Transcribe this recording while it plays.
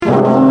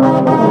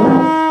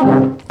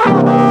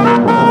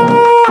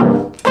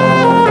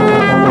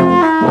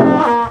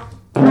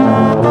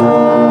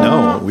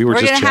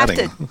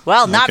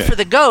Well, not Okay. for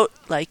the goat.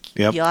 Like,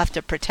 Yep. you'll have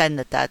to pretend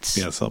that's...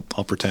 Yes,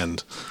 I'll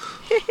pretend.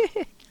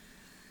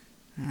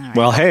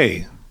 Well,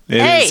 hey.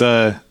 Hey.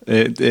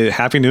 It's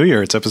Happy New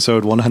Year. It's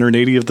episode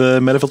 180 of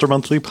the Metafilter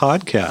Monthly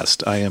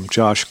podcast. I am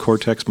Josh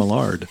Cortex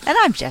Millard. And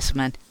I'm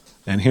Jessamine.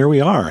 And here we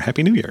are.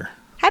 Happy New Year.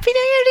 Happy New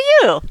Year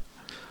to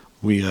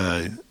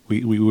you.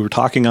 We were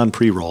talking on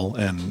pre-roll,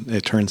 and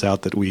it turns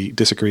out that we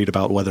disagreed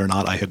about whether or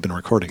not I had been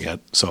recording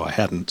yet, so I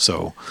hadn't.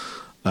 So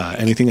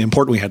anything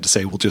important we had to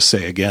say, we'll just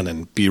say again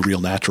and be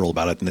real natural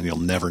about it, and then you'll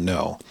never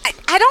know.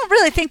 I don't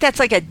really think that's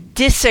like a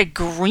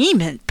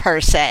disagreement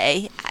per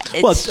se.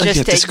 It's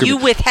just that you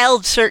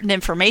withheld certain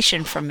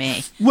information from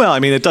me. Well, I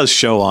mean, it does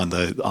show on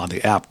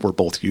the app we're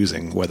both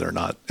using whether or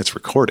not it's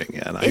recording.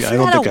 And Isn't I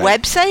don't that think a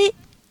website?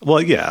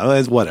 Well,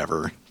 yeah,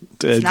 whatever.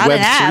 It's not an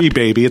app. Web3,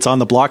 baby. It's on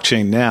the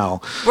blockchain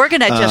now. We're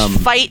going to just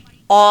fight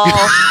all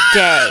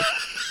day.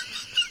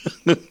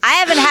 I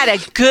haven't had a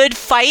good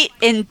fight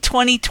in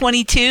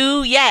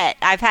 2022 yet.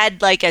 I've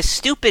had like a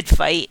stupid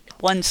fight,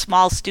 one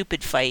small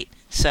stupid fight.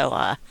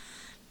 So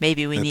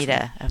maybe we need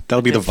a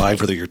that'll be the vibe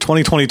for the year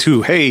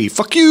 2022. Hey,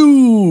 fuck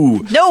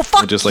you! No,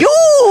 fuck just you!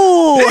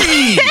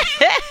 Hey,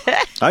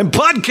 I'm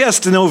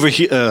podcasting over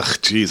here. Ugh,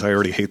 jeez, I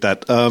already hate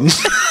that.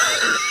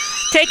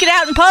 Take it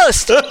out in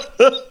post.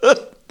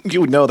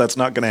 You know that's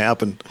not going to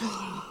happen.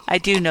 I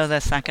do know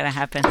that's not going to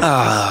happen.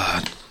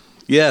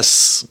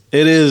 Yes,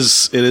 it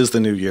is. It is the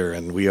new year,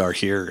 and we are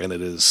here, and it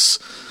is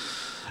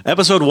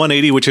episode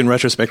 180, which in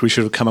retrospect we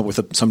should have come up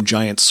with some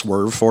giant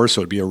swerve for,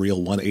 so it'd be a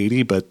real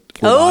 180, but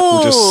we're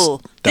not. That's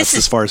this is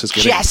as far as it's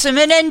getting.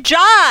 Jessamine and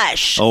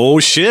Josh.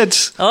 Oh,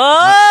 shit.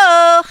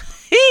 Oh.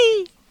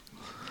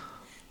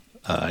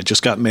 I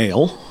just got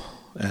mail,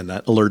 and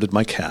that alerted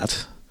my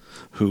cat,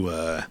 who...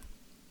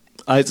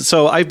 I was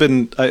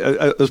playing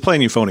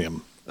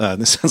Euphonium.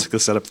 This sounds like a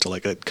setup to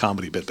like a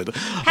comedy bit, but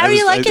how are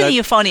you liking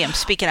Euphonium?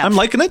 Speaking of, I'm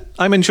liking it.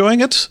 I'm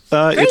enjoying it.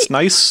 It's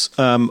nice.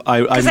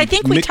 Because I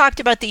think we talked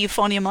about the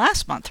Euphonium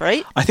last month,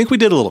 right? I think we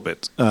did a little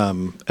bit,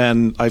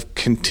 and I've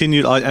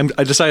continued. I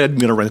decided I'm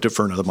going to rent it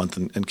for another month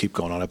and keep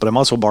going on it. But I'm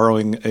also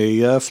borrowing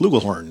a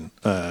flugelhorn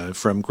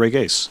from Greg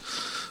Ace.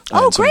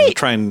 Oh, so great! I'm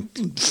try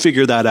and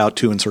figure that out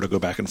too, and sort of go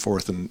back and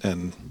forth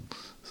and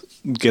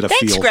get a feel.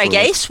 Thanks, Greg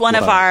Ace, one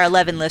of our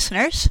 11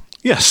 listeners.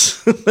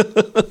 Yes.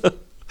 But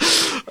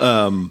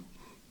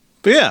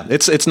yeah,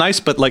 it's nice,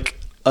 but like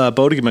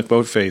Bodie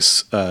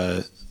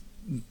McBoatface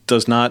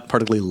does not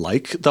particularly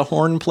like the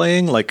horn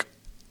playing. Like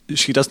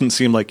she doesn't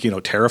seem like,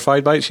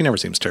 terrified by it. She never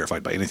seems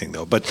terrified by anything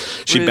though, but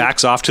she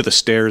backs off to the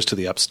stairs to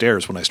the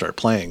upstairs when I start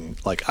playing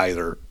like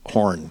either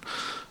horn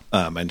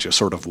and just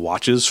sort of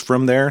watches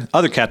from there.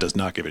 Other cat does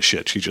not give a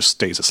shit. She just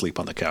stays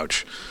asleep on the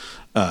couch.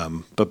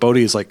 But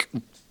Bodie is like,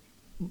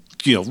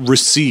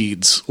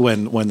 recedes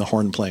when the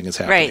horn playing is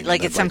happening. Right,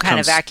 like it's some kind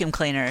of vacuum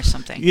cleaner or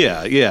something.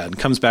 Yeah, and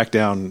comes back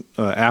down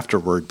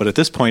afterward. But at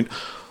this point,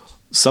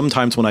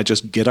 sometimes when I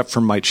just get up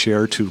from my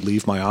chair to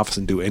leave my office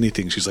and do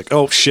anything, she's like,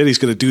 "Oh shit, he's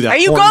going to do that." Are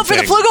you horn going thing.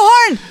 for the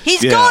flugelhorn?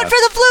 He's going for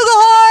the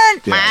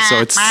flugelhorn. Yeah, so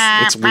it's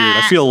weird.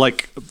 I feel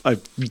like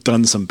I've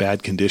done some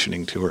bad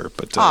conditioning to her,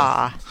 but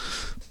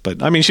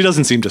I mean, she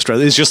doesn't seem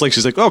distressed. It's just like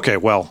she's like, "Okay,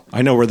 well,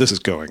 I know where this is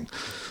going."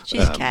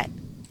 She's a cat.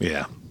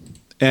 Yeah.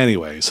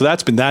 Anyway, so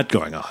that's been that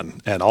going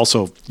on. And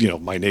also,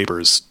 my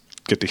neighbors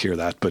get to hear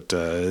that, but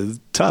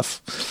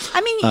tough.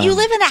 I mean, you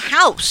live in a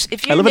house.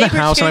 If your I live in a neighbors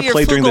house hear and I your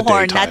play during the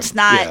flugelhorn, daytime. that's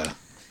not...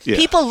 Yeah.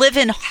 People live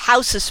in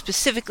houses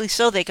specifically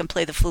so they can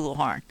play the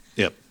flugelhorn.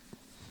 Yep.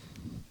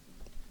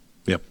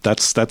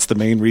 That's the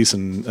main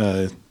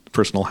reason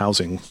personal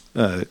housing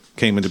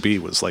came into be,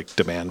 was like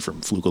demand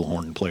from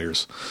flugelhorn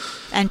players.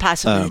 And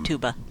possibly the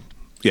tuba.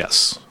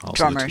 Yes. Also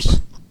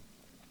drummers.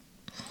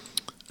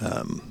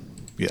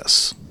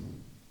 Yes.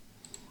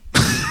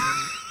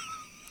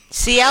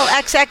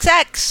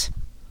 CLXXX.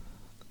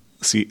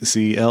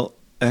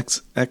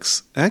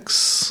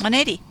 CLXXX?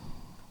 180.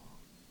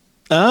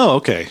 Oh,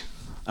 okay.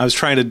 I was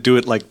trying to do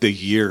it like the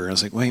year. I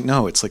was like, wait,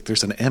 no, it's like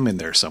there's an M in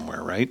there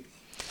somewhere, right?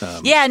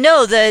 Yeah,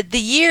 no, the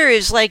year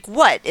is like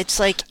what? It's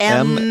like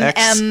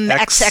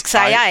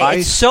MXXII.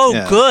 It's so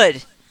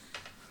good.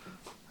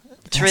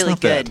 It's really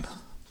good. Bad.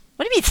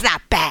 What do you mean it's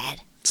not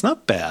bad? It's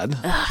not bad.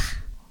 Ugh.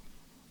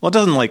 Well, it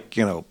doesn't like,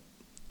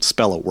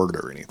 spell a word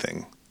or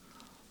anything.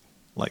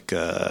 Like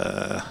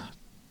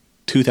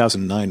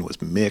 2009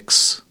 was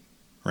Mix,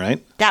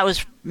 right? That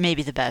was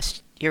maybe the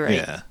best. You're right.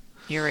 Yeah.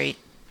 You're right.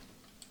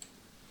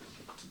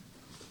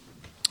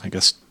 I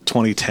guess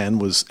 2010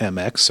 was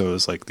MX, so it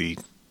was like the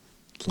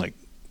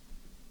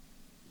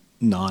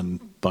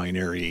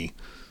non-binary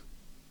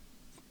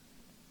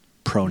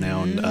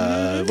pronoun.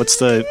 What's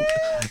the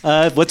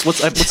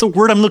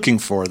word I'm looking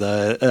for?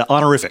 The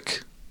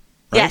honorific.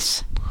 Right?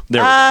 Yes.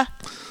 There we go.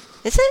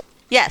 Is it?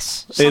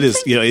 Yes. It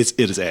is.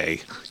 It is a.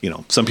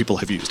 Some people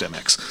have used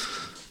MX,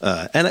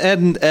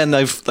 and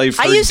I've heard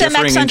I use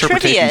differing MX on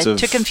trivia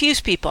interpretations to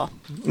confuse people.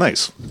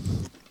 Nice.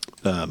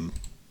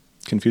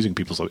 Confusing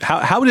people. So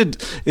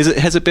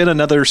has it been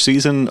another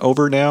season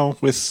over now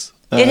with?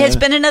 It has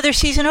been another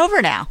season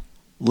over now.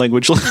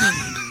 Language.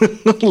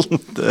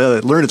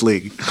 Learned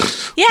League.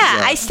 Yeah,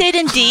 I stayed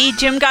in D.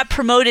 Jim got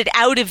promoted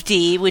out of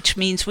D, which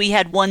means we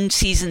had one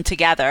season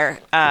together,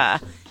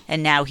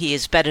 and now he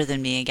is better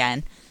than me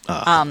again.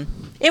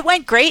 It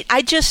went great.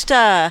 I just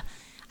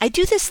I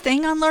do this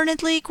thing on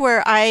Learned League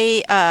where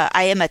I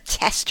am a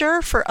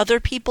tester for other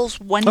people's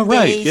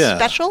one-day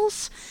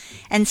specials,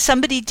 and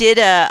somebody did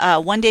a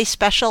one-day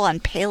special on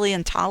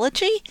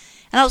paleontology,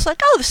 and I was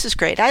like, oh, this is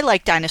great. I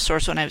liked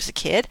dinosaurs when I was a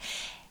kid,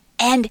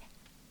 and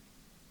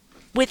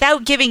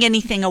without giving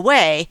anything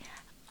away,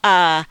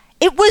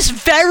 it was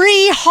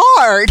very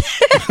hard.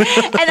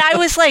 And I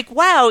was like,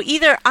 wow,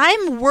 either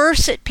I'm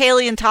worse at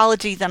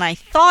paleontology than I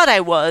thought I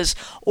was,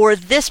 or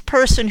this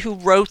person who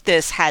wrote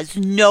this has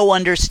no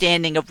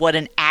understanding of what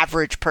an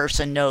average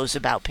person knows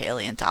about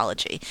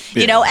paleontology.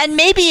 You know, and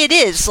maybe it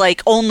is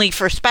like only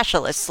for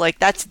specialists. Like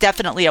that's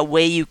definitely a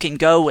way you can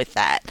go with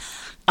that.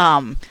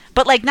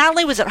 But like, not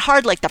only was it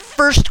hard, like the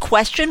first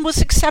question was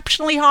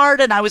exceptionally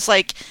hard, and I was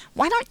like,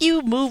 why don't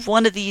you move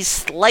one of these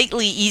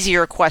slightly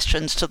easier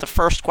questions to the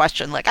first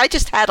question? Like, I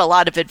just had a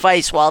lot of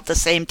advice while at the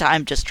same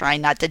time just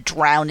trying not to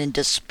drown in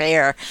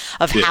despair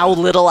of how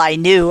little I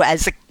knew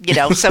as,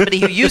 somebody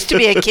who used to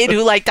be a kid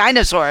who liked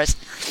dinosaurs.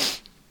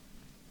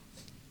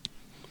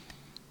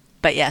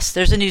 But yes,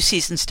 there's a new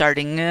season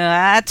starting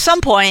at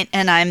some point,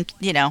 and I'm,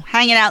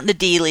 hanging out in the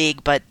D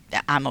League, but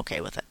I'm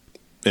okay with it.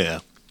 Yeah.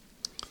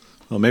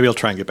 Well, maybe I'll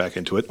try and get back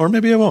into it, or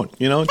maybe I won't.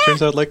 It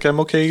turns out like I'm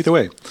okay either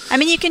way. I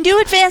mean, you can do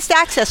advanced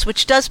access,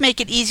 which does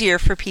make it easier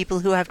for people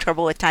who have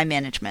trouble with time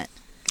management.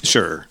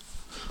 Sure.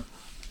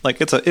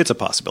 Like, it's a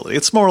possibility.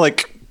 It's more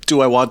like,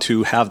 do I want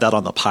to have that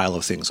on the pile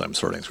of things I'm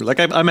sorting through? Like,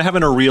 I'm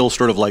having a real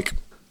sort of like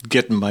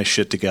getting my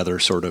shit together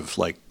sort of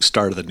like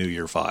start of the new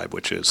year vibe,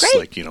 which is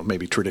like,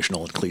 maybe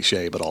traditional and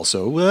cliche, but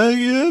also,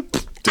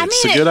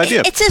 it's a good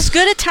idea. It's as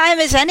good a time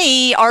as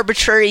any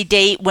arbitrary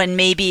date when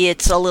maybe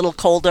it's a little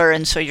colder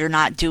and so you're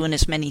not doing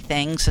as many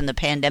things and the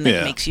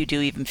pandemic makes you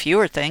do even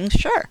fewer things.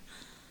 Sure.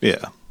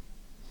 Yeah.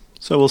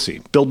 So we'll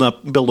see.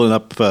 Building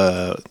up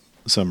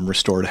some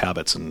restored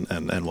habits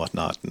and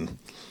whatnot and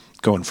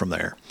going from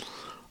there.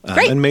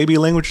 And maybe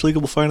Language League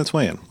will find its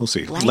way in. We'll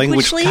see.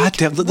 Language League?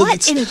 Goddamn,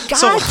 what in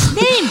God's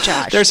name,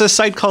 Josh? There's a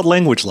site called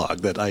Language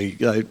Log that I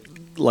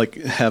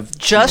have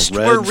just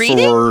read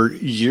for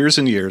years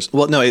and years.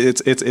 Well, no,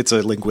 it's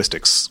a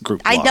linguistics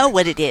group. I know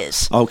what it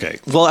is. Okay.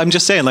 Well, I'm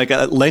just saying, like,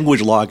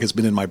 Language Log has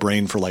been in my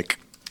brain for like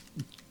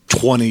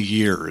 20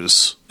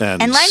 years.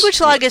 And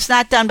Language Log is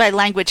not done by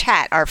Language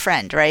Hat, our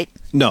friend, right?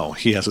 No,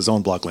 he has his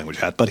own blog, Language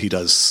Hat, but he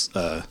does.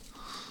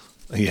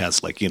 He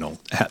has, like,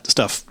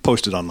 stuff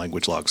posted on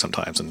Language Log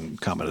sometimes and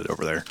commented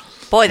over there.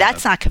 Boy,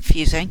 that's not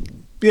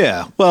confusing.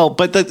 Yeah, well,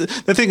 but the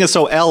thing is,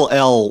 so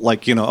LL,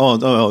 like, the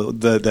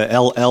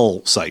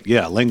LL site,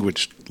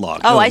 Language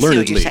Log. Oh, I see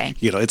what you're League. saying.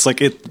 It's like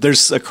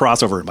there's a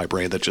crossover in my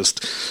brain that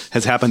just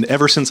has happened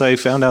ever since I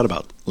found out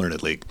about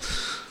Learned League.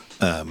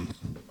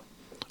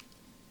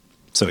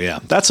 So yeah,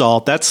 that's all.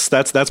 That's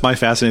my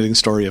fascinating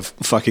story of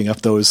fucking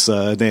up those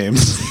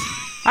names.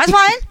 That's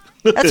fine.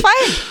 That's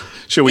fine.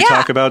 Should we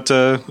talk about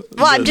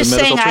I'm just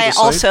saying I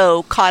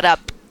also caught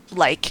up,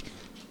 like,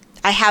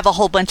 I have a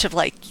whole bunch of,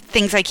 like,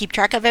 things I keep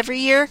track of every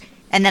year,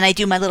 and then I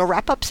do my little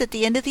wrap-ups at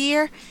the end of the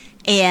year,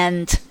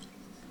 and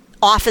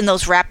often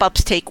those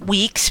wrap-ups take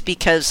weeks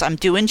because I'm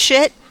doing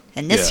shit,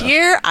 and this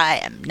year I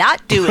am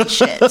not doing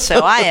shit, so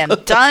I am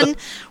done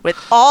with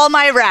all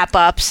my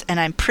wrap-ups, and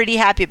I'm pretty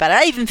happy about it.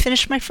 I even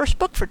finished my first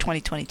book for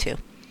 2022.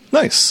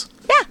 Nice.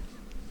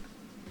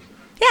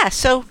 Yeah,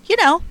 so,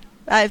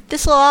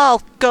 this will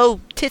all go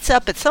tits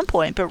up at some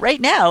point, but right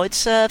now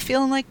it's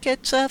feeling like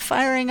it's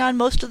firing on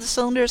most of the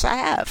cylinders I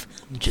have,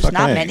 which is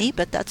not many,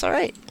 but that's all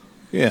right.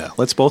 Yeah,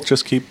 let's both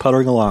just keep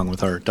puttering along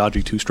with our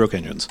dodgy two-stroke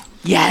engines.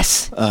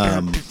 Yes.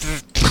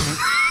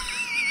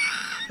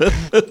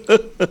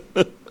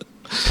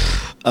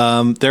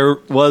 There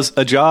was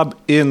a job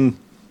in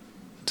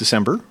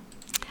December.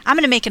 I'm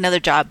going to make another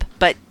job,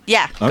 but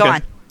go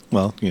on.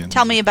 Well,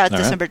 tell me about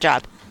December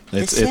job.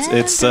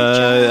 It's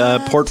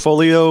a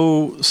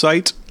portfolio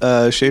site.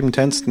 Shade and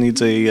Tense needs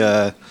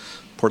a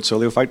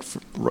portfolio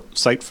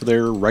site for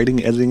their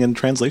writing, editing, and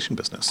translation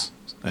business.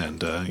 And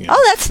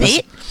that's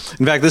neat.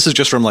 In fact, this is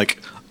just from like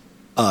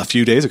a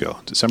few days ago,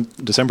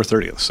 December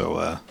 30th.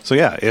 So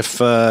yeah, if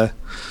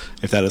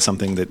that is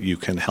something that you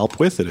can help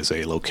with, it is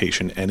a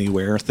location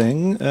anywhere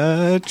thing.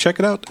 Check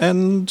it out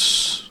and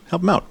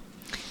help them out.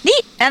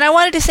 Neat. And I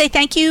wanted to say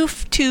thank you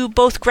to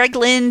both Greg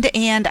Lind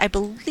and I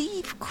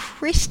believe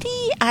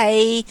Christy,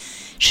 I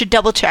should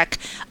double check,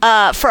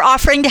 for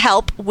offering to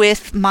help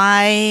with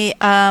my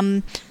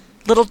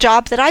little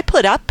job that I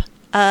put up.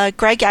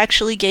 Greg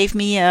actually gave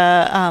me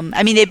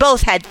they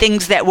both had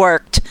things that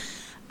worked.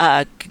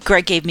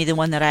 Greg gave me the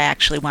one that I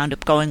actually wound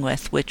up going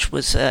with, which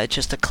was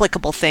just a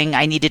clickable thing.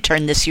 I need to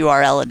turn this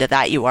URL into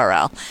that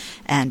URL.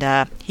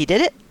 And he did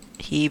it.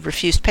 He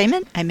refused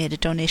payment. I made a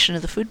donation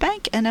to the food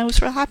bank, and I was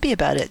real happy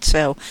about it.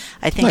 So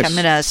I think I'm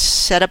going to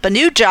set up a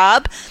new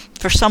job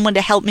for someone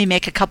to help me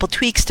make a couple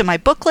tweaks to my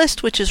book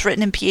list, which is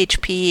written in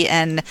PHP.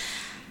 And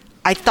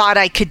I thought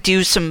I could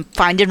do some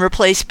find and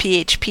replace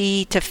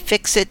PHP to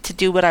fix it to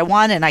do what I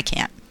want, and I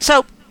can't.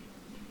 So,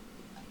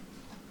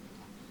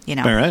 all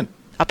right.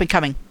 Up and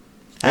coming.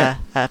 Yeah.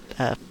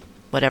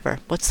 Whatever.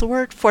 What's the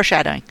word?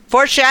 Foreshadowing.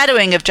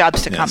 Foreshadowing of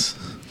jobs to come.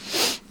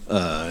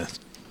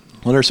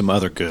 What are some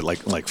other good,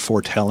 like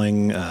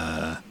foretelling?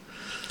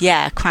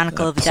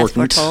 Chronicle of the Death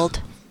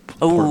Foretold.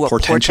 Oh, a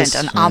portent,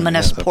 an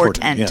ominous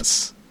portent.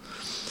 Yes.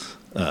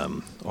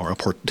 Or a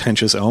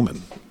portentous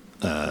omen.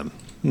 I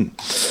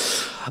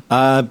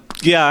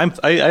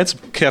had some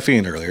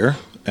caffeine earlier,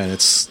 and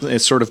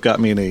it's sort of got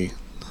me in a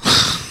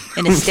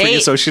state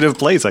associative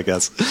place, I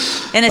guess.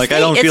 In a like state. I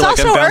don't feel it's like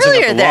I'm bouncing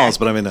earlier up the there. walls,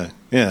 but I'm in a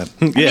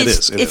it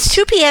is. It's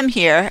 2 p.m.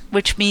 here,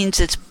 which means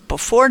it's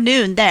before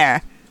noon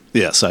there.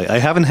 Yes, I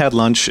haven't had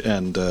lunch,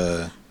 and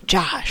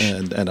Josh,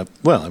 I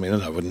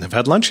wouldn't have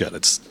had lunch yet.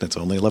 It's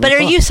only 11. But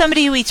o'clock. are you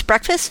somebody who eats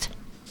breakfast?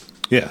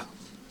 Yeah.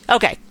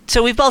 Okay,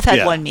 so we both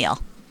had one meal.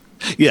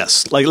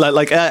 Yes,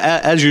 like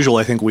as usual,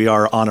 I think we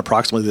are on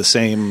approximately the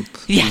same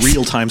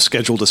real-time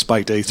schedule,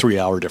 despite a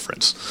 3-hour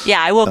difference.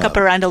 Yeah, I woke up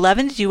around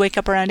 11. Did you wake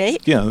up around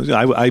 8?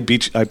 Yeah, I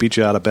beat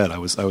you out of bed. I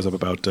was up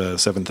about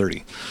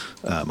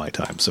 7:30 my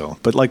time. So,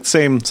 but like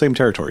same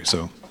territory.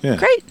 So yeah,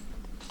 great.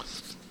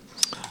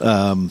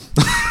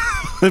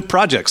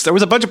 Projects. There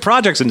was a bunch of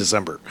projects in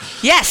December.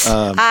 Yes,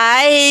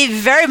 I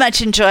very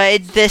much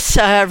enjoyed this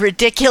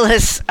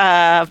ridiculous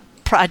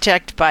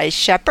project by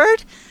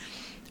Shepard,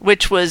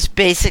 which was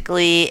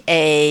basically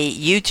a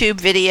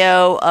YouTube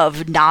video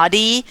of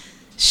Noddy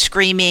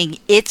screaming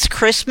 "It's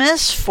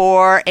Christmas"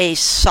 for a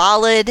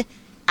solid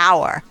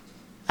hour.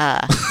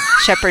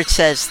 Shepard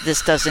says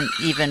this doesn't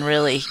even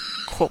really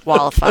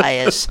qualify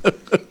as...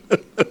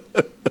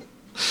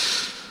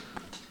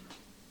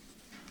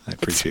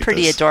 It's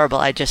pretty adorable.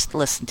 I just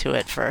listened to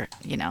it for,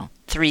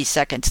 3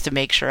 seconds to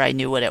make sure I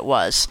knew what it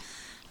was.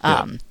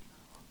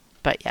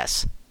 But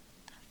yes,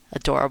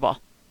 adorable.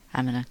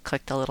 I'm going to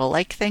click the little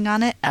like thing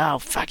on it. Oh,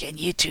 fucking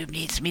YouTube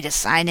needs me to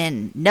sign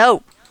in.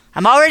 No,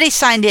 I'm already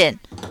signed in.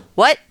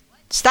 What?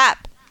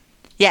 Stop.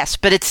 Yes,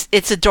 but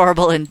it's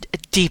adorable and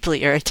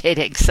deeply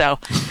irritating. So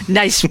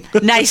nice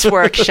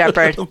work,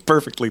 Shepard.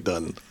 Perfectly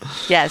done.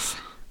 Yes.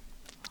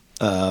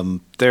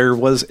 There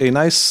was a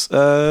nice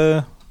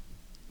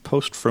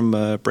post from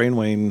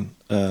Brainwayne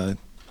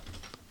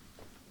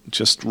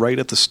just right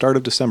at the start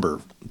of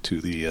December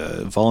to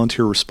the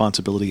Volunteer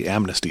Responsibility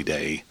Amnesty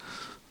Day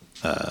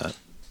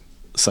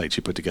site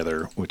you put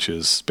together, which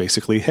is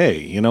basically, hey,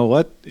 you know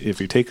what? If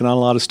you're taking on a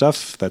lot of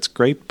stuff, that's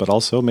great, but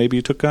also maybe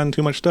you took on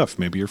too much stuff.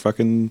 Maybe you're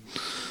fucking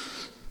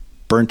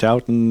burnt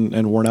out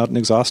and worn out and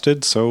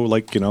exhausted. So,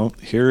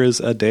 here is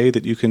a day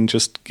that you can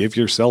just give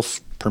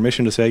yourself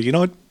permission to say, you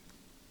know what?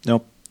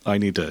 Nope, I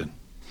need to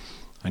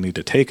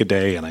take a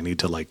day, and I need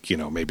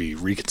to maybe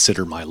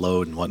reconsider my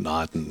load and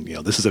whatnot. And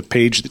this is a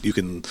page that you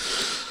can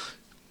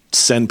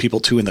send people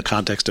to in the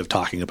context of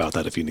talking about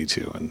that if you need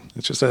to. And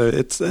it's just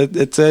it's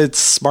a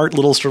smart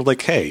little sort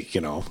of hey,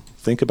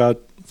 think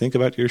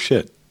about your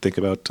shit. Think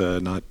about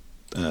not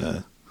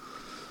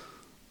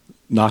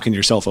knocking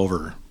yourself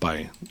over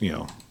by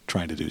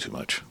trying to do too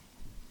much.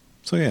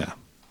 So yeah.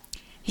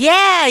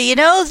 Yeah,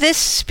 this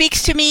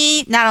speaks to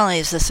me. Not only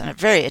is this a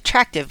very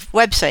attractive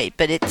website,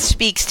 but it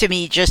speaks to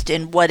me just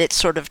in what it's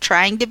sort of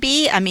trying to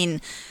be. I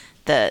mean,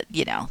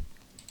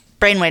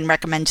 Brainwayne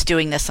recommends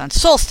doing this on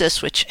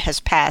Solstice, which has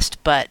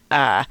passed, but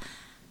I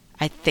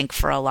think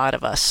for a lot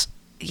of us,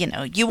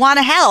 you want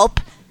to help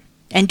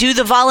and do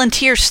the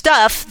volunteer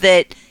stuff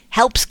that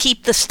helps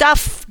keep the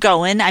stuff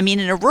going. I mean,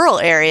 in a rural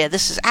area,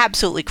 this is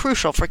absolutely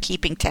crucial for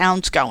keeping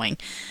towns going.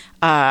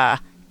 At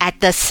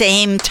the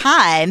same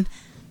time,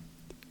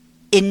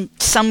 in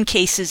some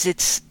cases,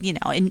 it's,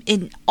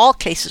 in all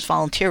cases,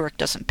 volunteer work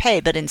doesn't pay,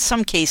 but in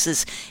some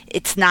cases,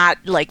 it's not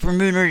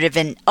remunerative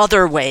in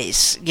other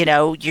ways.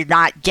 You're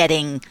not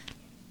getting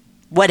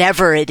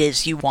whatever it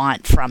is you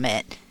want from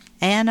it.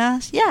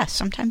 And,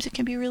 sometimes it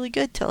can be really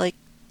good to,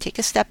 take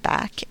a step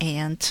back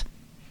and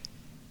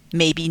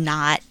maybe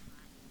not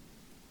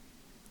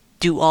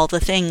do all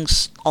the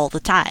things all the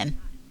time.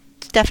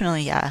 It's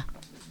definitely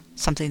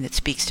something that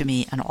speaks to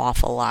me an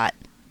awful lot.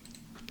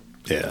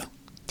 Yeah.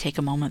 Take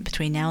a moment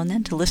between now and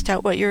then to list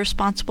out what you're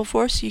responsible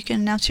for so you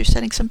can announce you're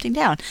setting something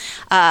down.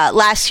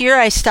 Last year,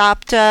 I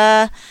stopped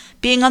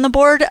being on the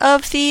board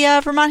of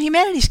the Vermont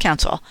Humanities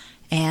Council.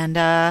 And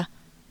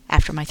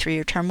after my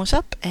 3-year term was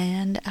up,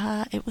 and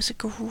it was a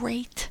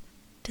great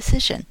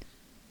decision.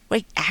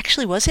 Wait,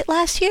 actually, was it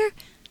last year?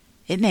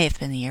 It may have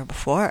been the year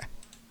before.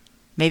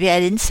 Maybe I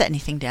didn't set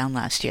anything down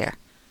last year.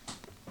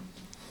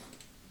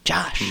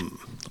 Josh.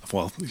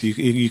 Well,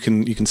 you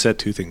can set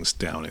 2 things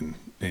down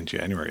in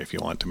January if you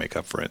want to make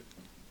up for it.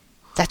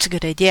 That's a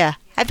good idea.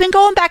 I've been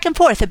going back and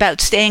forth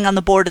about staying on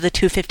the board of the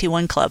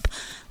 251 Club.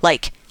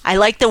 I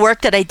like the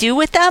work that I do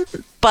with them,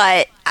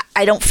 but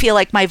I don't feel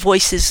like my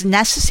voice is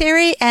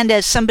necessary. And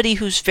as somebody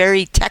who's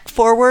very tech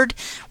forward,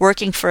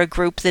 working for a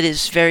group that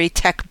is very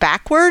tech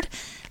backward,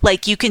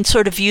 you can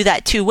sort of view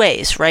that 2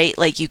 ways, right?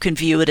 You can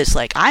view it as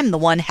I'm the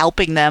one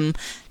helping them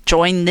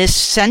join this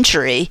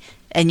century.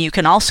 And you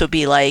can also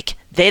be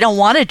they don't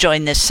want to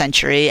join this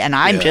century, and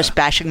I'm Yeah. just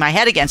bashing my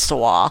head against the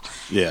wall.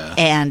 Yeah.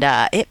 And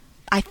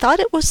I thought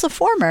it was the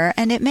former,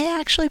 and it may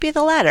actually be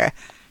the latter.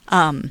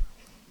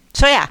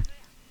 So yeah,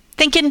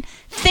 thinking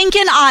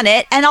on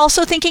it, and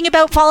also thinking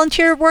about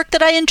volunteer work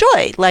that I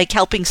enjoy, like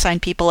helping sign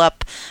people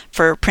up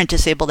for print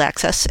disabled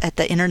access at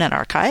the Internet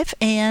Archive,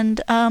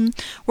 and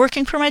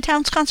working for my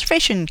town's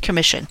conservation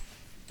commission.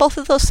 Both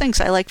of those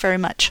things I like very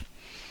much.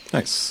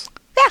 Nice.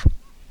 Yeah.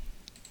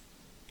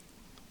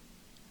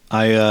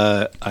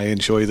 I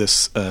enjoy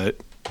this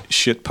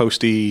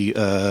shitposty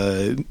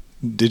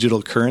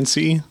digital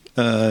currency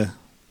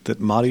that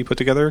Madi put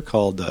together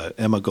called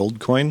Emma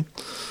Goldcoin.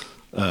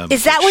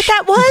 Is that what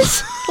that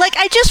was? Like,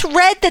 I just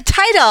read the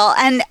title,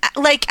 and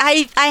like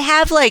I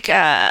have like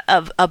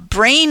a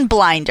brain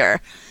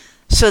blinder,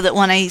 so that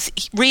when I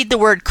read the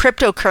word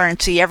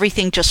cryptocurrency,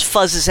 everything just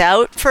fuzzes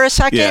out for a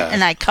second, Yeah.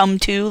 and I come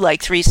to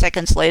like 3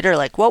 seconds later,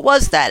 like, what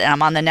was that? And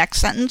I'm on the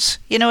next sentence.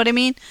 You know what I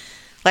mean?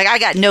 Like, I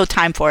got no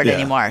time for it Yeah.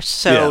 anymore.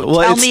 So Yeah.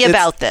 Well, tell it's- me it's-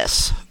 about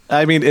this.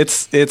 I mean,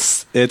 it's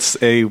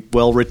a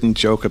well-written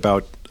joke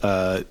about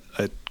a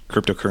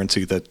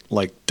cryptocurrency that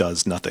like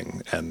does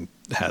nothing and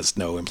has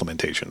no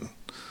implementation.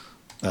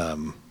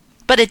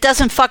 But it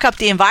doesn't fuck up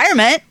the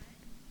environment.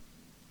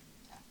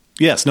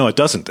 Yes, no, it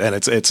doesn't, and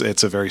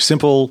it's a very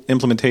simple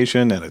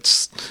implementation, and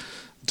it's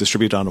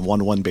distributed on a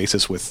one-to-one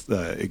basis with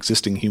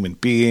existing human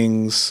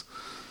beings,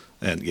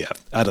 and yeah,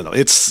 I don't know.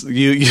 It's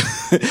you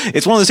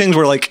it's one of those things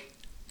where like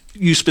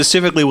you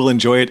specifically will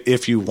enjoy it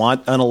if you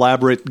want an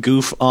elaborate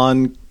goof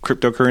on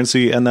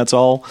cryptocurrency, and that's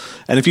all.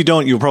 And if you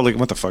don't, you'll probably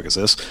what the fuck is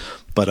this?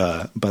 But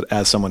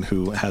as someone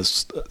who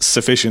has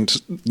sufficient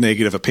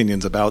negative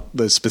opinions about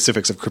the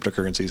specifics of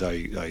cryptocurrencies,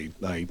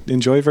 I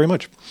enjoy it very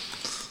much.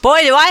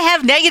 Boy, do I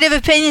have negative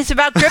opinions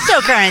about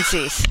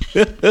cryptocurrencies.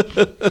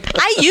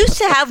 I used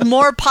to have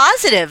more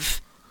positive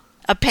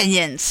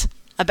opinions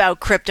about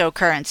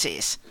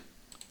cryptocurrencies.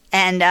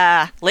 And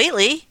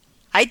lately,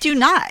 I do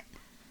not.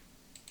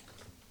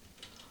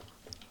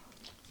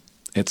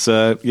 It's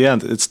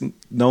it's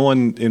no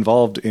one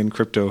involved in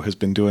crypto has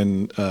been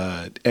doing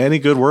any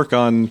good work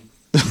on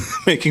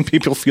making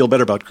people feel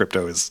better about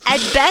crypto. At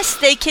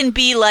best, they can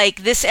be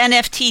like, this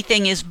NFT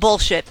thing is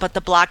bullshit, but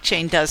the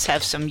blockchain does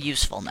have some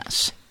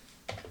usefulness.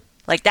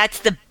 Like, that's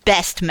the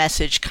best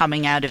message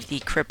coming out of the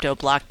crypto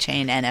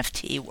blockchain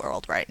NFT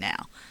world right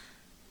now.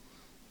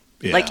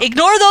 Yeah. Like,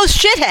 ignore those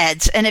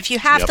shitheads. And if you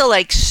have Yep. to,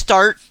 like,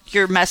 start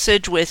your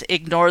message with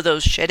ignore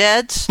those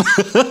shitheads.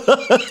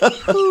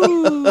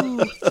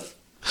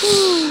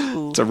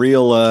 It's a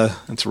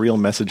real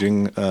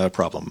messaging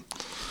problem.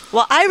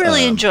 Well, I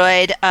really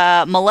enjoyed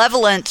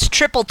Malevolent's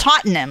Triple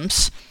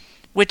Tottenhams,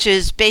 which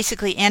is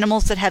basically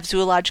animals that have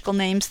zoological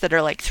names that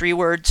are like 3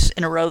 words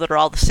in a row that are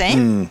all the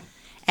same,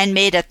 and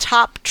made a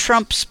Top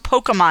Trumps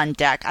Pokemon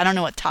deck. I don't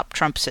know what Top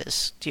Trumps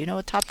is. Do you know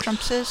what Top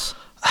Trumps is?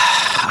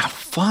 I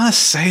want to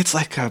say it's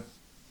like a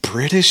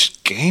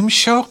British game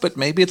show, but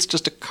maybe it's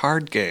just a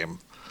card game.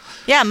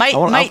 Yeah, might.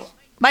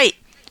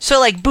 So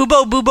like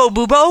Bubo Bubo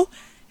Bubo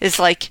is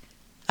like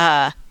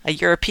a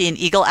European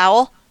eagle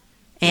owl.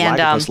 And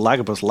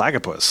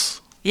Lagopus.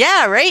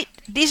 yeah, right?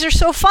 These are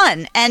so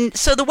fun. And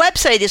so the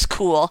website is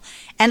cool.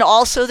 And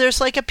also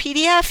there's like a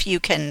PDF you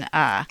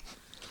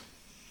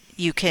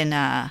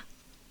can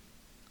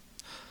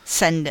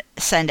send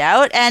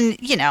out. And,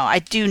 you know, I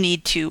do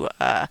need to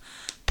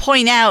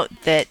point out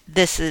that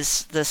this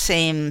is the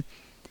same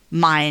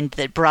mind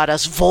that brought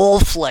us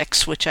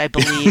Volflix, which I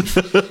believe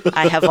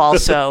I have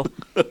also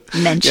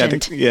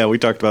mentioned. We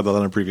talked about that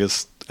on a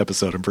previous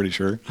episode, I'm pretty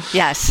sure.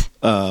 Yes.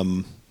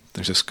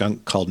 There's a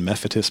skunk called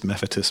Mephitis.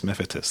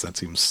 That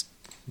seems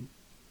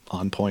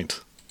on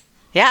point.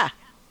 Yeah.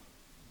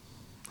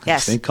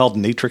 Yes. Thing called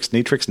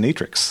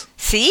Natrix.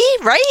 See,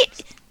 right?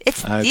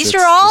 These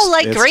are all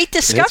like great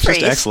discoveries.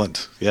 It's just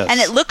excellent. Yes. And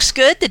it looks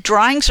good. The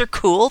drawings are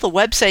cool. The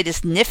website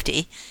is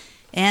nifty.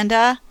 And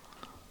yeah.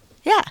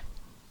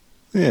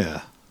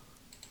 Yeah.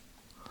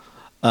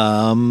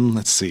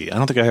 Let's see. I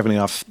don't think I have any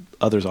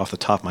others off the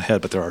top of my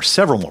head, but there are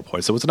several more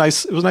points. It was a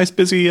nice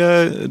busy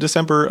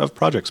December of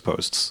projects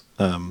posts.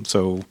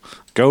 So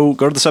go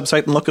to the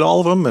sub-site and look at all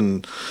of them.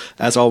 And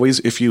as always,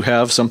 if you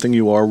have something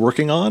you are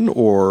working on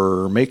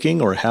or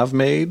making or have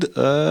made,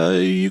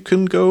 you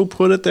can go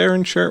put it there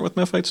and share it with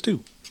Mephites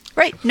too.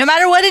 Right. No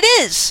matter what it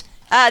is.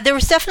 There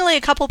was definitely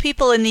a couple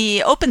people in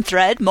the open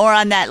thread, more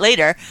on that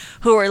later,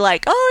 who were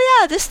like, oh,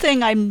 yeah, this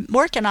thing I'm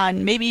working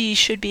on maybe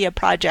should be a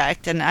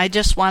project. And I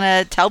just want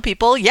to tell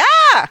people,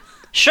 yeah,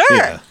 sure.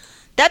 Yeah.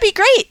 That'd be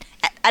great.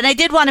 And I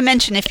did want to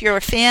mention, if you're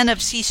a fan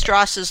of C.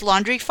 Strauss's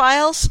Laundry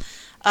Files,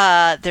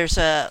 there's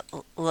a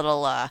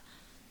little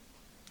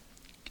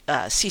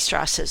C.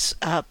 Strauss has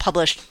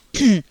published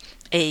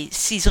a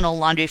seasonal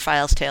Laundry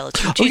Files tale. It's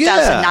from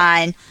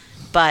 2009,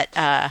 but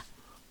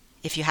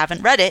if you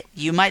haven't read it,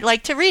 you might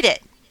like to read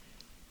it.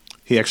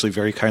 He actually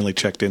very kindly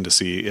checked in to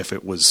see if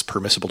it was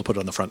permissible to put it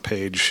on the front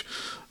page.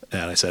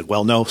 And I said,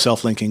 well, no,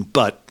 self-linking,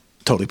 but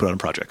totally put it on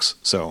projects.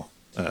 So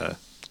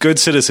Good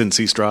citizen,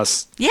 C.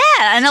 Strauss. Yeah,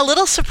 and a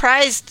little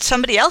surprised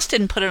somebody else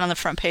didn't put it on the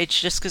front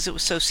page just because it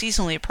was so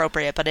seasonally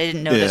appropriate, but I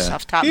didn't notice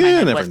off the top of my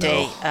head what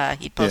day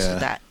he posted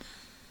that.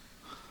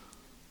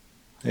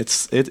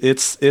 It's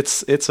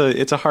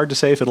a hard to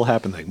say if it'll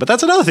happen thing. But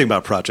that's another thing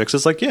about projects.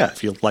 It's like,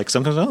 if you like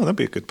something, that'd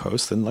be a good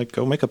post, then like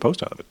go make a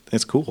post out of it.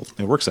 It's cool.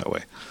 It works that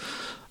way.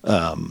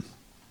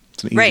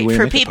 It's an easy way to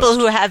for make a people post.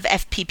 who have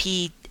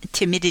FPP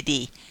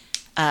timidity,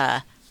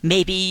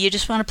 maybe you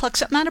just want to pluck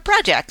something out of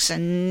projects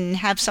and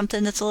have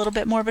something that's a little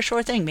bit more of a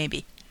sure thing,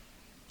 maybe.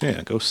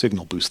 Yeah, go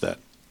signal boost that.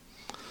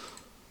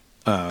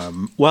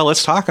 Well,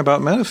 let's talk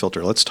about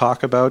Metafilter. Let's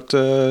talk about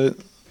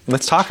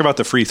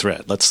the free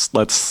thread. Let's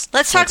talk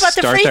about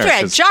the free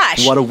thread,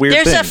 Josh. What a weird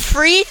thing. There's a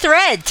free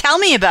thread. Tell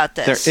me about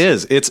this. There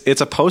is.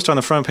 It's a post on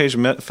the front page of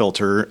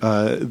Metafilter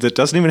that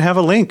doesn't even have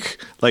a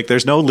link. Like,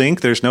 there's no link.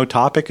 There's no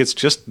topic. It's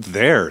just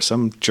there.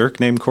 Some jerk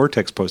named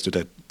Cortex posted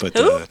it. But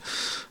who?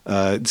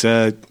 It's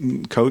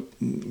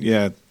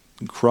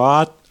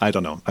Crot. I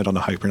don't know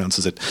how he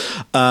pronounces it.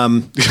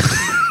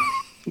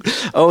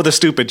 Oh, the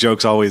stupid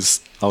jokes always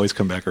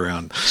come back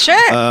around.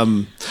 Sure.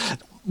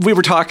 We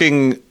were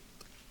talking.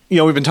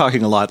 We've been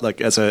talking a lot,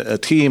 like as a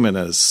team and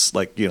as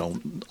like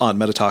on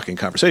Meta Talking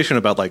conversation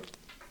about like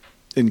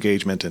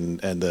engagement and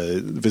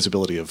the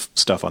visibility of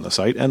stuff on the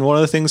site. And one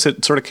of the things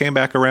that sort of came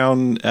back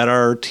around at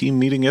our team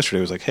meeting yesterday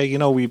was like, hey,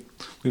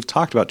 we've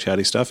talked about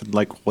chatty stuff, and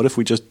like, what if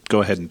we just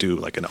go ahead and do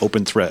like an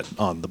open thread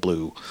on the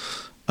Blue,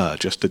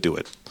 just to do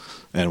it?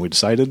 And we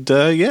decided,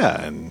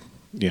 and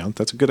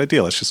that's a good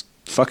idea. Let's just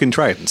fucking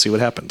try it and see what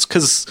happens.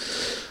 Because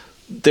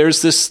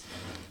there's this.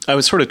 I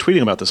was sort of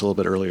tweeting about this a little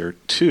bit earlier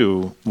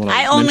too.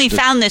 I only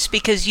found this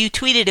because you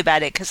tweeted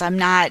about it, because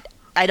I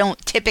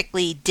don't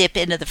typically dip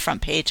into the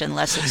front page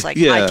unless it's like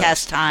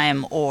podcast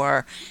time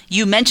or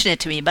you mention it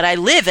to me, but I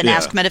live in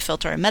Ask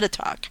Metafilter and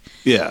MetaTalk.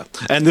 Yeah.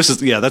 And this is,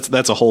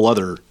 that's a whole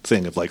other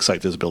thing of like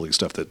site visibility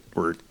stuff that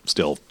we're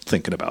still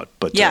thinking about.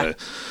 But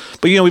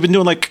we've been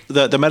doing like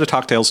the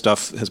MetaTalk Tales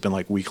stuff has been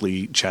like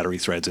weekly chattery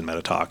threads in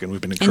MetaTalk, and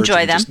we've been encouraging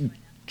enjoy them. Just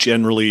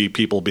generally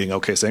people being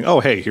okay saying, oh,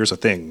 hey, here's a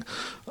thing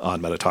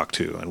on MetaTalk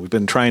too. And we've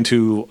been trying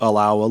to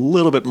allow a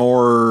little bit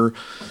more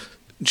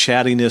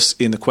chattiness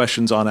in the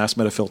questions on Ask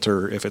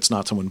Metafilter if it's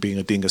not someone being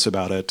a dingus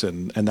about it.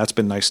 And that's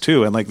been nice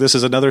too. And like, this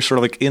is another sort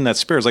of like in that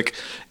spirit. It's like,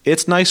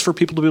 it's nice for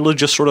people to be able to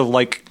just sort of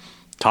like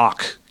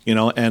talk,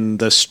 and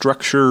the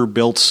structure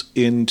built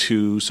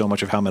into so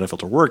much of how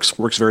Metafilter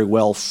works very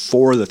well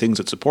for the things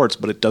it supports,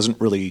 but it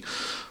doesn't really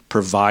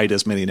provide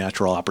as many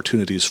natural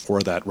opportunities for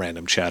that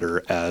random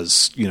chatter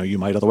as you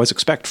might otherwise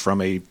expect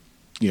from a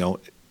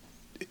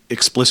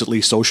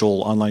explicitly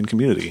social online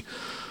community.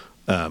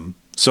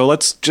 So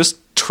let's just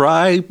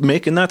try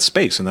making that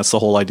space, and that's the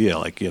whole idea.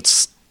 Like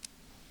it's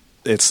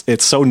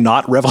so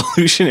not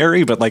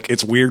revolutionary, but like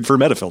it's weird for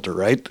Metafilter,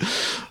 right?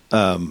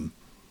 And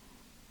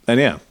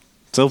yeah.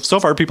 So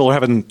far, people are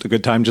having a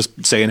good time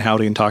just saying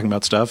howdy and talking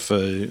about stuff.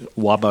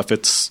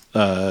 Wabuffet's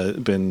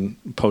been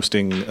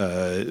posting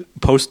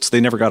posts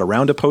they never got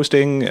around to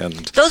posting, and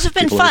those have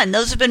been fun.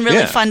 Those have been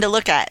really fun to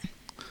look at.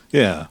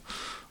 Yeah,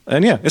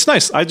 and it's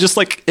nice. I just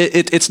like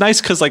it. It's nice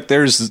because like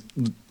there's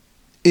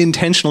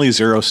intentionally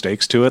zero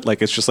stakes to it.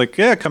 Like it's just like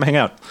come hang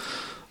out,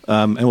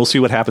 and we'll see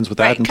what happens with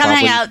that. Right, and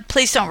hang out.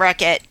 Please don't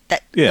wreck it.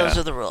 Those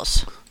are the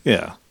rules.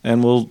 Yeah.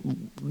 And we'll,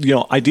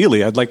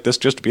 ideally, I'd like this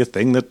just to be a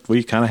thing that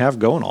we kind of have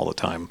going all the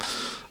time.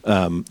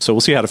 So we'll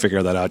see how to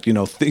figure that out.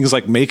 Things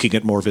like making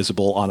it more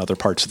visible on other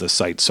parts of the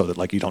site so that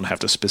like you don't have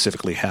to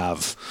specifically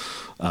have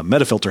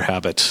Metafilter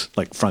have it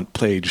like front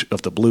page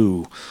of the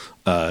Blue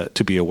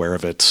to be aware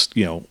of it,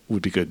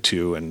 would be good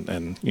too.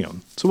 And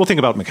so we'll think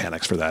about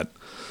mechanics for that.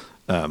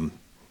 But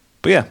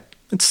yeah,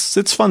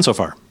 it's fun so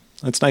far.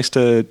 It's nice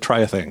to try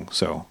a thing.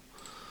 So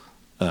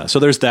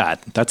there's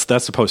that. That's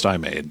the post I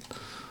made.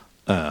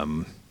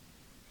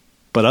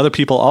 But other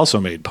people also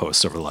made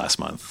posts over the last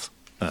month.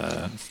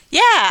 I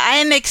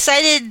am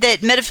excited that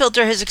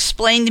Metafilter has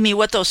explained to me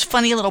what those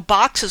funny little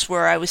boxes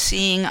were I was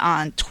seeing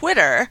on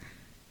Twitter.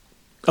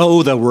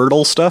 Oh, the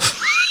Wordle stuff?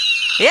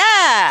 Yeah.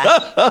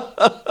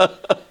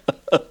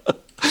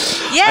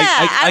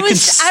 I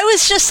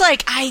was just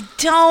like,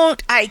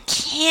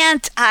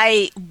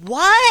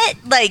 what?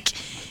 Like,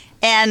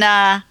 and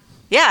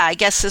I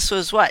guess this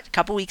was a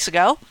couple weeks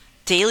ago.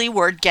 Daily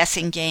word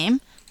guessing game.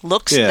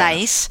 Looks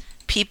nice.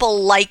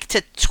 People like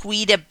to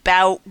tweet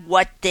about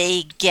what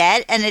they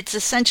get, and it's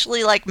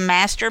essentially like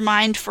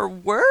Mastermind for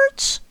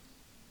words.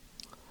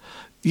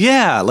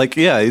 Yeah,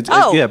 basically,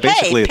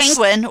 hey,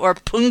 penguin or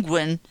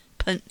penguin.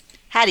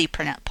 How do you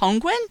pronounce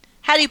penguin?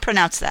 How do you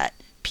pronounce that?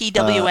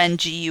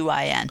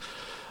 Pwnguin.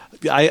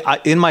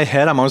 I in my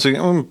head, I'm always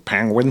like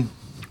penguin.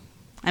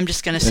 I'm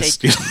just going to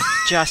say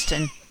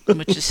Justin,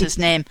 which is his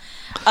name.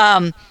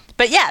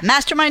 But yeah,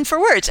 Mastermind for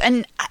words.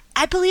 And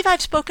I believe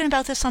I've spoken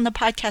about this on the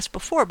podcast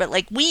before, but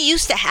like we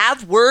used to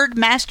have Word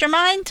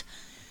Mastermind,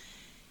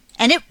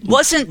 and it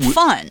wasn't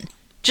fun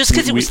just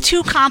because it was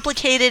too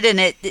complicated and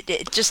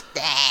it just...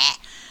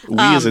 We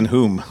as in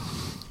whom?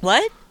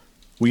 What?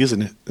 We as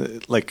in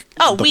like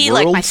Oh, the we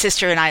world? like my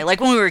sister and I,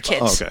 like when we were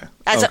kids. Oh,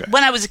 okay.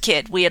 When I was a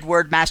kid, we had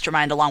Word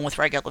Mastermind along with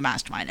Regular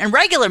Mastermind. And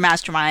Regular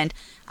Mastermind,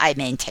 I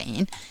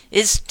maintain,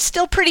 is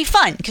still pretty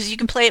fun because you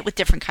can play it with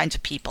different kinds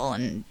of people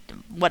and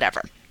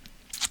whatever.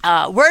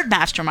 Word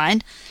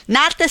Mastermind,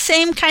 not the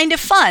same kind of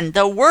fun.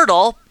 The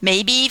Wordle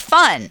may be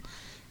fun.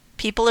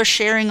 People are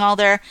sharing all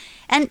their...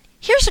 And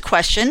here's a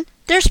question.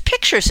 There's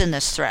pictures in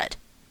this thread.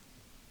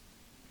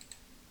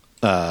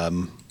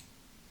 Where?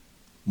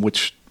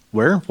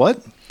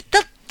 What?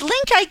 The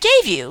link I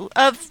gave you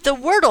of the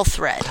Wordle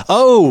thread.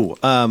 Oh,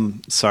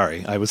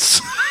 sorry. I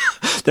was...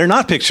 They're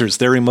not pictures.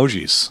 They're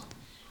emojis.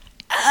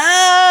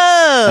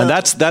 Oh! And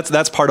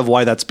that's part of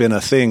why that's been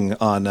a thing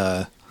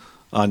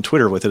on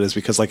Twitter with it, is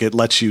because like it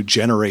lets you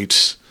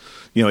generate,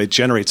 it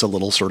generates a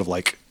little sort of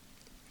like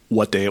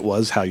what day it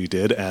was, how you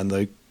did, and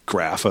the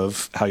graph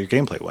of how your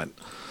gameplay went.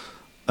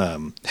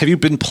 Have you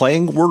been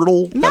playing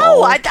Wordle?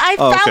 No, I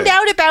found okay.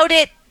 out about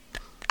it.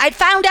 I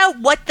found out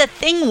what the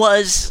thing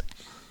was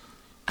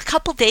a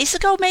couple days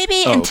ago,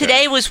 maybe. And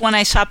today was when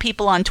I saw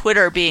people on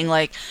Twitter being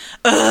like,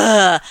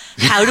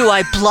 how do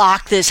I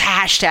block this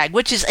hashtag?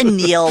 Which is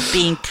Anil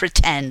being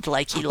pretend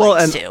like he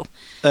likes to.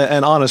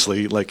 And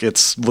honestly, like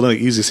it's one of the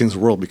easiest things in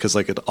the world because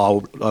like it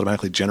all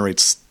automatically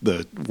generates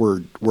the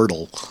word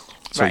Wordle.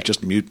 So Right.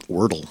 just mute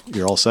Wordle.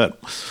 You're all set.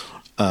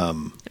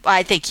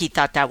 I think he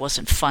thought that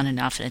wasn't fun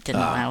enough and it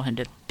didn't allow him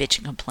to bitch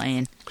and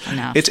complain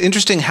enough. It's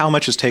interesting how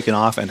much is taken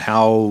off and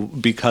how,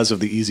 because of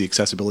the easy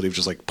accessibility of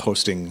just like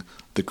posting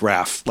the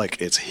graph,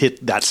 like it's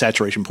hit that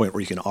saturation point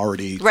where you can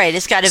already right.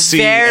 It's got a see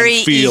very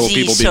and feel easy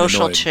people being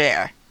social annoyed.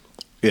 share.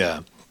 Yeah.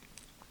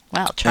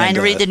 Well, trying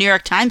to read the New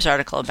York Times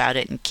article about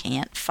it and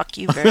can't. Fuck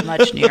you very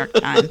much, New York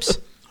Times.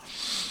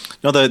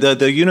 No,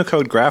 the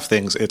Unicode graph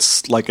things,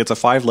 it's like it's a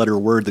 5-letter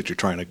word that you're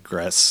trying to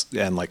guess,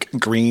 and like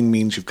green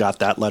means you've got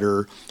that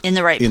letter In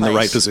the right the place.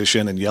 right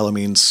position, and yellow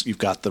means you've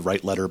got the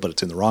right letter but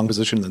it's in the wrong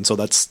position, and so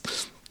it's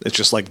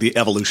just like the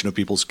evolution of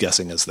people's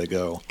guessing as they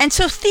go. And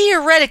so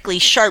theoretically,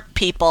 sharp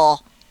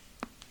people,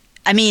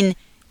 I mean,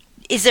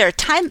 is there a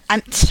time?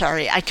 I'm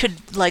sorry, I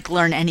could like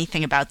learn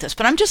anything about this,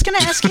 but I'm just going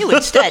to ask you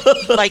instead.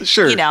 Like,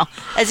 Sure.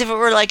 as if it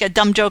were like a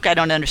dumb joke I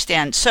don't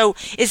understand. So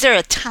is there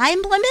a time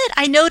limit?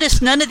 I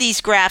noticed none of these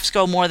graphs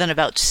go more than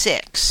about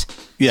 6.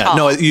 Yeah, Oh.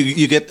 no,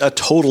 you get a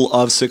total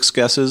of 6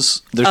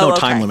 guesses. There's no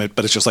time okay. limit,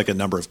 but it's just like a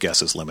number of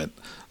guesses limit.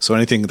 So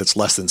anything that's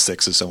less than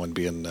 6 is someone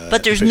being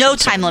But there's efficient no at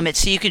time something. limit,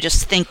 so you could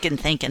just think and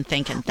think and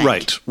think and think.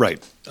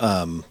 Right.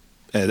 And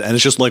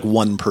it's just like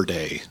one per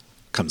day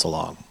comes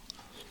along.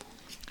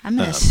 I'm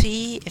going to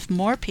see if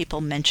more people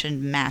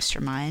mentioned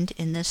Mastermind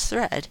in this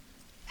thread.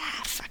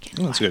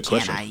 Fucking That's a good why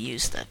question. can't I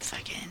use the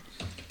fucking...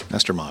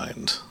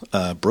 Mastermind.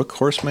 Brooke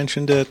Horse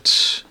mentioned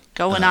it.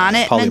 Going on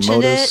it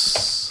mentioned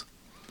it.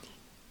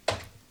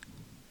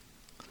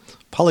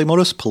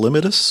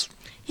 Polymotus.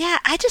 Yeah,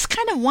 I just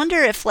kind of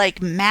wonder if,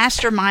 like,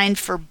 Mastermind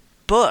for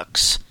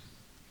books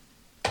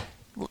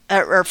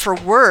or for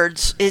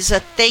words is a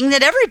thing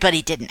that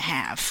everybody didn't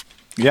have.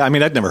 Yeah, I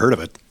mean, I'd never heard of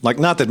it. Like,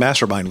 not that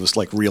Mastermind was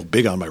like real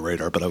big on my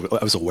radar, but I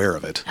was aware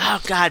of it. Oh,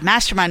 God,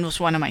 Mastermind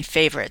was one of my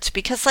favorites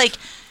because, like,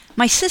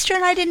 my sister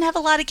and I didn't have a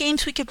lot of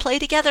games we could play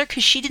together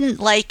because she didn't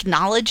like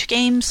knowledge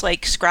games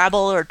like Scrabble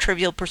or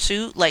Trivial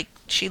Pursuit. Like,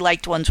 she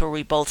liked ones where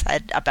we both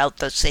had about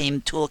the same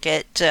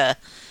toolkit to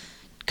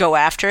go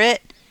after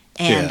it.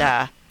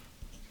 And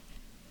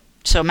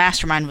so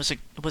Mastermind was a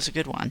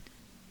good one.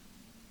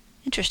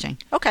 Interesting.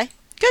 Okay,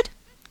 good.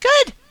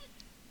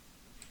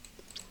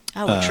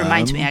 Oh, which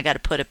reminds me, I got to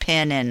put a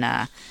pin in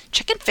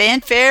Chicken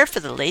Fanfare for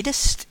the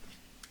latest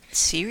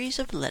series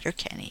of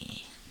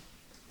Letterkenny.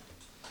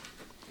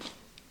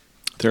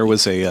 There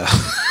was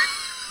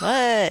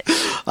What?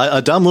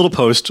 a dumb little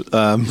post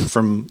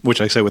from, which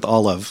I say with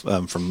all love,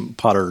 from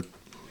Potter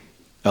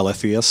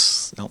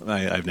Eletheus.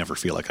 I never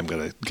feel like I'm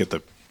going to get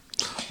the...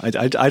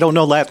 I don't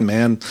know Latin,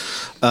 man.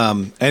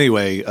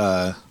 Anyway,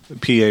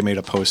 PA made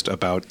a post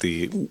about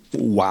the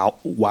Wow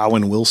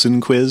and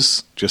Wilson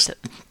quiz. Just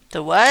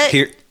The what?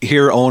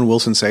 hear Owen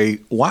Wilson say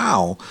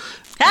 "Wow,"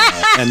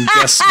 and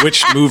guess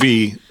which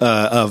movie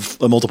of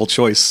a multiple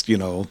choice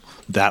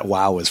that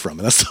 "Wow" is from,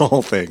 and that's the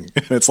whole thing.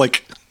 It's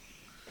like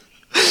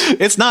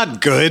it's not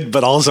good,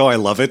 but also I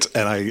love it,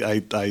 and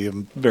I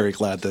am very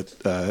glad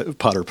that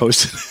Potter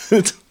posted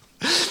it.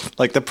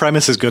 Like the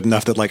premise is good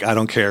enough that like I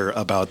don't care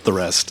about the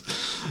rest.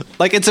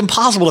 Like it's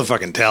impossible to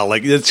fucking tell.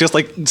 Like it's just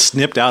like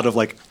snipped out of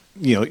like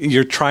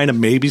you're trying to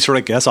maybe sort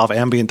of guess off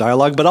ambient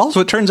dialogue, but also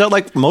it turns out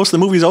like most of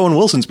the movies Owen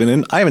Wilson's been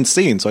in I haven't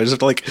seen, so I just have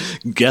to like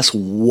guess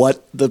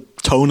what the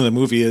tone of the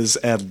movie is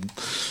and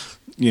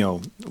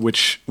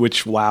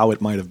which wow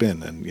it might have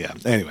been. And yeah,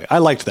 anyway, I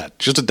liked that.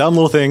 Just a dumb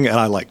little thing, and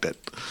I liked it.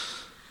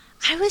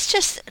 I was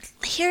just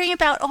hearing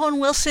about Owen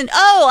Wilson.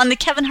 Oh, on the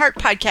Kevin Hart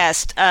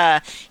podcast,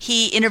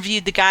 he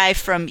interviewed the guy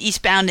from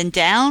Eastbound and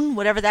Down,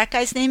 whatever that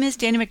guy's name is,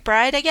 Danny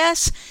McBride, I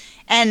guess.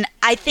 And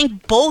I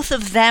think both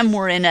of them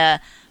were in a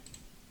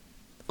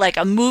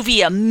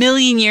movie a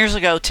million years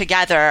ago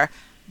together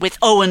with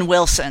Owen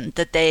Wilson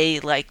that they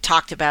like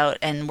talked about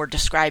and were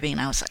describing,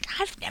 and I was like,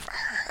 I've never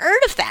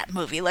heard of that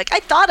movie. Like, I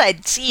thought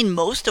I'd seen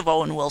most of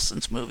Owen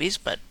Wilson's movies,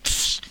 but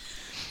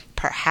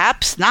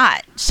perhaps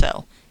not.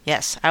 So,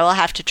 yes, I will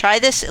have to try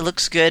this. It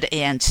looks good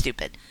and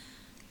stupid.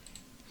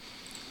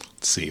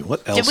 Let's see,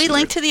 what else? Did we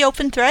link to the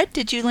open thread?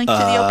 Did you link to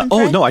the open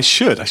thread? Oh, no, I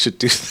should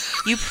do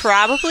that. You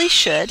probably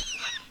should.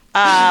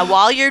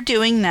 While you're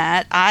doing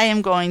that, I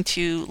am going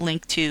to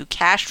link to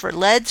Cash for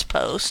Lead's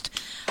post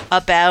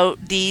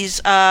about these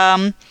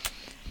Sohrab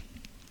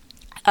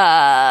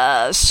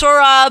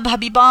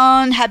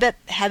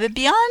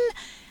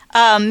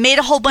Habibian made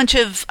a whole bunch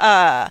of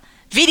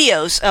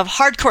videos of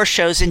hardcore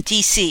shows in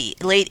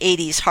DC, late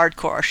 80s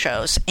hardcore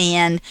shows,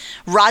 and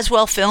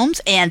Roswell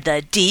Films and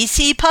the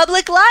DC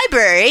Public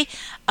Library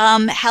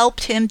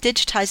helped him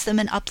digitize them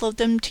and upload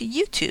them to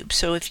YouTube.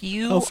 So if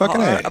you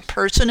are a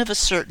person of a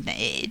certain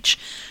age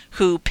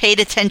who paid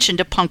attention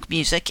to punk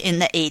music in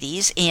the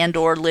 80s and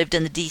or lived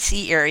in the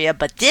DC area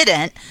but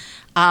didn't,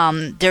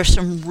 there's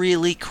some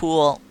really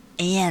cool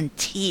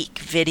antique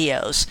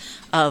videos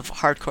of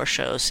hardcore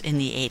shows in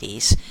the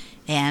 80s.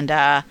 And,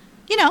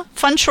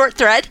 fun short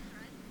thread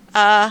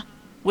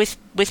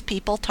with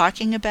people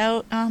talking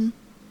about,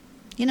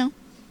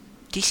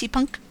 DC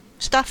punk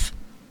stuff.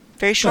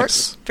 Very short,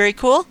 nice. Very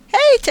cool.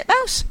 Hey,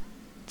 Titmouse.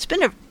 It's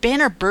been a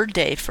banner bird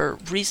day for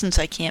reasons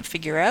I can't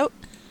figure out.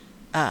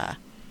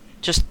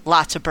 Just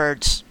lots of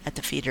birds at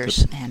the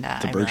feeders.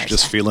 The birds are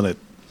just feeling it.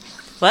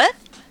 What?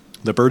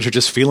 The birds are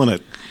just feeling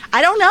it.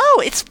 I don't know.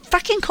 It's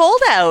fucking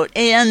cold out,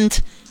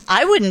 and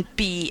I wouldn't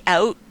be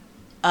out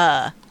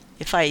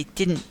if I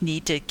didn't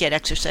need to get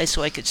exercise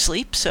so I could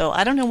sleep. So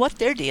I don't know what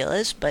their deal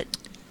is, but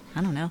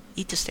I don't know.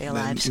 Eat to stay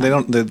alive. They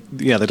don't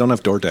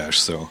have DoorDash,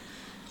 so.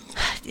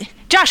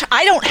 Josh,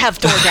 I don't have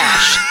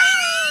DoorDash.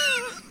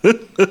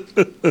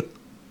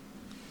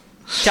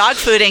 Dog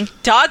fooding.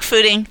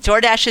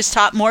 DoorDash has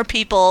taught more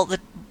people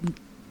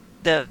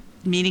the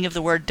meaning of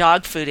the word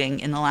dog fooding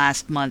in the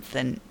last month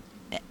than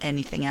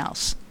anything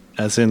else.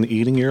 As in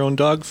eating your own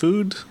dog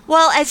food?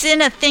 Well, as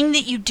in a thing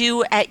that you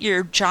do at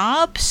your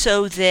job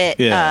so that...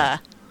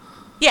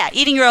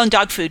 eating your own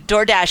dog food.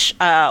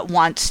 DoorDash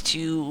wants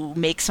to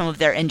make some of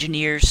their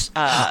engineers...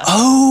 I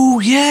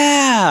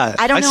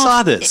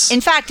saw this.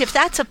 In fact, if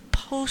that's a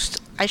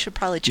post, I should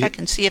probably check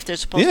and see if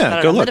there's a post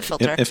about it on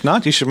Metafilter. If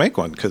not, you should make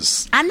one,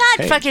 because... I'm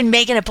not fucking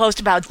making a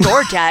post about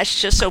DoorDash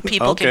just so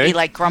people can be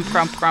like, grump,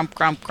 grump, grump,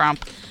 grump,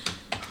 grump.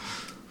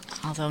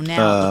 Although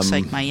now it looks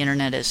like my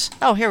internet is...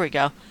 Oh, here we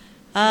go.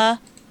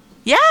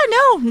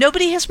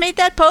 Nobody has made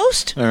that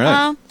post. All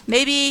right.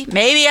 Maybe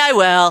I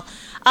will.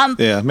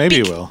 Maybe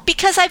you will.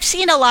 Because I've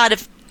seen a lot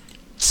of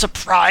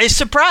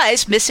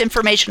surprise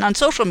misinformation on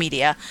social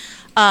media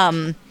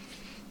about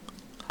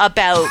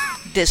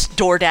this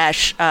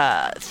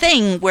DoorDash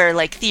thing where,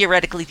 like,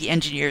 theoretically the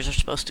engineers are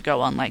supposed to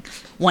go on, like,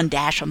 one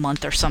dash a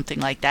month or something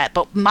like that.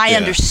 But my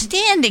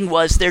understanding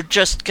was they're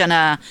just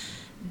gonna...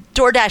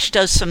 DoorDash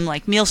does some,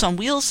 like, Meals on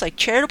Wheels, like,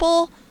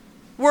 charitable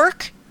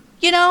work,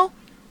 that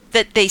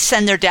they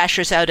send their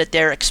dashers out at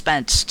their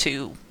expense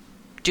to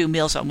do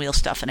Meals on Wheels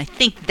stuff. And I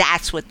think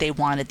that's what they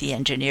wanted the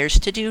engineers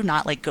to do,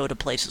 not like go to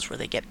places where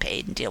they get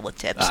paid and deal with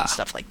tips and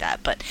stuff like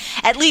that. But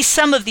at least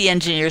some of the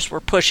engineers were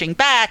pushing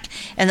back,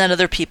 and then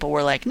other people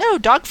were like, no,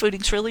 dog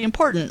fooding's really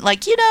important.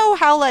 Like,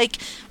 how,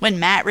 like, when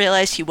Matt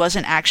realized he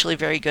wasn't actually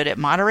very good at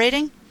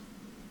moderating?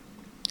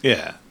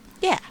 Yeah.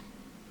 Yeah.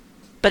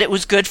 But it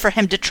was good for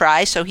him to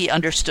try, so he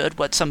understood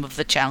what some of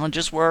the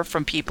challenges were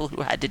from people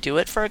who had to do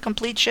it for a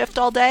complete shift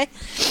all day.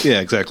 Yeah,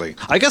 exactly.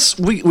 I guess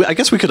we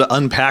could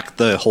unpack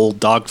the whole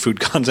dog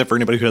food concept for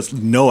anybody who has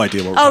no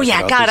idea what we're talking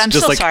about. God, I'm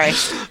so sorry.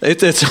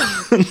 It's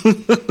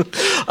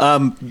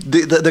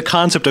the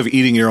concept of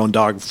eating your own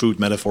dog food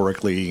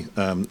metaphorically.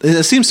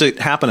 It seems to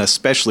happen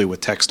especially with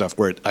tech stuff,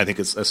 where I think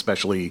it's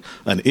especially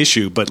an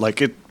issue. But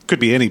like it could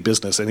be any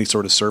business, any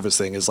sort of service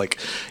thing, is like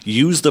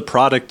use the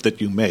product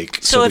that you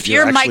make. So if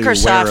you're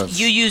Microsoft,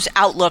 you use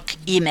Outlook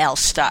email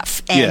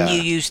stuff, and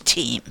you use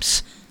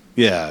Teams.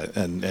 Yeah,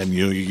 and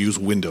you use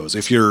Windows.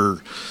 If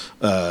you're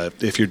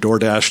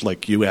DoorDash,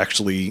 like you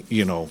actually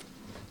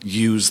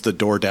use the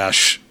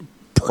DoorDash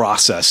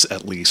process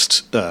at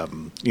least.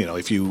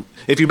 If you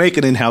make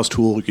an in-house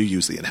tool, you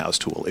use the in-house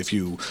tool. If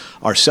you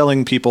are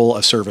selling people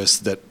a service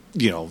that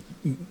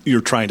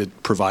you're trying to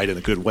provide in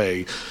a good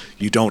way,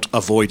 you don't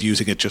avoid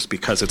using it just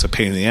because it's a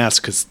pain in the ass,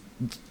 because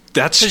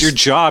that's your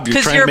job.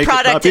 You're trying to make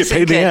it not be a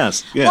pain in the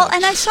ass. Yeah. Well,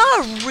 and I saw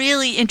a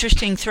really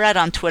interesting thread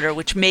on Twitter,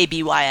 which may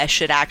be why I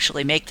should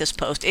actually make this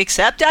post,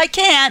 except I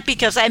can't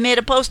because I made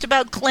a post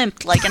about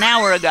Klimt like an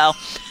hour ago.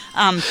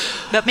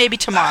 But maybe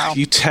tomorrow.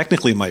 You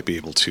technically might be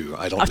able to.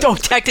 I don't know. No,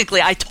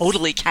 technically, I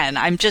totally can.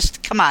 I'm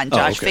just, come on,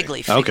 Josh, fig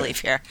leaf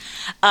here.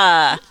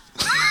 The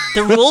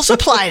rules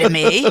apply to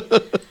me.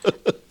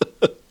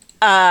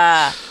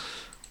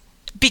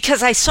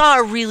 because I saw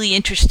a really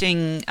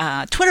interesting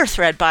Twitter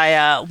thread by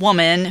a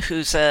woman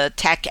who's a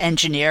tech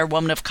engineer,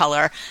 woman of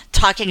color,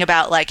 talking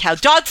about like how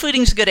dog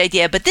fooding is a good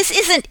idea, but this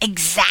isn't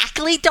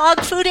exactly dog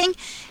fooding,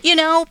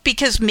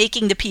 because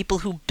making the people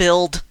who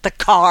build the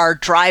car,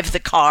 drive the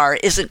car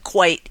isn't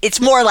quite,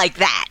 it's more like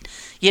that,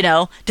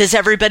 Does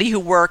everybody who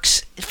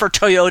works for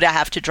Toyota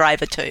have to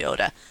drive a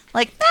Toyota?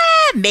 Like,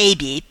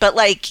 maybe, but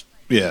like,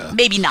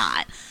 maybe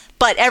not.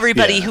 But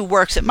everybody who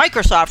works at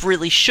Microsoft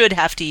really should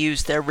have to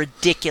use their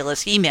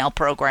ridiculous email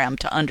program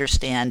to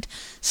understand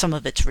some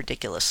of its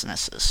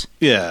ridiculousnesses.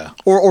 Yeah.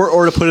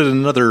 Or to put it in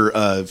another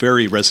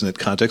very resonant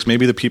context,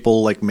 maybe the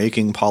people like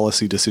making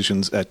policy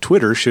decisions at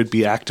Twitter should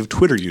be active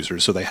Twitter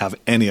users so they have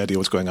any idea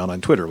what's going on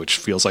Twitter, which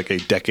feels like a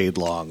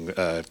decade-long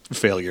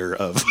failure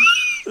of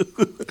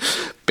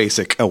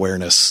basic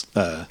awareness.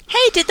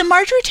 Hey, did the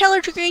Marjorie Taylor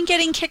Greene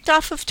getting kicked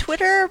off of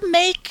Twitter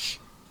make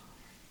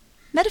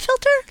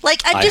Metafilter?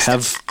 Like,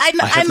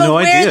 I'm no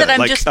aware idea. that I'm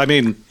like, just. I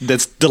mean,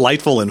 that's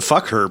delightful and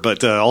fuck her,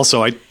 but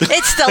also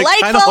It's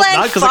delightful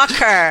and fuck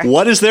her.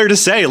 What is there to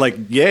say? Like,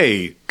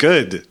 yay,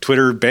 good.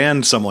 Twitter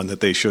banned someone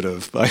that they should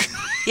have.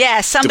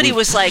 Yeah, somebody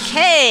was like,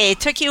 "Hey, it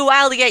took you a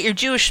while to get your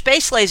Jewish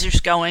space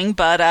lasers going,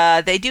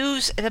 but they do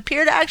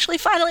appear to actually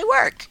finally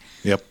work."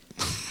 Yep.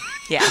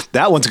 Yeah.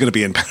 That one's going to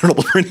be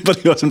impenetrable for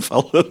anybody who hasn't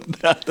followed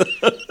that.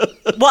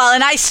 Well,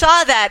 and I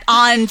saw that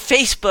on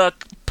Facebook,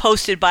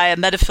 posted by a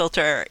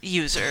Metafilter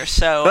user.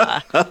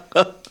 So,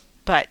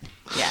 but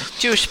yeah,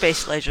 Jewish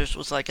space lasers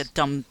was like a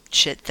dumb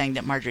shit thing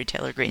that Marjorie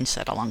Taylor Greene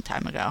said a long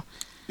time ago.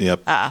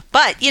 Yep.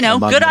 But,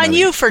 good on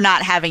you for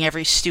not having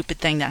every stupid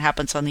thing that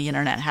happens on the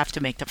internet have to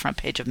make the front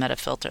page of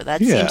Metafilter. That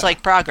seems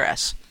like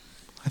progress.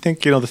 I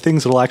think, the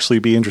things that'll actually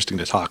be interesting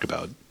to talk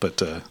about,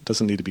 but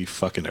doesn't need to be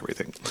fucking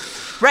everything.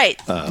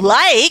 Right.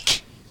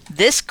 Like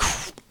this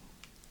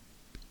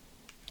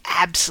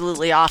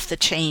absolutely off the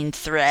chain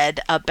thread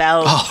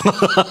about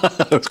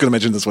I was going to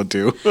mention this one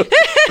too.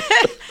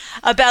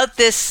 about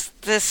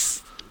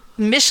this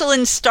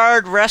Michelin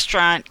starred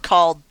restaurant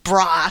called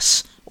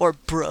Bros or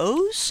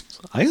Bros.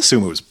 I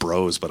assume it was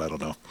Bros, but I don't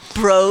know.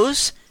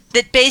 Bros,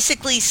 that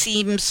basically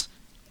seems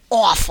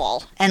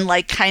awful and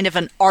like kind of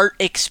an art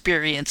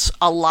experience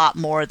a lot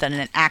more than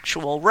an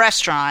actual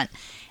restaurant,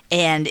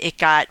 and it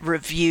got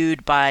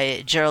reviewed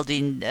by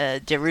Geraldine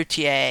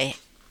Desroutiers,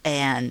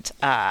 and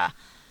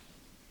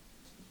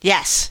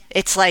yes,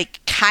 it's like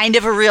kind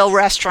of a real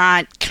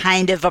restaurant,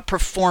 kind of a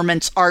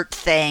performance art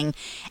thing.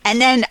 And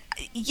then,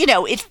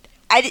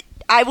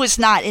 I was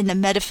not in the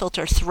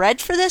Metafilter thread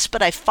for this,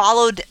 but I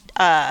followed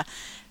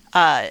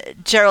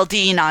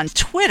Geraldine on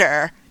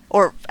Twitter,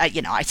 or,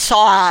 I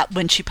saw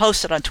when she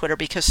posted on Twitter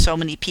because so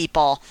many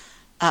people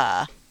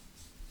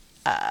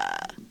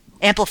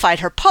amplified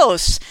her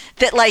posts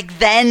that, like,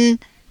 then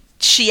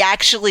she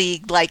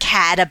actually, like,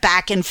 had a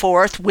back and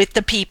forth with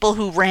the people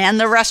who ran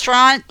the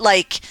restaurant,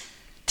 like,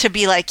 to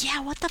be like, yeah,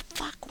 what the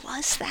fuck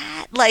was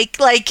that? Like,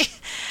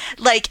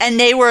 and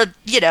they were,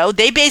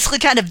 they basically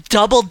kind of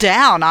doubled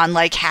down on,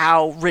 like,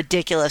 how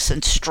ridiculous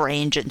and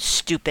strange and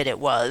stupid it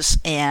was.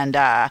 And,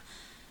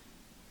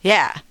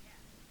 yeah.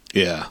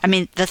 Yeah. I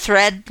mean, the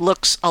thread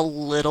looks a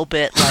little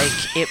bit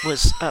like it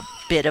was a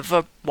bit of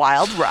a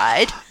wild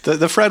ride.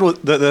 The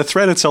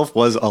thread itself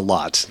was a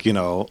lot,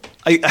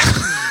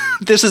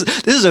 This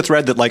is a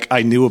thread that like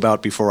I knew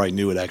about before I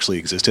knew it actually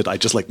existed. I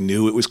just like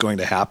knew it was going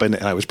to happen,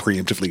 and I was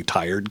preemptively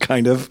tired,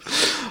 kind of.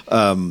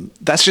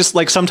 That's just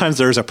like sometimes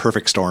there's a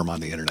perfect storm on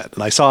the internet,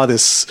 and I saw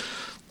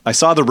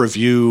the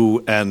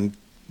review and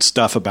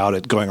stuff about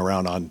it going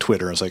around on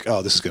Twitter. I was like,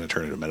 oh, this is going to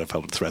turn into a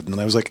Metafilter thread, and then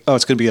I was like, oh,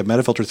 it's going to be a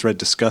Metafilter thread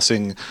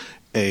discussing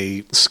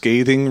a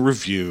scathing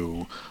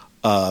review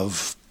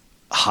of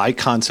high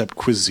concept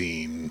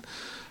cuisine.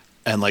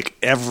 And like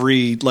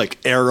every like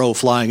arrow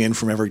flying in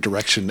from every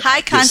direction.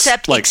 High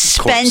concept, like,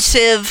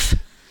 expensive,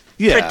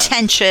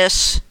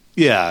 pretentious,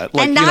 like,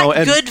 and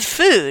not good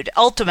food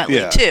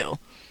ultimately too.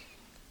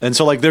 And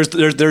so like there's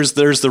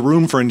the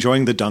room for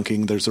enjoying the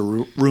dunking. There's a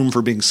room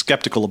for being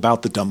skeptical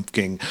about the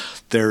dunking.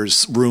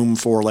 There's room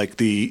for like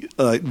the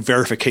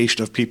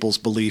verification of people's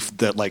belief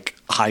that like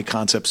high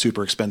concept,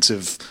 super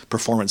expensive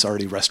performance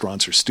arty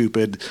restaurants are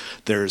stupid.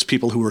 There's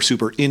people who are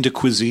super into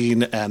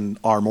cuisine and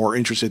are more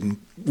interested in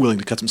willing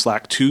to cut some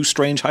slack to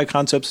strange high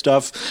concept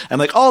stuff, and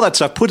like all that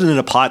stuff, put it in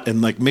a pot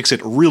and like mix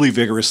it really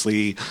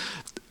vigorously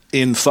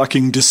in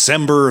fucking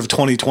December of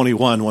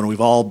 2021 when we've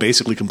all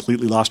basically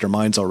completely lost our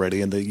minds already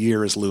and the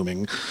year is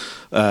looming.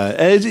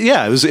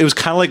 It was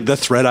kind of like the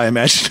thread I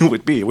imagined it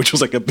would be, which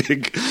was like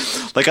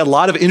a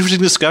lot of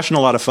interesting discussion, a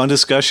lot of fun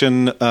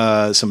discussion,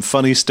 some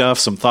funny stuff,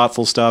 some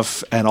thoughtful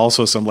stuff, and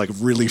also some like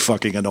really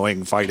fucking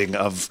annoying fighting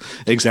of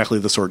exactly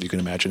the sort you can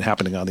imagine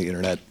happening on the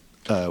internet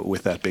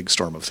with that big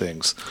storm of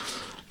things.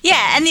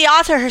 Yeah, and the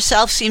author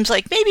herself seems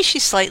like maybe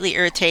she's slightly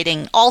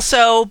irritating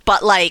also,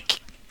 but like,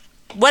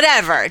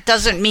 whatever. It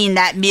doesn't mean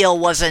that meal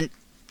wasn't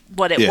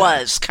what it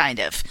was, kind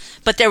of.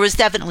 But there was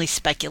definitely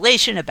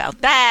speculation about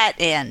that,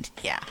 and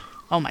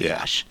oh my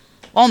gosh.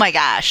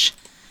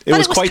 It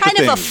was quite kind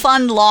the of thing. a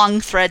fun, long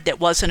thread that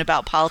wasn't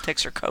about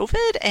politics or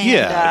COVID. And,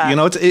 Yeah,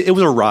 it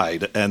was a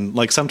ride, and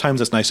like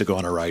sometimes it's nice to go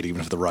on a ride, even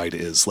if the ride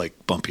is like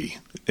bumpy,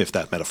 if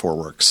that metaphor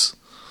works.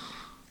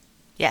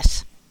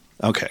 Yes.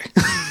 Okay.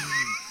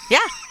 Yeah.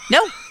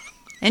 No.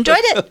 Enjoyed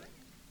it.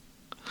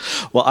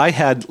 Well, I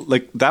had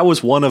that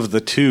was one of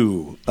the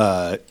two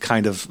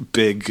kind of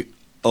big,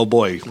 oh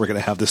boy, we're going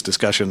to have this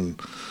discussion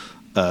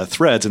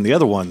threads, and the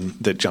other one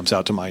that jumps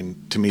out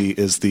to me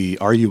is the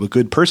 "Are you a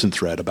good person?"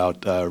 thread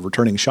about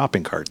returning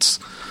shopping carts.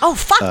 Oh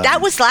fuck!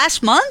 That was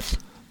last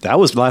month. That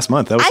was last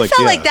month. That was I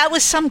felt like that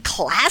was some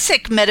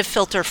classic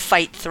Metafilter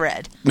fight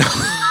thread.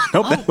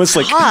 Nope, that was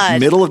God.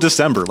 Middle of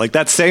December. Like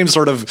that same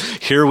sort of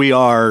here we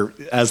are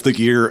as the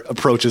year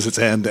approaches its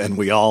end, and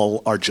we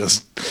all are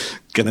just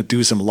gonna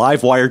do some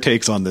live wire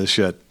takes on this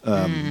shit.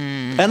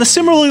 And a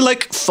similarly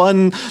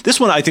fun. This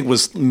one I think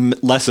was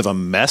less of a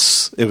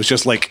mess. It was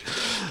just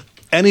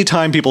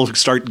anytime people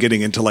start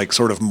getting into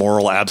sort of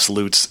moral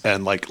absolutes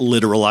and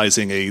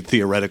literalizing a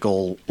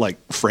theoretical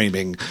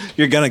framing,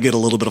 you're going to get a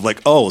little bit of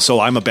oh, so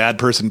I'm a bad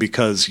person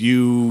because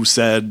you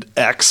said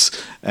X,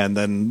 and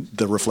then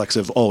the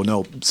reflexive, oh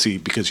no, see,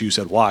 because you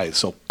said Y,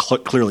 so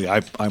clearly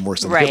I'm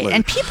worse than Hitler. Right,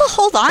 and people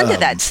hold on to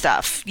that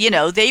stuff.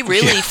 They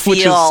really feel...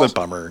 Which is a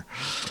bummer.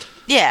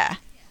 Yeah.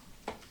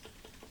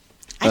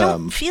 I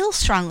don't feel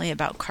strongly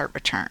about cart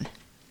return.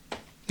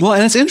 Well,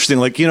 and it's interesting,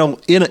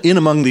 in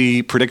among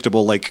the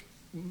predictable,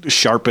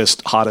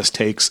 sharpest, hottest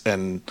takes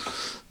and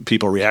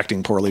people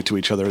reacting poorly to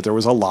each other, there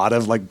was a lot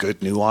of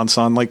good nuance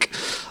on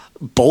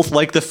both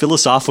the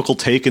philosophical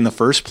take in the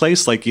first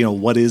place,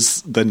 what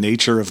is the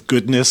nature of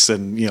goodness,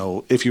 and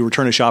if you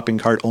return a shopping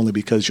cart only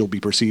because you'll be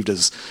perceived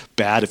as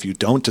bad if you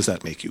don't, does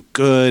that make you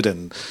good?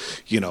 And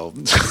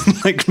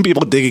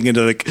people digging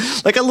into a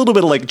little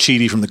bit of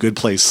Cheaty from The Good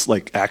Place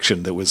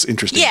action that was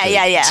interesting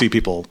to see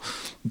people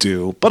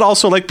do, but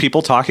also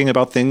people talking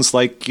about things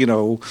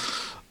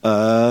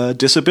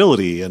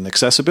disability and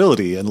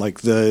accessibility, and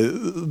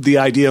the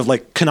idea of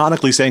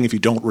canonically saying if you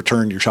don't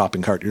return your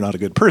shopping cart, you're not a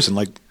good person,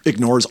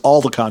 ignores all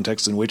the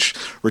context in which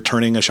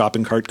returning a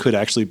shopping cart could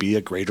actually be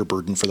a greater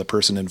burden for the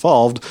person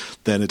involved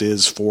than it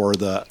is for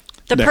the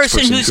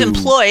person who's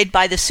employed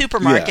by the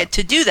supermarket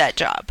to do that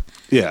job.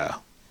 Yeah.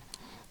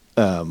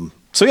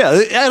 So yeah,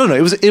 I don't know.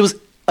 It was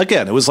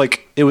again, it was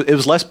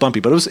less bumpy,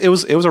 but it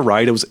was a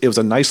ride. It was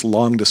a nice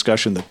long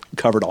discussion that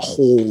covered a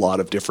whole lot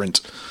of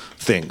different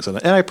things, and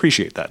I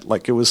appreciate that.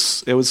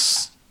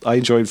 I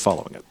enjoyed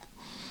following it.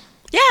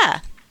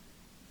 Yeah,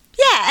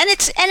 and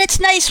it's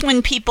nice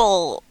when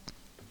people,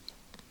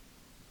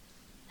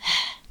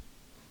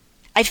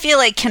 I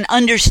feel can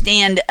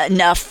understand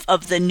enough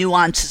of the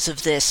nuances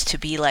of this to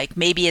be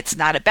maybe it's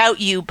not about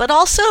you, but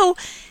also,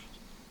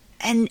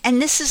 and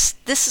this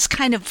is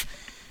kind of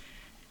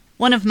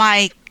one of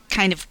my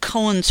kind of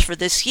cones for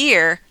this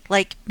year.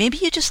 Maybe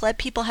you just let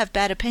people have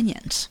bad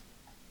opinions.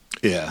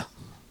 Yeah.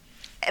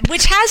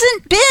 Which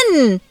hasn't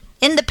been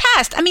in the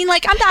past. I mean,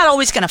 I'm not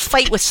always going to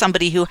fight with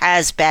somebody who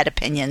has bad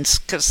opinions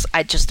because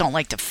I just don't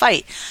like to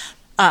fight.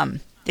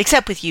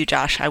 Except with you,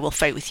 Josh. I will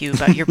fight with you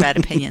about your bad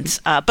opinions.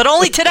 But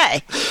only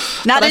today.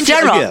 Not in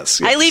general. Yes,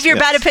 I leave your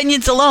bad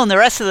opinions alone the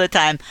rest of the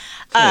time.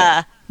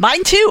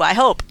 Mine too, I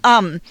hope.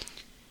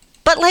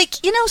 But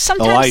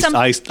sometimes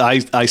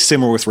I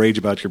simmer with rage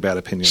about your bad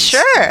opinions.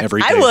 Sure,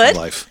 every day of my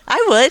life.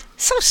 I would.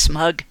 So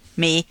smug,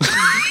 me.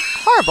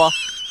 Horrible.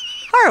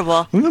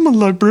 I'm a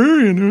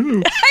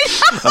librarian.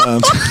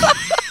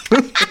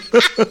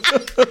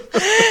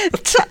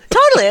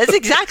 Totally. That's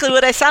exactly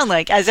what I sound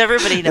like, as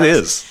everybody knows. It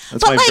is.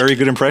 That's my very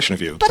good impression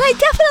of you. But I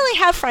definitely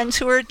have friends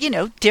who are,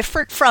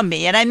 different from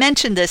me. And I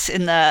mentioned this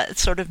in the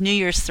sort of New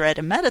Year's thread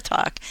in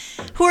MetaTalk,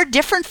 who are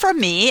different from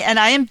me, and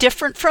I am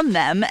different from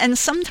them. And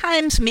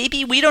sometimes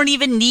maybe we don't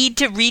even need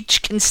to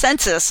reach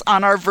consensus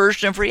on our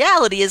version of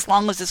reality as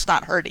long as it's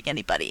not hurting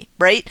anybody,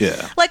 right?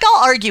 Yeah.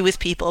 I'll argue with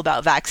people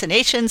about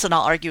vaccinations, and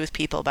I'll argue with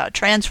people about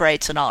trans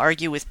rights, and I'll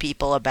argue with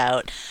people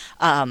about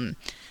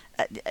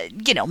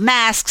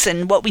masks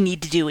and what we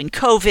need to do in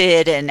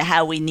COVID and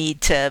how we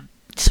need to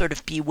sort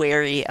of be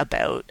wary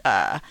about,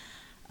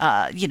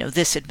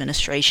 this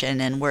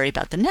administration and worry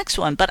about the next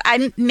one. But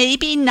I'm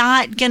maybe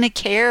not going to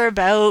care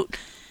about,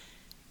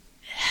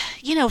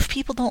 if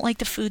people don't like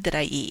the food that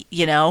I eat,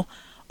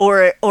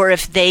 or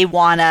if they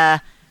want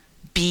to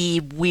be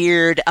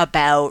weird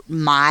about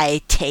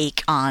my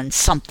take on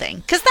something,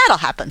 because that'll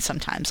happen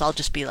sometimes. I'll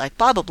just be like,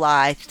 blah, blah, blah,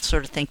 I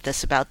sort of think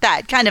this about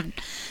that. Kind of,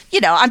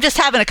 I'm just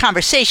having a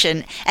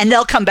conversation, and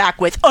they'll come back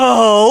with,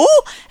 oh,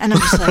 and I'm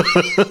just like...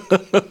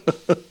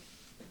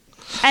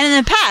 And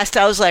in the past,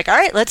 I was like, all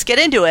right, let's get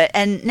into it.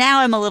 And now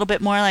I'm a little bit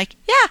more like,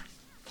 yeah,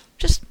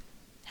 just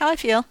how I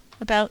feel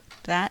about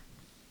that.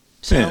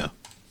 So, yeah.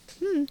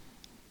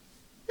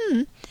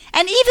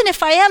 And even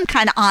if I am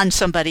kind of on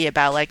somebody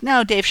about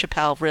no, Dave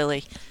Chappelle,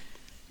 really,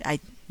 I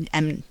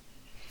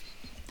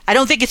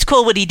don't think it's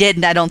cool what he did,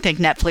 and I don't think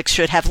Netflix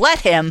should have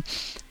let him.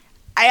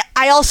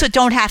 I also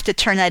don't have to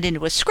turn that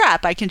into a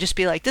scrap. I can just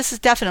be like, this is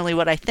definitely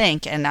what I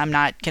think, and I'm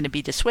not going to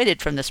be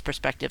dissuaded from this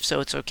perspective,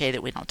 so it's okay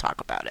that we don't talk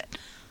about it.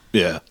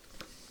 Yeah.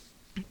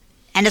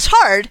 And it's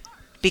hard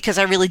because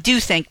I really do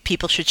think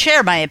people should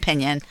share my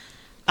opinion.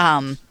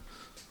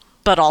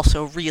 But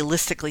also,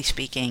 realistically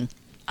speaking,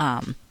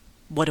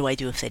 what do I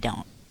do if they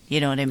don't? You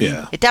know what I mean?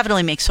 Yeah. It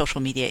definitely makes social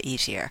media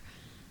easier.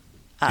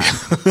 And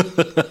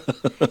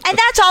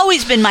that's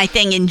always been my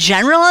thing in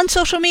general on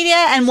social media.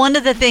 And one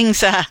of the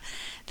things that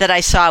I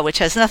saw, which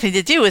has nothing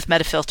to do with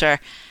Metafilter,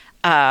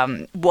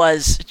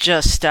 was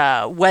just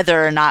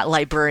whether or not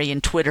librarian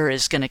Twitter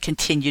is going to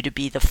continue to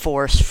be the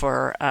force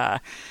for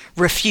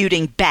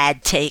refuting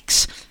bad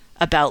takes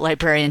about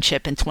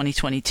librarianship in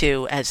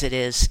 2022 as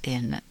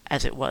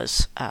it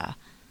was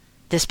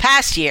this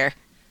past year.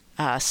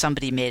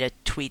 Somebody made a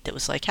tweet that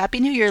was like, "Happy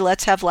New Year,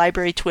 let's have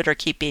library Twitter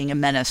keep being a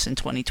menace in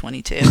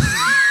 2022."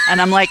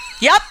 And I'm like,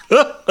 yep,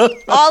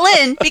 all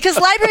in, because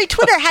library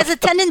Twitter has a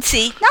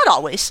tendency, not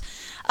always,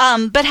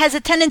 but has a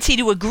tendency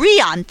to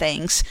agree on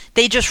things.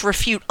 They just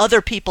refute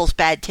other people's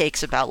bad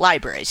takes about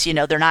libraries. You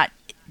know, they're not,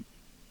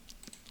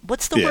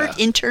 what's the word?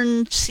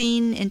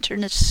 Internecine?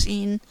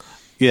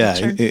 Yeah,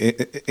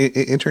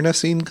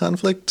 internecine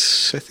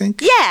conflict, I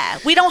think. Yeah,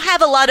 we don't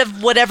have a lot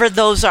of whatever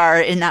those are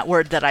in that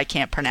word that I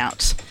can't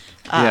pronounce.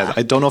 Yeah,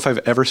 I don't know if I've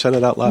ever said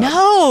it out loud.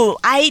 No,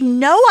 I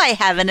know I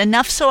haven't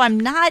enough, so I'm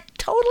not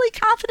totally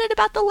confident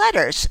about the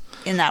letters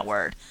in that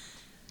word.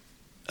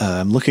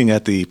 I'm looking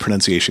at the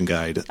pronunciation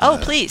guide. Oh,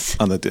 please.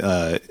 On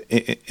the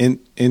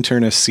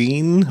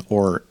internecine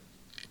or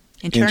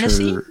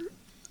Internecine?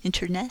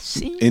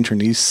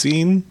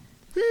 Internecine.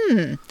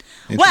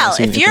 Well,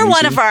 if you're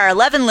one of our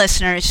 11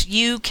 listeners,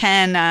 you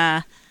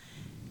can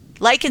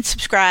like and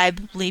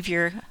subscribe, leave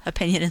your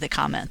opinion in the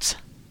comments.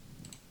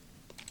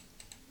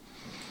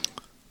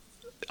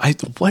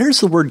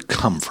 Where's the word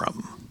come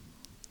from?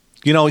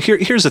 You know,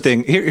 here's the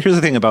thing. Here's the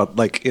thing about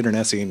like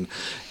internecine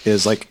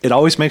is like it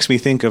always makes me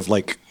think of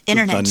like the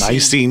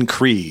Nicene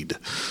Creed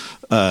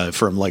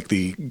from like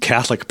the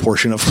Catholic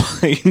portion of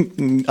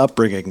my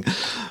upbringing.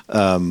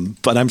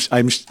 But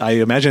I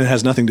imagine it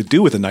has nothing to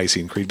do with the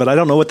Nicene Creed. But I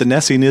don't know what the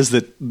Necine is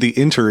that the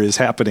inter is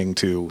happening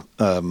to.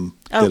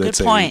 Good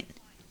point.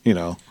 You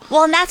know.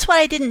 Well, and that's what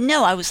I didn't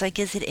know. I was like,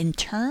 is it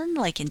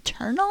like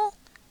internal?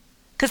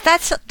 Because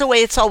that's the way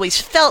it's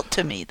always felt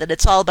to me, that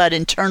it's all about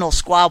internal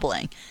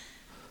squabbling.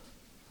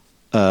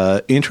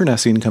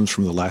 Internecine comes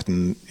from the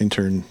Latin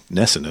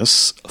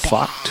internecinus,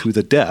 fought to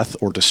the death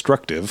or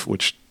destructive,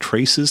 which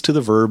traces to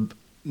the verb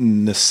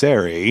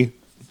necere,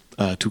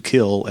 to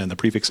kill, and the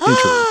prefix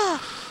inter,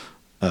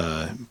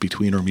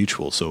 between or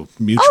mutual. So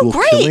mutual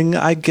killing,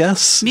 I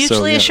guess.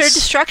 Mutually assured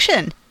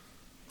destruction.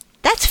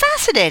 That's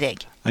fascinating.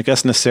 I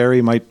guess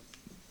necere might...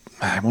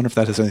 I wonder if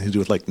that has anything to do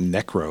with like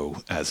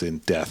necro, as in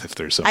death, if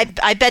there's some... I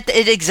bet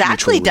it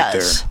exactly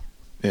does.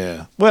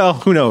 Yeah. Well,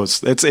 who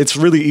knows? It's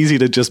really easy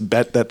to just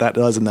bet that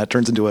does, and that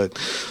turns into a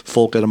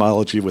folk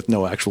etymology with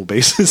no actual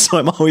basis. So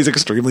I'm always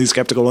extremely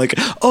skeptical. Like,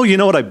 oh, you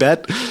know what I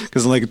bet?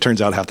 Because like it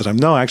turns out half the time,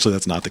 no, actually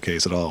that's not the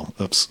case at all.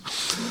 Oops.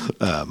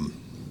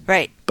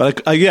 Right.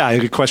 But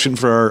a question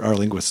for our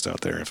linguists out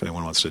there, if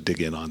anyone wants to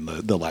dig in on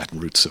the Latin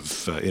roots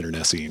of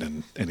internecine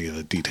and any of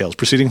the details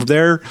proceeding from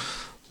there,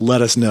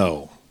 let us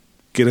know.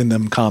 Get in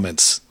them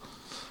comments.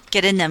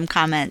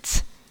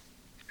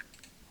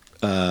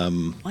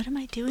 What am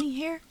I doing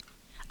here?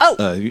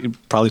 You're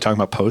probably talking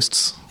about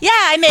posts. Yeah,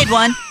 I made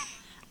one.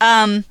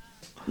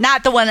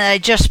 Not the one that I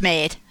just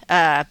made,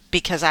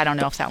 because I don't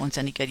know if that one's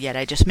any good yet.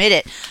 I just made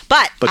it.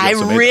 But I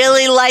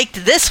really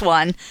liked this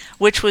one,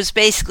 which was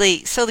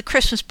basically, so the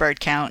Christmas bird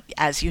count,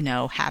 as you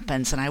know,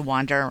 happens, and I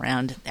wander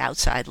around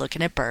outside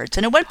looking at birds,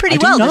 and it went pretty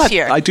well this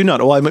year. I do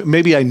not. Well,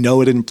 maybe I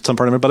know it in some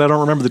part of it, but I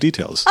don't remember the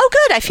details. Oh,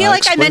 good. I feel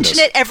like I mention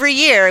it every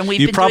year, and we've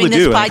been doing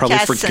this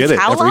podcast since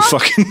how long?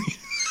 Fucking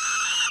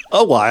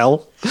a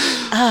while.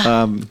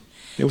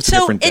 It was a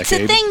different decade. It's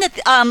a thing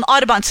that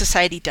Audubon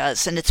Society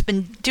does, and it's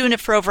been doing it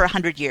for over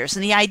 100 years.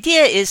 And the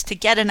idea is to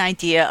get an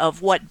idea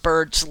of what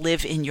birds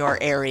live in your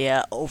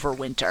area over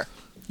winter.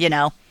 You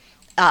know,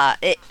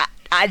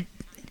 and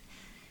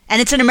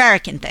it's an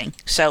American thing,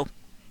 so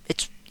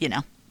it's, you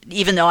know,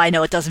 even though I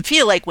know it doesn't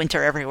feel like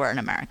winter everywhere in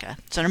America,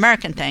 it's an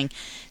American thing.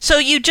 So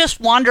you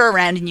just wander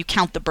around and you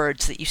count the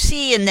birds that you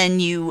see, and then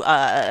you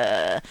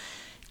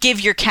give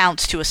your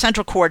counts to a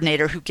central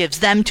coordinator who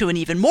gives them to an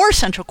even more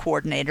central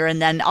coordinator, and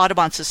then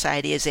Audubon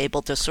Society is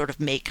able to sort of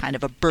make kind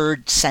of a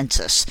bird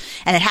census.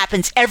 And it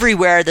happens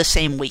everywhere the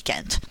same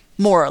weekend,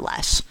 more or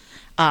less.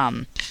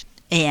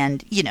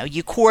 And, you know,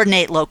 you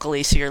coordinate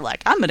locally, so you're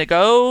like, I'm going to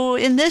go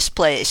in this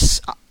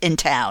place in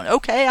town.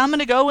 Okay, I'm going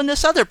to go in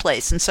this other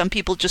place. And some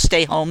people just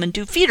stay home and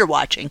do feeder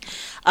watching,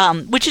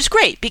 which is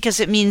great because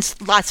it means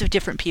lots of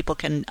different people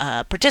can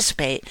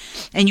participate,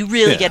 and you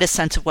really get a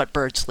sense of what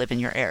birds live in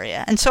your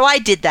area. And so I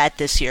did that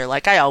this year,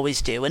 like I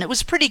always do. And it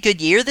was a pretty good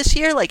year this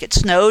year. Like, it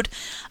snowed,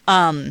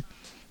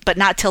 but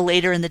not till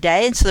later in the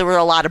day. And so there were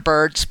a lot of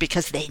birds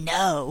because they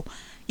know,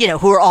 you know,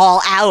 who are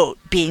all out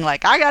being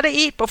like, I got to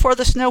eat before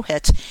the snow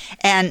hits.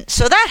 And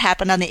so that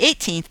happened on the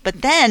 18th.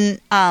 But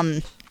then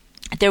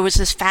there was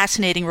this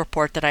fascinating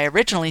report that I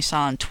originally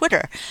saw on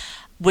Twitter,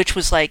 which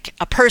was like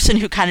a person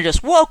who kind of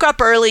just woke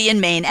up early in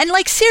Maine, and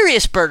like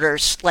serious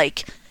birders,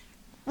 like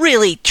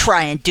really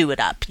try and do it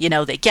up. You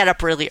know, they get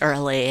up really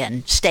early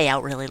and stay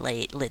out really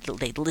late.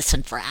 They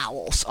listen for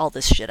owls, all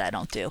this shit I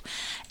don't do.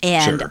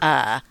 And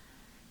Sure.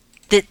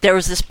 There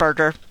was this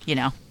birder, you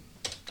know,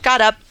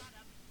 got up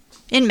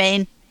in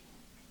Maine,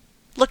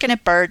 looking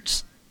at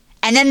birds.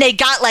 And then they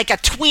got like a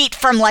tweet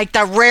from like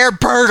the Rare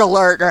Bird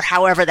Alert or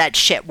however that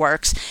shit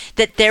works,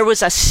 that there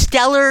was a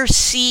Steller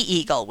sea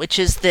eagle, which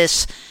is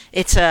this,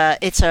 it's a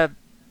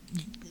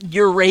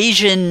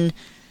Eurasian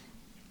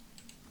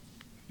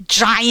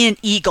giant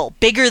eagle,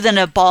 bigger than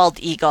a bald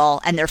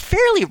eagle, and they're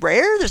fairly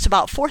rare. There's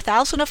about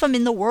 4,000 of them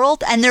in the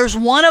world, and there's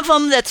one of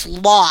them that's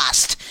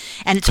lost,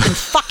 and it's been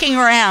fucking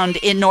around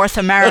in North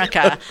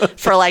America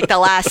for like the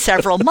last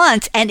several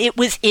months, and it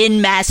was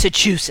in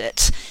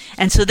Massachusetts.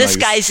 And so this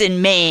guy's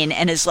in Maine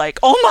and is like,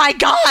 oh my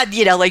God,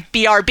 you know, like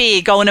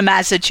BRB going to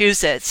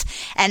Massachusetts.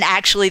 And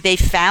actually they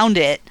found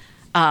it.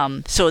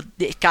 So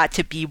it got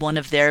to be one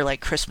of their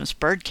like Christmas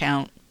bird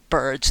count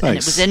birds. Nice. And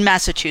it was in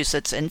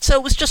Massachusetts. And so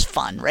it was just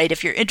fun, right?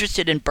 If you're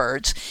interested in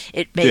birds,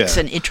 it makes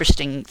an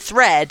interesting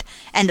thread.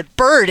 And the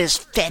bird is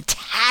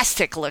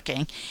fantastic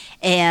looking.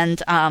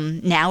 And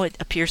now it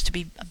appears to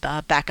be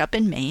back up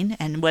in Maine.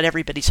 And what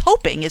everybody's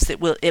hoping is that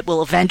it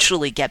will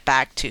eventually get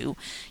back to,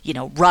 you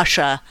know,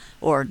 Russia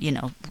or, you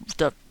know,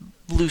 the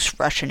loose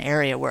Russian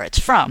area where it's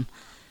from,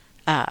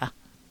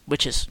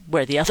 which is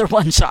where the other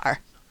ones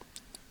are.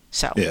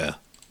 So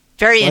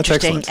very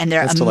interesting. And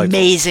they're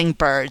amazing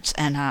birds.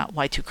 And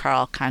Y2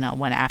 Carl kind of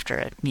went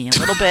after me a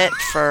little bit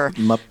for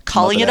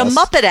calling it a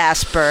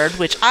Muppet-ass bird,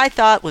 which I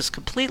thought was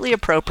completely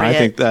appropriate. I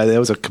think that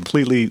was a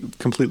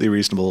completely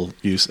reasonable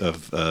use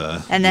of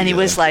and then he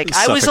was like,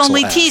 I was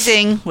only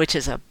teasing, which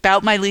is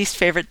about my least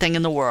favorite thing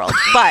in the world.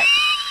 But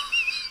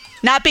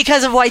not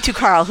because of Y2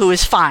 Carl, who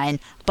is fine,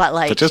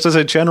 but just as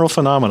a general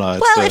phenomenon.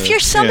 Well, if you're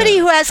somebody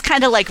who has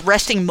kind of like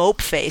resting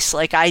mope face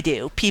like I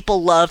do,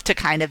 people love to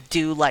kind of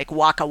do like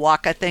waka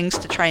waka things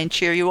to try and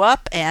cheer you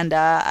up, and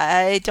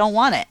I don't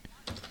want it.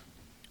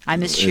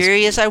 I'm as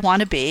cheery as I want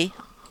to be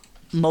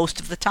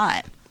most of the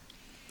time.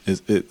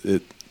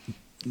 I'm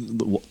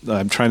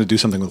trying to do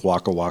something with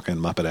Waka Waka and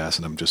Muppet Ass,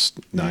 and I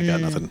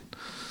got nothing.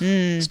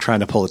 Just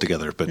trying to pull it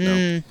together, but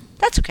no.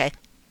 That's okay.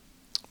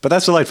 But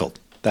that's delightful.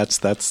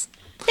 That's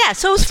yeah,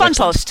 so it was fun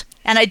excellent. Post.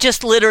 And I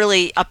just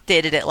literally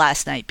updated it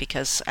last night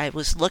because I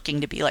was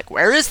looking to be like,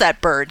 where is that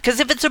bird? Because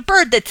if it's a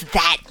bird that's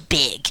that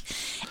big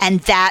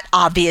and that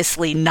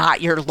obviously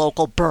not your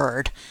local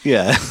bird.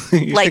 Yeah,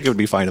 you think it would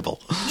be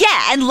findable.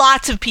 Yeah, and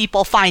lots of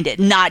people find it,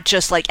 not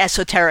just like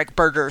esoteric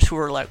birders who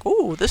are like,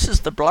 oh, this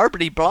is the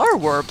blarbity-blar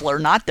warbler,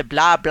 not the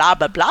blah, blah,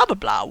 blah, blah, blah,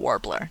 blah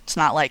warbler. It's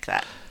not like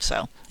that.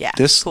 So, yeah.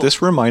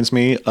 This reminds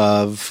me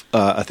of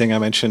a thing I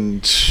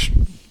mentioned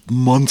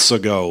months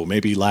ago,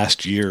 maybe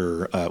last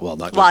year.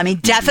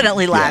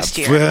 Definitely last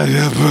year. You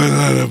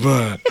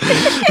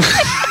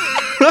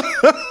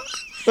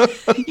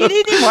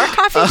need any more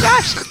coffee,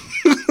 Josh?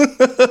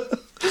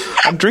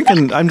 I'm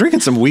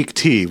drinking some weak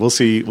tea. We'll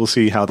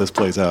see how this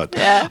plays out.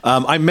 Yeah.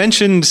 I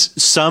mentioned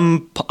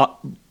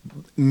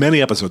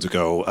many episodes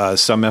ago,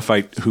 some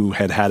Mephite who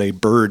had a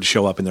bird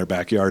show up in their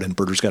backyard, and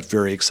birders got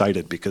very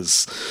excited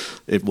because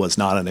it was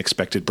not an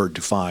expected bird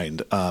to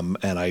find. And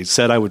I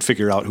said I would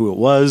figure out who it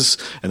was,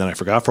 and then I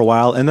forgot for a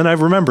while, and then I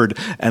remembered,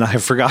 and I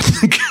have forgotten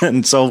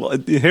again. So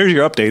here's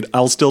your update.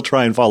 I'll still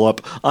try and follow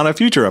up on a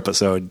future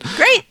episode.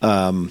 Great.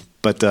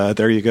 But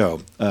there you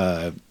go.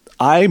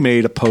 I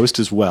made a post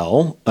as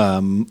well,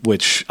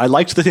 which I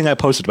liked the thing I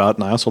posted about,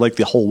 and I also liked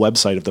the whole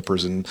website of the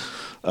person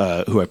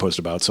who I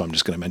posted about, so I'm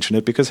just going to mention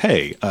it because,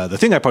 hey, the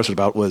thing I posted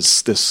about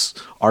was this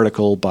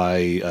article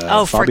by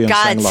Fabian for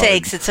God's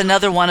sakes, it's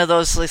another one of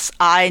those lists.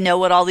 I know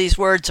what all these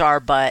words are,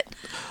 but...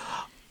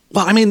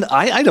 Well, I mean,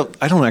 I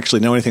don't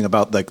actually know anything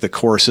about like the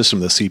core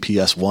system of the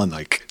CPS-1.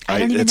 Like,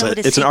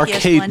 it's an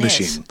arcade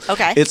machine.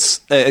 Okay. It's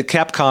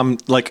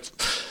Capcom, like,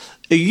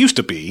 it used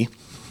to be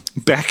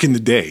back in the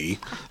day,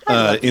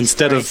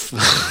 instead of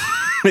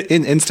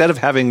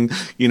having,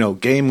 you know,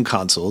 game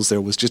consoles, there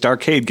was just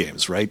arcade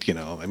games, right? You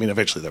know, I mean,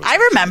 eventually there was. I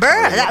remember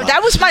that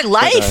was my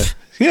life.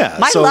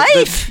 But,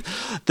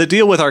 life. The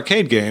deal with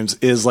arcade games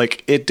is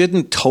like it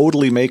didn't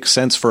totally make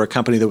sense for a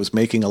company that was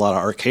making a lot of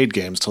arcade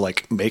games to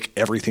like make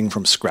everything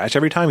from scratch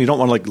every time. You don't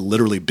want to like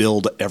literally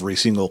build every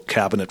single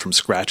cabinet from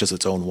scratch as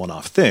its own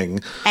one-off thing.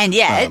 And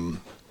yet.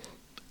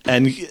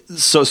 And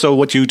so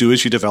what you do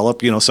is you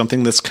develop, you know,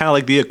 something that's kind of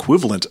like the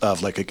equivalent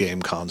of like a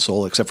game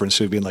console, except for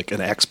instead of being like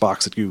an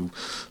Xbox that you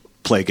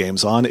play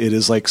games on, it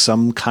is like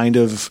some kind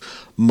of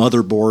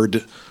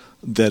motherboard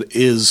that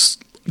is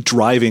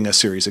driving a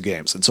series of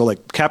games. And so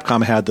like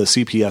Capcom had the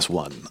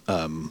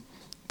CPS-1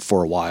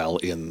 for a while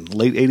in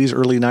late 80s,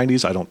 early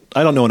 90s.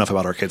 I don't know enough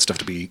about arcade stuff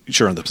to be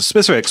sure on the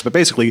specifics, but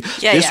basically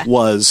this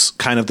was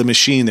kind of the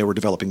machine they were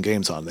developing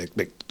games on. They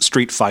make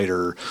Street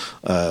Fighter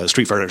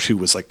 2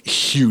 was like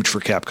huge for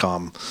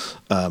Capcom,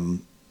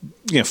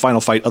 you know,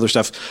 Final Fight, other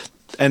stuff.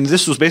 And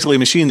this was basically a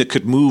machine that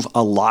could move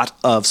a lot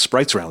of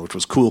sprites around, which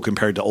was cool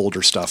compared to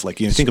older stuff. Like,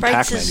 you know, think of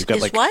Pac-Man. You've got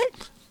like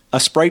what?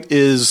 A sprite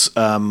is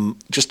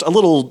just a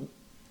little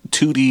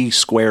 2D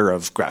square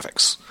of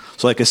graphics.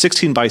 So like a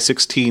 16 by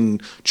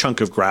 16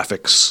 chunk of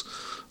graphics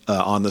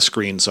on the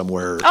screen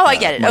somewhere. Oh, I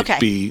get it. Might Okay.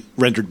 be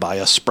rendered by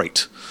a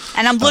sprite.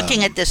 And I'm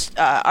looking at this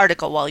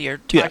article while you're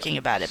talking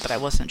about it, but I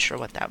wasn't sure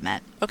what that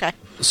meant. Okay.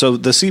 So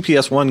the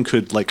CPS-1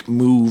 could like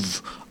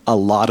move a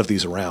lot of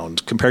these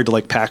around compared to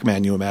like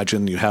Pac-Man. You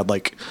imagine you had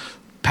like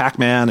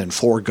Pac-Man and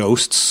 4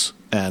 ghosts,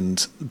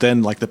 and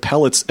then like the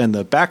pellets and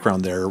the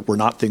background there were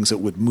not things that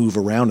would move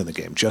around in the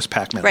game, just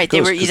Pac-Man. Right, and they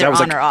ghosts, were 'cause either that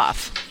was, on like, or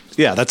off.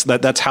 Yeah,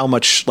 that's how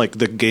much like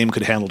the game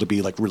could handle to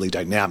be like really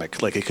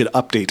dynamic. Like it could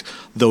update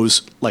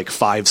those like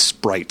 5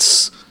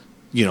 sprites,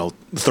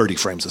 30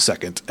 frames a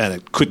second, and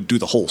it couldn't do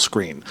the whole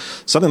screen.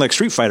 Something like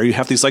Street Fighter, you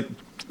have these like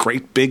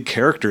great big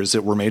characters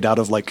that were made out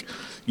of like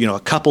a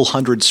couple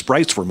hundred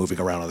sprites were moving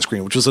around on the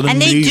screen, which was an And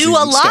amazing they do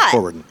a step lot.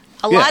 forward.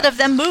 A lot of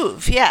them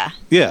move, yeah.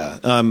 Yeah,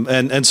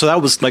 and so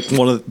that was like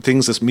one of the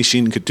things this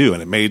machine could do,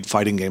 and it made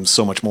fighting games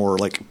so much more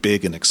like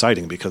big and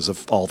exciting because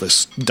of all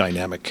this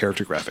dynamic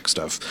character graphic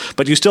stuff.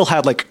 But you still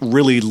had like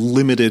really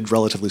limited,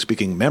 relatively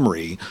speaking,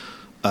 memory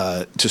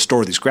to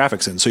store these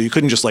graphics in, so you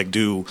couldn't just like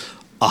do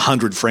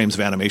 100 frames of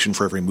animation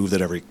for every move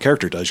that every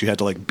character does. You had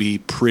to like be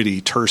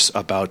pretty terse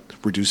about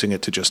reducing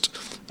it to just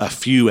a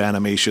few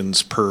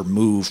animations per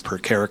move per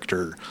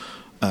character.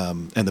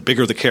 And the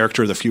bigger the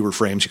character, the fewer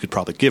frames you could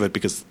probably give it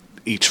because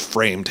each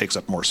frame takes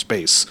up more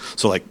space.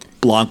 So like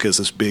Blanca's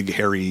this big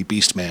hairy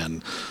beast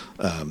man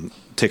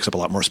takes up a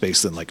lot more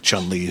space than like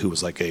Chun-Li, who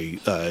was like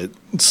a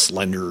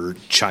slender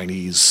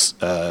Chinese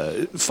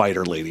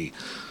fighter lady.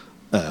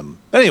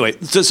 Anyway,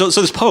 so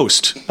this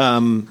post,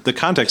 the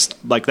context,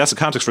 like that's the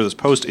context for this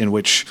post in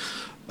which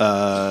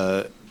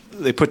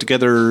they put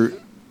together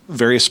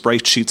various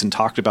sprite sheets and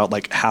talked about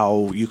like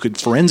how you could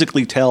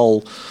forensically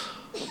tell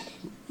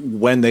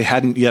when they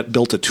hadn't yet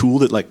built a tool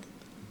that like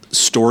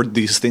stored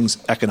these things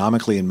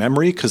economically in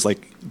memory, because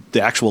like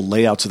the actual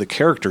layouts of the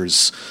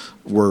characters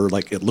were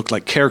like, it looked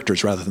like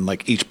characters rather than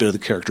like each bit of the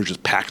character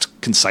just packed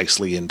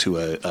concisely into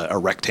a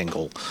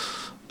rectangle,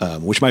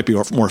 which might be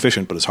more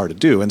efficient, but it's hard to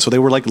do. And so they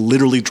were like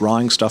literally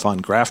drawing stuff on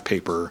graph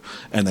paper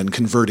and then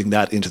converting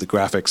that into the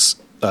graphics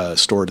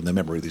stored in the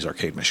memory of these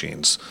arcade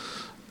machines.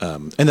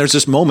 And there's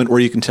this moment where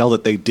you can tell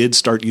that they did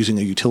start using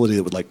a utility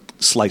that would like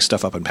slice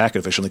stuff up and pack it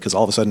efficiently, because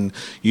all of a sudden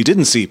you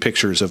didn't see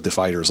pictures of the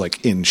fighters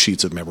like in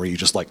sheets of memory. You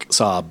just like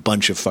saw a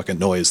bunch of fucking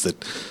noise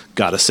that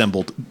got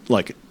assembled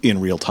like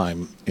in real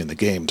time in the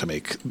game to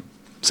make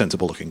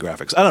sensible looking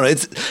graphics. I don't know.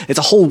 It's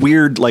a whole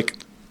weird like.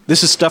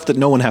 This is stuff that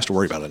no one has to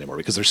worry about anymore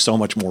because there's so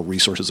much more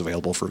resources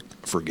available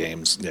for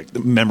games. Like,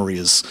 the memory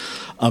is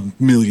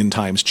 1,000,000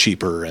 times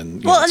cheaper,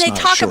 and and they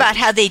talk about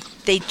how they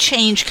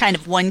change kind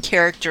of one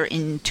character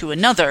into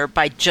another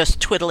by just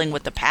twiddling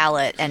with the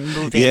palette and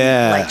moving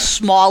like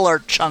smaller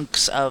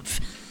chunks of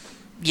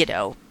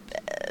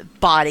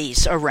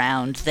bodies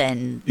around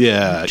than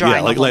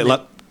drawing a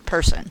whole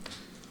person.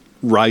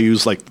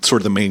 Ryu's like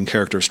sort of the main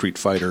character of Street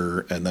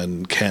Fighter, and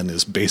then Ken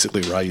is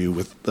basically Ryu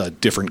with a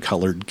different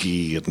colored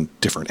gi and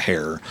different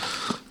hair.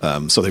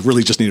 So they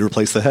really just need to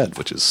replace the head,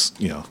 which is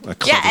a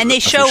clever, and they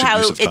show how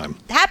use of it time.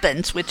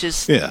 happens, which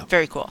is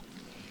very cool.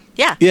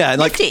 Yeah, and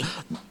like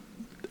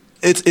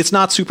it's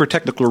not super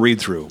technical to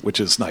read through, which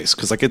is nice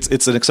because like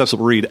it's an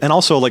accessible read, and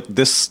also like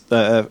this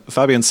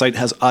Fabian's site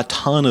has a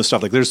ton of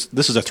stuff. Like this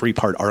is a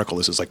 3-part article.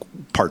 This is like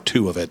part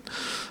 2 of it.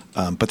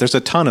 But there's a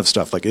ton of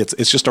stuff. Like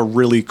it's just a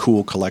really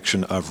cool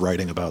collection of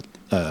writing about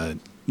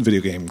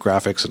video game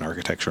graphics and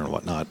architecture and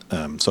whatnot.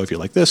 So if you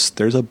like this,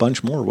 there's a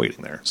bunch more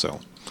waiting there. So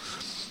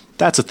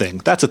that's a thing.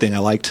 That's a thing I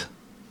liked.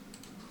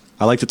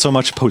 I liked it so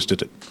much, I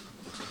posted it.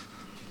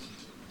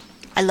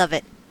 I love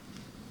it.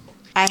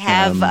 I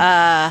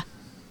have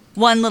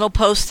one little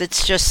post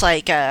that's just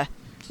like a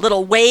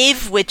little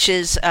wave, which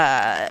is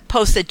a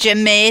post that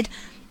Jim made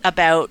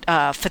about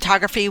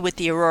photography with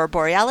the Aurora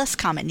Borealis,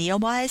 Comet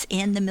Neowise,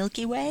 and the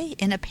Milky Way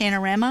in a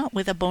panorama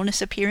with a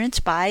bonus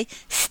appearance by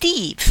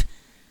Steve.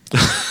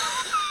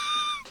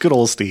 Good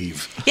old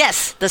Steve.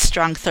 Yes, the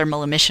strong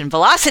thermal emission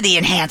velocity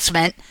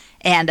enhancement.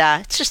 And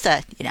it's just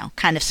a,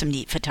 kind of some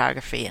neat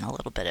photography and a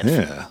little bit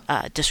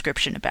of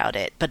description about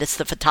it. But it's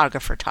the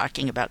photographer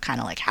talking about kind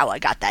of like how I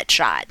got that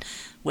shot,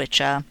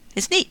 which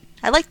is neat.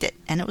 I liked it,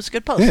 and it was a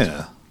good post.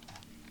 Yeah,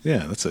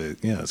 that's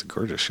a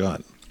gorgeous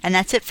shot. And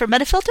that's it for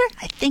Metafilter.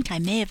 I think I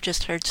may have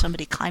just heard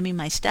somebody climbing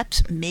my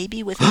steps,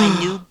 maybe with my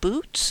new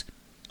boots.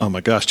 Oh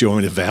my gosh! Do you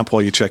want me to vamp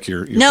while you check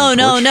your No.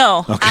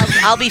 Okay.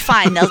 I'll be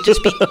fine. They'll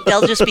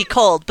just be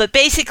cold. But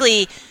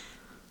basically,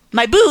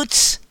 my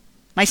boots,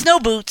 my snow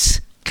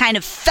boots, kind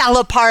of fell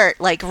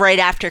apart like right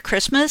after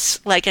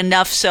Christmas, like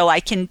enough so I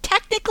can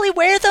technically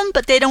wear them,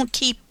 but they don't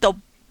keep the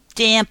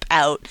damp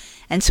out.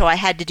 And so I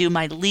had to do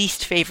my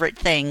least favorite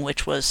thing,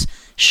 which was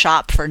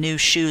shop for new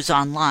shoes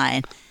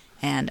online.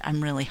 And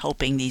I'm really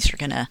hoping these are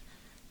going to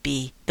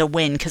be the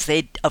win, because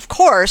they, of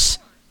course,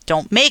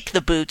 don't make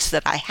the boots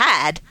that I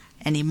had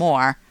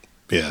anymore,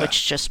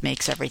 which just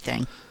makes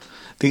everything.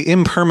 The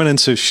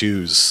impermanence of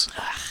shoes,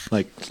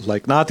 like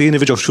not the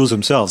individual shoes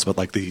themselves, but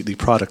like the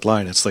product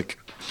line. It's like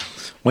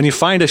when you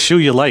find a shoe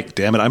you like,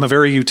 damn it, I'm a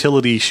very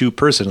utility shoe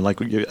person.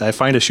 Like, I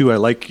find a shoe I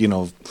like,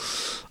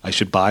 I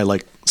should buy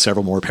like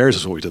several more pairs.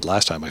 Is what we did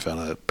last time. I found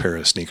a pair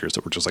of sneakers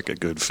that were just like a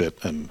good fit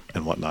and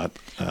whatnot.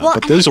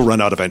 But those will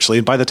run out eventually.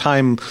 And by the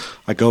time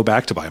I go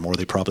back to buy more,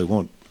 they probably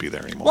won't be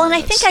there anymore. Well, and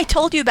I think I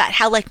told you about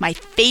how like my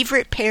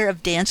favorite pair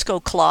of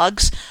Dansko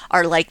clogs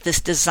are like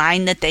this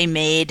design that they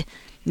made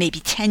maybe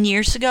 10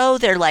 years ago.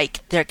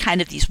 They're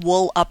kind of these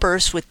wool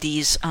uppers with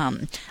these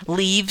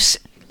leaves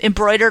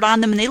embroidered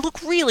on them, and they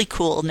look really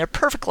cool, and they're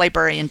perfect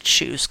librarian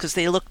shoes because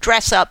they look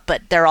dress up,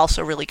 but they're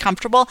also really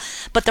comfortable.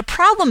 But the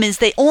problem is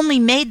they only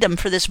made them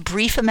for this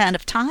brief amount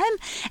of time,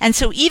 and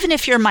so even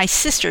if you're my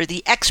sister,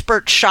 the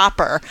expert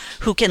shopper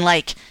who can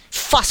like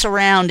fuss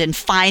around and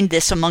find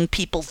this among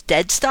people's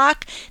dead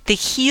stock, the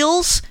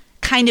heels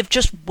kind of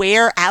just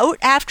wear out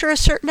after a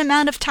certain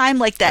amount of time,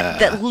 like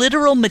that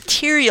literal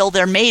material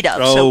they're made of.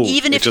 So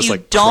even if you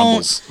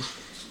don't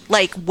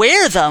like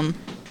wear them,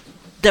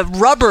 the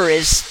rubber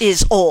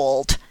is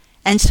old.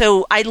 And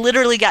so I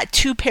literally got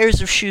 2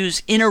 pairs of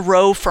shoes in a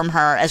row from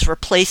her as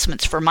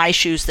replacements for my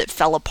shoes that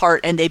fell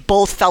apart, and they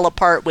both fell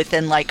apart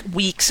within like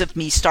weeks of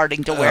me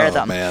starting to wear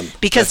them. Man.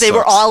 Because they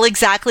were all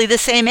exactly the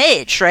same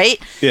age,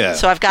 right? Yeah.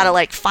 So I've got to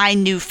like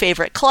find new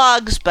favorite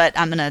clogs, but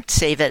I'm going to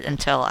save it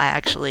until I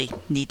actually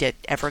need to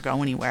ever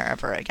go anywhere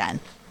ever again.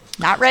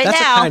 Not right now.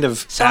 That's a kind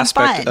of so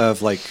aspect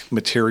of like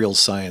material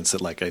science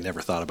that like I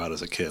never thought about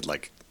as a kid.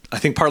 Like, I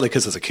think partly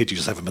because as a kid you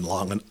just haven't been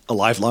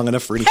alive long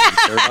enough for anything to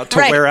care about to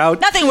wear out.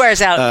 Nothing wears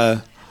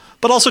out.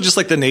 But also just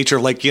like the nature,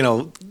 like,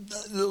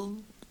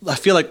 I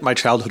feel like my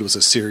childhood was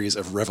a series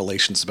of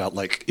revelations about,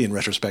 like, in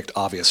retrospect,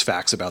 obvious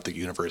facts about the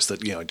universe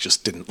that,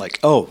 just didn't like,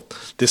 oh,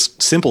 this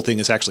simple thing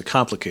is actually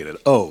complicated.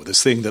 Oh,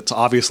 this thing that's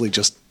obviously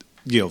just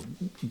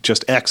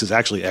X is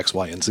actually X,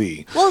 Y, and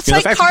Z. Well, it's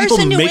like cars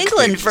in New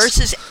England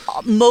versus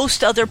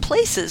most other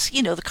places.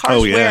 The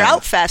cars wear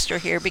out faster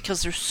here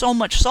because there's so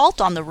much salt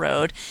on the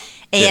road.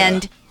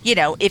 And,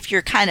 if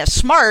you're kind of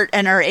smart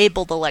and are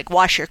able to, like,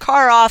 wash your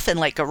car off and,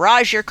 like,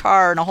 garage your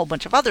car and a whole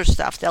bunch of other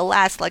stuff, they'll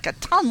last, like, a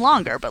ton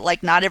longer. But,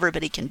 like, not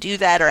everybody can do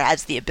that or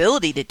has the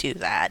ability to do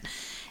that.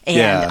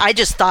 And I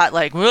just thought,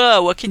 like,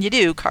 whoa, what can you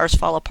do? Cars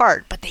fall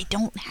apart. But they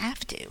don't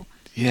have to.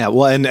 Yeah,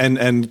 well,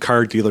 and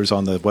car dealers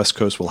on the West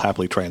Coast will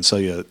happily try and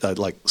sell you,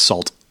 like,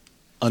 salt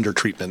under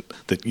treatment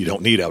that you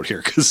don't need out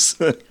here. Cause,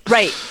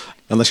 right.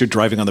 Unless you're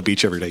driving on the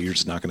beach every day, you're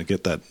just not going to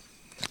get that.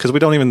 Because we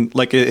don't even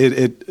like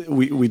it.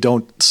 We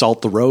don't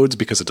salt the roads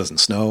because it doesn't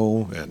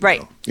snow. And,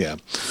 right. Yeah.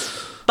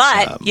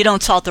 But you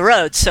don't salt the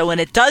roads, so when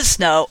it does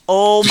snow,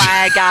 oh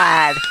my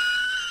God.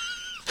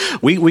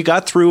 We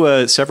got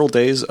through several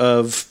days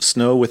of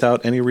snow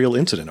without any real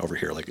incident over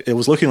here. Like, it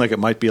was looking like it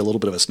might be a little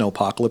bit of a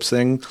snowpocalypse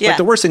thing. Yeah. Like,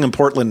 the worst thing in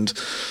Portland,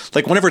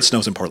 like, whenever it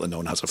snows in Portland, no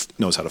one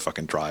knows how to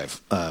fucking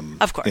drive.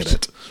 Of course. In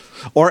it.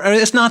 Or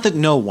it's not that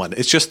no one.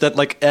 It's just that,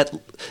 like,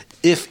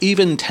 if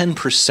even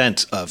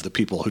 10% of the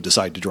people who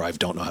decide to drive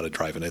don't know how to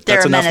drive in it, they're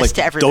that's a enough. menace Like,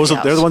 to everybody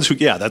else. They're the ones who.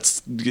 Yeah,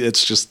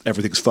 it's just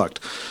everything's fucked.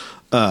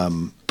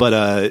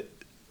 But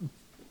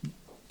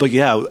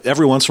yeah,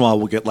 every once in a while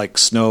we'll get like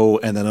snow,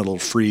 and then it'll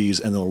freeze,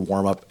 and then it'll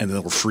warm up, and then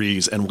it'll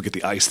freeze, and we'll get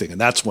the ice thing, and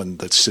that's when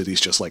the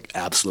city's just like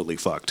absolutely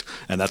fucked,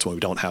 and that's when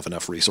we don't have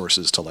enough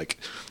resources to like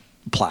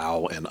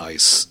plow and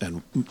ice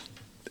and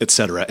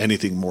etc.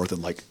 Anything more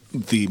than like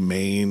the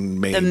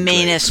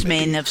mainest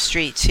main of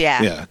streets.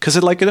 Yeah, because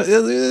it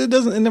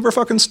never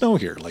fucking snow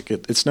here. Like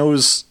it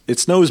snows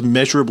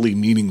measurably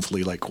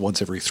meaningfully like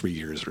once every 3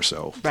 years or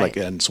so. Right. Like,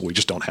 and so we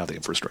just don't have the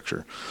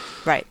infrastructure.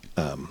 Right.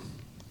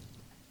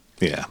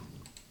 Yeah.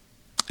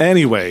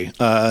 Anyway,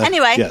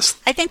 yes.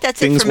 I think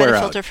that's it for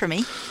Metafilter for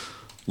me.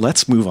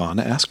 Let's move on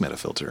to Ask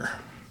Metafilter.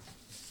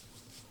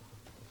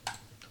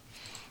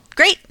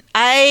 Great.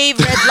 I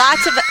read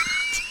lots of...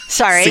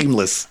 Sorry.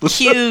 Seamless.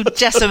 Cue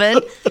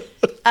Jessamine.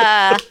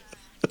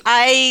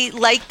 I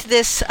liked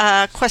this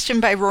question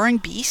by Roaring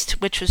Beast,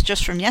 which was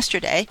just from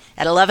yesterday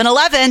at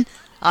 11:11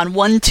 on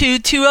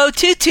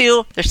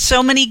 122022. There's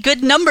so many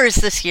good numbers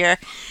this year.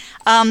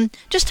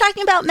 Just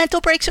talking about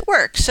mental breaks at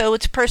work. So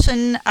it's a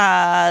person,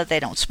 they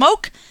don't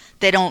smoke,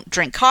 they don't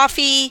drink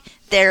coffee,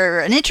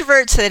 they're an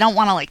introvert, so they don't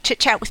want to like chit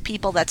chat with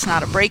people. That's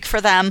not a break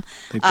for them.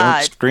 They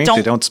don't drink,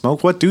 they don't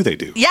smoke. What do they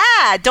do?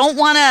 Yeah, don't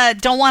want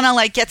to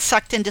like get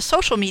sucked into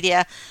social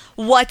media.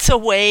 What's a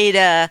way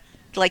to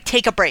like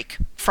take a break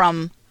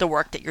from the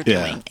work that you're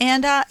doing?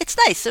 And it's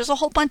nice. There's a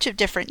whole bunch of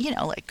different,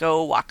 like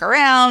go walk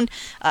around,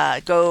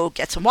 go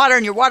get some water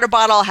in your water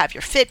bottle, have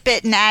your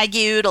Fitbit nag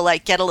you to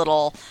like get a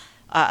little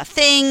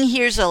thing.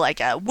 Here's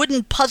a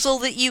wooden puzzle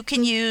that you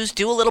can use.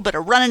 Do a little bit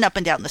of running up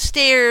and down the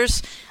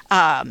stairs.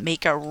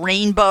 Make a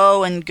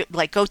rainbow and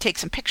go take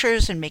some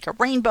pictures and make a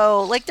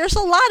rainbow. Like there's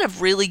a lot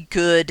of really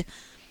good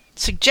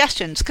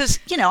suggestions because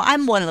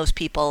I'm one of those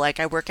people. Like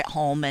I work at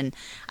home and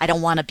I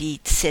don't want to be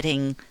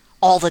sitting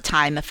all the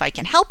time if I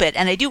can help it.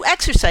 And I do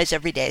exercise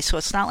every day, so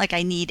it's not like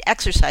I need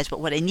exercise. But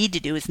what I need to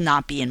do is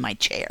not be in my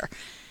chair.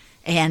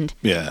 And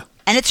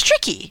it's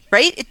tricky,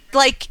 right?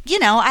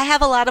 I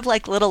have a lot of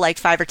little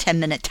 5 or 10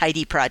 minute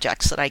tidy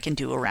projects that I can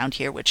do around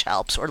here, which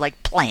helps, or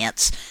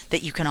plants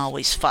that you can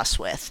always fuss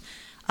with.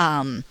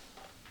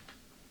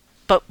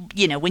 But,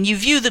 when you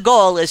view the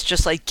goal as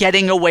just like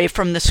getting away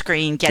from the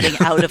screen, getting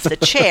out of the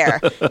chair,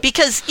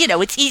 because,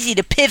 it's easy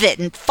to pivot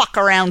and fuck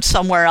around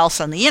somewhere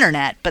else on the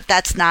internet, but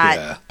that's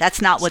not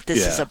what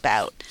this is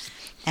about.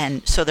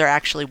 And so there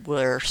actually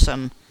were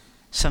some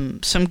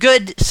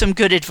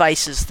good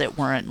advices that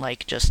weren't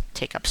like just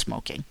take up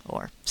smoking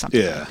or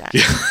something like that.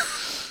 Yeah.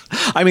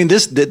 I mean,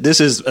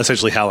 this is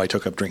essentially how I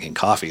took up drinking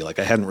coffee. Like,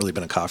 I hadn't really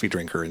been a coffee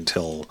drinker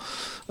until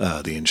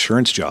the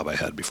insurance job I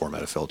had before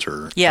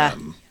Metafilter. Yeah.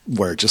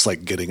 Where just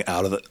like getting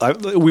out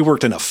of we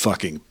worked in a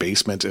fucking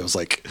basement. It was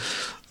like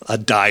a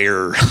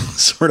dire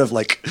sort of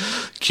like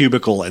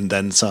cubicle and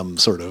then some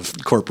sort of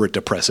corporate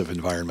depressive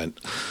environment.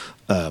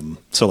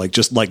 So like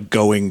just like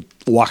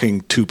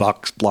walking 2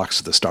 blocks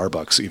to the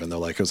Starbucks, even though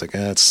like I was like,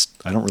 I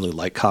don't really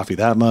like coffee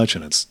that much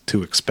and it's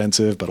too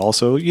expensive, but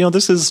also,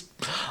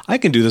 I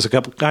can do this a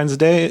couple times a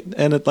day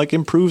and it like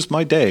improves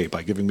my day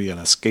by giving me an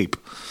escape.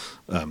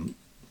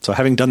 So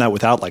having done that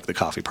without like the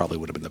coffee probably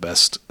would have been the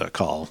best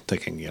call,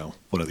 taking,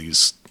 one of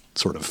these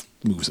sort of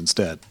moves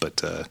instead.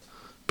 But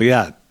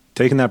yeah,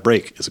 taking that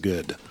break is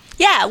good.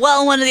 Yeah,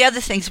 well, one of the other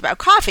things about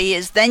coffee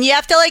is then you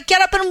have to like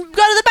get up and go to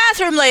the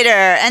bathroom later,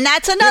 and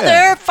that's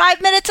another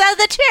 5 minutes out of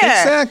the chair.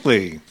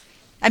 Exactly.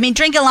 I mean,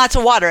 drinking lots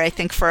of water, I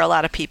think, for a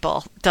lot of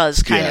people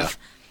does kind of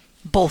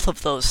both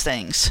of those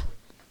things.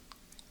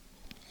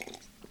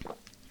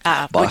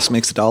 Boss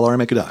makes a dollar, I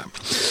make a dime.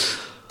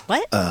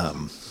 What?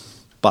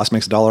 Boss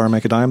makes a dollar, I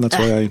make a dime. That's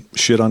why I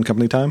shit on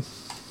company time.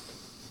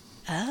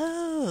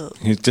 Oh.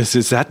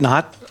 Is that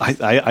not?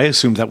 I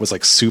assumed that was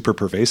like super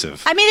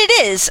pervasive. I mean,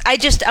 it is. I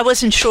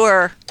wasn't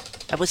sure.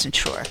 I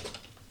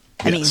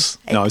mean,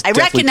 I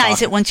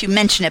recognize it once you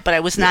mention it, but I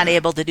was not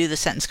able to do the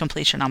sentence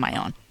completion on my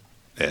own.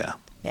 Yeah.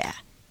 Yeah.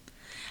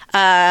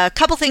 A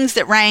couple things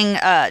that rang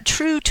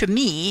true to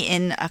me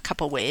in a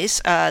couple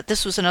ways.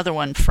 This was another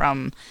one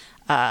from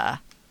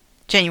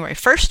January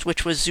 1st,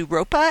 which was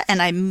Zooropa,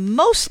 and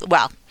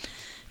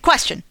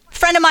question. A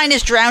friend of mine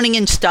is drowning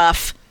in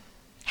stuff.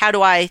 How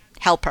do I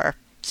help her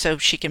so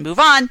she can move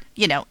on?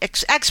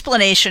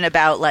 Explanation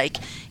about like,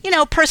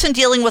 person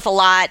dealing with a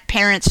lot,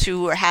 parents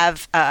who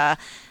have,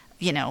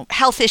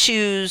 health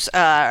issues,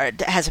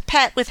 has a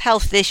pet with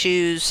health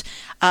issues,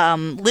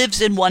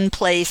 lives in one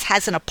place,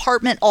 has an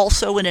apartment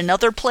also in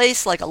another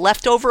place, like a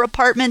leftover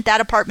apartment.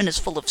 That apartment is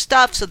full of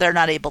stuff, so they're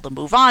not able to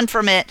move on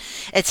from it,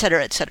 et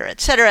cetera, et cetera,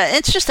 et cetera.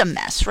 It's just a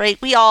mess,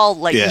 right? We all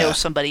know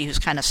somebody who's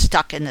kind of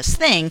stuck in this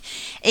thing.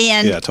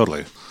 And yeah,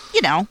 totally.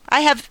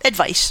 I have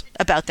advice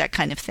about that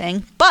kind of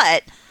thing,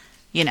 but,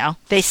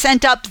 they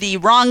sent up the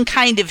wrong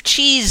kind of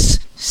cheese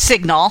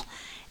signal,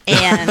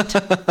 and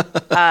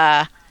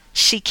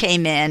she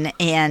came in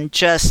and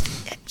just,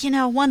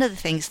 one of the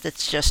things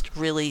that's just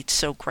really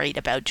so great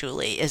about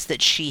Julie is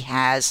that she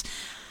has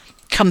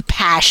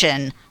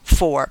compassion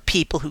for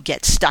people who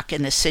get stuck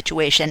in this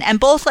situation, and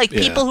both like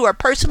people who are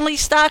personally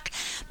stuck,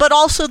 but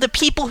also the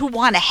people who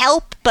want to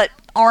help but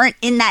aren't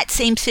in that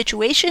same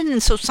situation,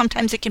 and so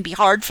sometimes it can be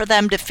hard for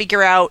them to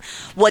figure out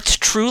what's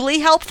truly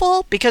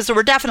helpful, because there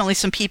were definitely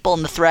some people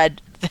in the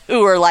thread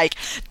who were like,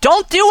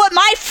 don't do what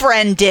my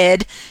friend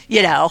did,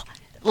 don't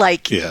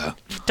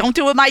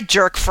do what my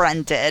jerk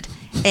friend did.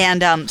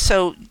 And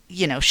so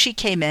she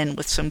came in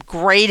with some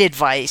great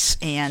advice,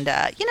 and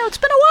it's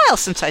been a while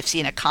since I've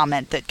seen a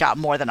comment that got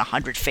more than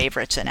 100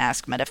 favorites in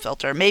Ask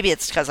Metafilter. Maybe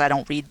it's because I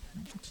don't read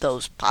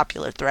those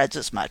popular threads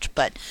as much,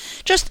 but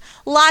just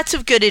lots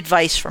of good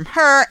advice from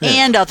her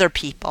and other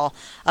people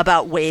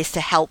about ways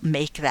to help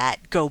make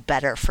that go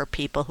better for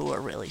people who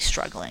are really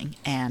struggling.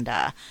 And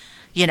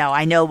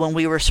I know when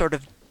we were sort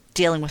of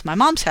dealing with my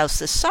mom's house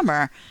this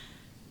summer,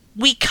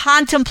 we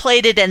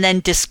contemplated and then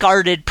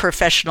discarded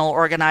professional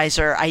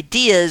organizer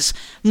ideas,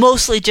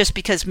 mostly just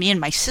because me and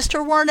my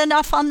sister weren't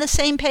enough on the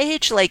same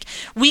page. Like,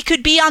 we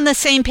could be on the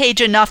same page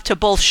enough to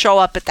both show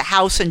up at the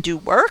house and do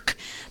work,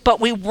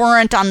 but we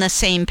weren't on the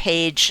same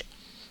page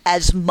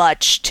as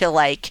much to,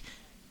 like,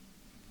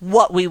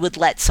 what we would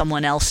let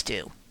someone else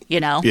do,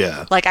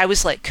 Yeah. Like, I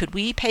was like, could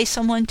we pay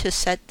someone to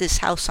set this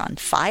house on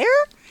fire?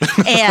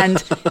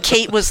 And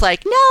Kate was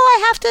like, no,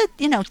 I have to,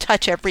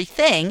 touch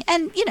everything.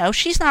 And,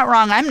 she's not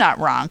wrong. I'm not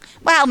wrong.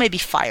 Well, maybe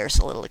fire's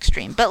a little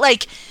extreme. But,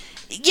 like,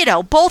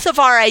 both of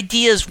our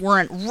ideas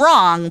weren't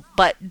wrong,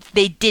 but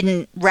they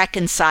didn't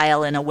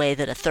reconcile in a way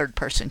that a third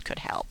person could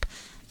help.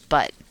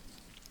 But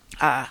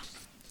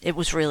it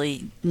was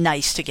really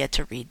nice to get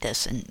to read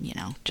this and,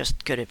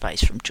 just good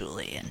advice from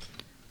Julie.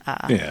 And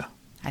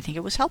I think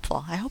it was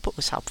helpful. I hope it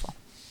was helpful.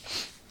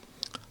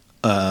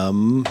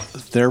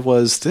 There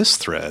was this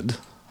thread.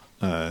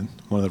 One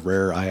of the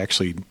rare I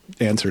actually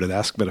answered at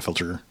Ask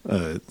Metafilter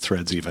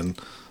threads even,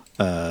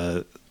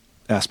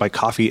 asked by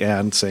Coffee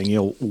and saying,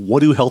 what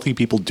do healthy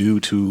people do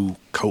to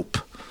cope?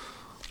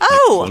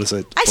 Oh, what is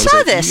it? I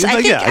saw this.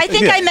 I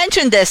think I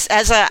mentioned this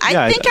as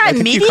I think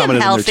I'm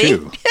medium healthy.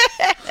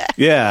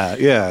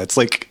 Yeah. It's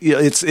like,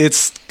 it's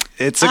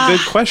a good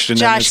question.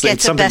 Josh and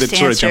gets the best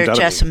answer.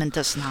 Jessamine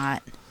does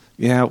not.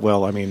 Yeah,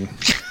 well, I mean,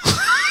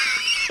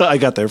 I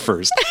got there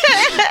first.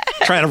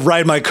 trying to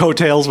ride my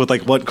coattails with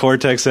like what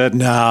Cortex said.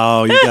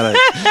 No, you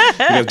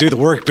gotta do the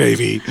work,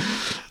 baby.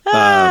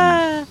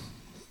 I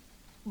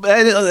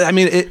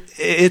mean,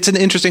 it's an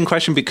interesting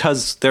question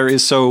because there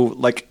is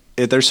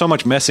there's so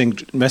much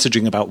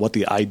messaging about what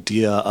the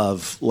idea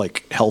of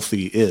like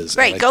healthy is.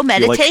 Right. Go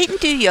meditate and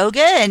do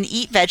yoga and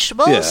eat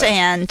vegetables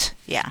and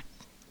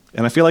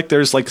And I feel like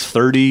there's like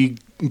 30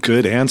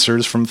 good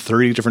answers from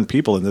 30 different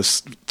people in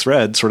this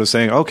thread sort of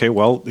saying, okay,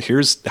 well,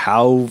 here's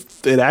how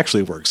it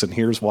actually works. And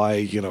here's why,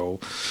 you're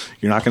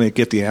not going to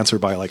get the answer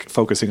by like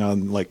focusing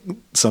on like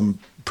some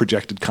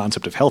projected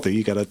concept of healthy.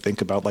 You got to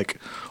think about like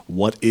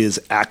what is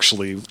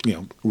actually,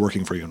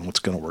 working for you and what's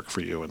going to work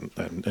for you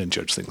and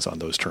judge things on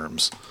those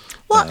terms.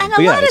 Well, and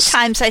a lot of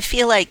times I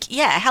feel like,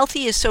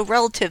 healthy is so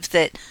relative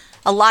that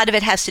a lot of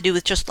it has to do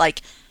with just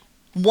like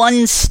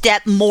one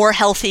step more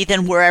healthy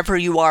than wherever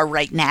you are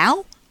right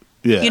now.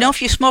 Yeah.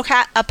 If you smoke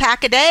a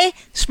pack a day,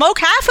 smoke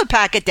half a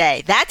pack a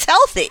day. That's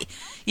healthy.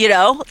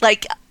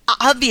 Like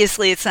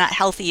obviously it's not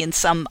healthy in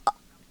some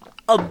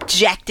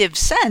objective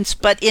sense,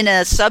 but in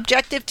a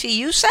subjective to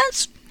you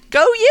sense,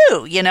 go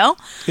you.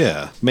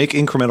 Yeah. Make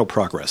incremental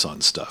progress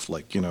on stuff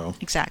like,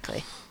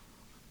 Exactly.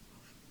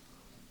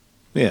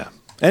 Yeah.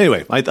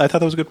 Anyway, I thought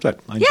that was a good thread.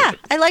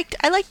 I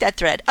liked that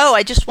thread. Oh,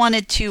 I just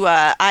wanted to,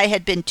 I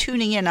had been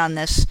tuning in on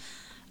this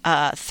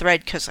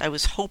thread because I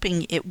was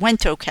hoping it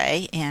went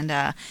okay,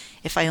 and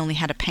if I only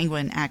had a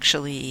penguin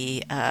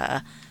actually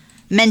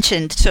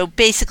mentioned. So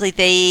basically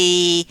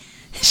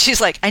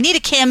she's like, I need a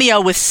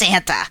cameo with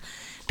Santa,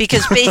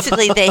 because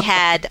basically they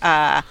had,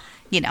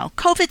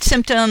 COVID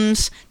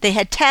symptoms, they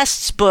had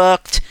tests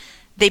booked,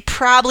 they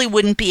probably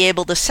wouldn't be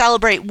able to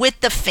celebrate with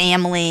the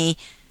family,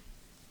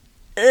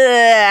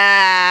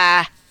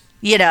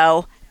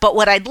 but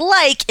what I'd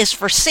like is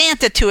for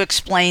Santa to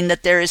explain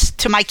that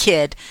to my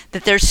kid,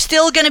 that there's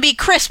still going to be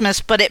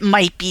Christmas, but it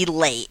might be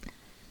late.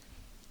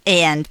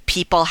 And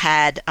people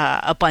had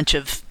a bunch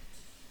of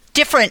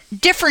different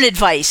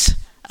advice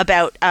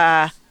about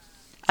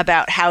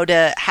how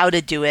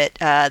to do it.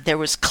 There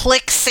was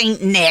Click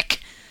Saint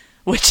Nick,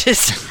 which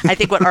is I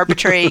think what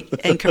Arbitrary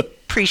and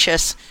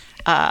Capricious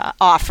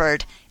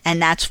offered,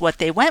 and that's what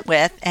they went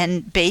with.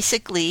 And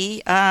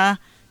basically,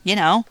 online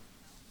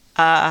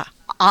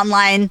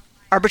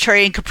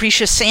Arbitrary and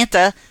Capricious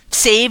Santa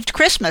saved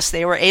Christmas.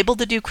 They were able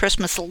to do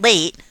Christmas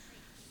late,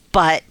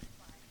 but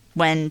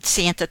when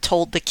Santa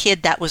told the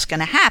kid that was going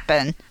to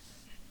happen,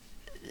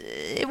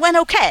 it went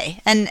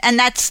okay, and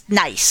that's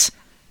nice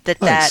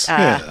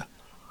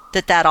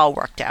that all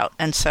worked out,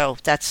 and so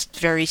that's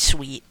very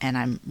sweet, and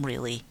I'm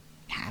really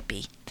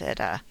happy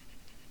that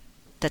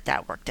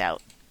that worked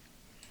out.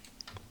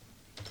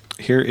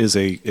 Here is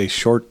a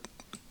short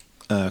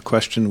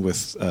question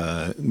with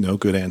no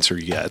good answer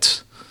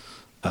yet,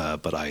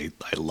 but I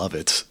love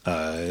it.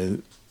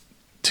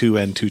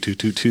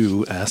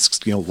 2N2222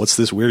 asks, what's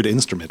this weird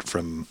instrument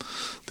from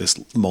this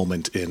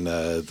moment in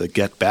the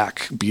Get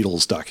Back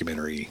Beatles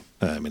documentary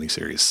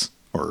miniseries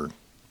or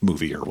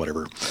movie or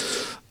whatever?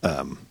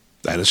 And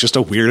it's just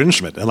a weird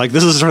instrument. And like,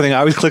 this is the sort of thing I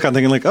always click on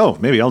thinking like, oh,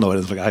 maybe I'll know what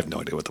it is. Like, I have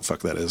no idea what the fuck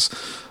that is.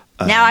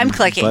 Now I'm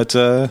clicking. But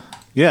no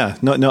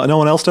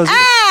one else does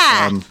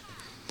it.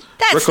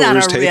 That's not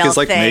a real is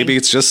like thing. Maybe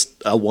it's just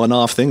a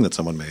one-off thing that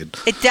someone made.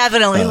 It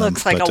definitely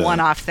looks like a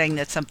one-off thing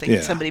that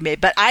somebody made.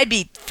 But I'd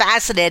be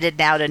fascinated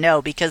now to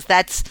know, because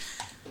that's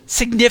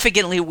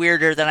significantly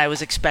weirder than I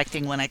was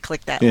expecting when I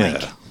clicked that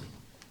link.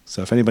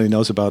 So if anybody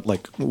knows about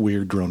like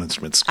weird drone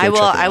instruments, I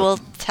will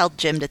tell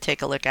Jim to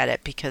take a look at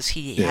it, because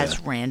he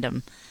has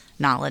random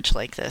knowledge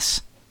like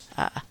this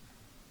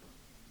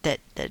that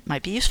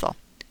might be useful.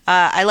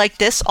 I like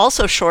this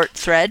also short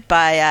thread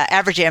by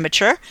Average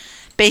Amateur.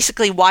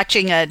 Basically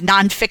watching a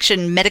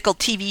nonfiction medical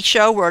TV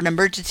show where an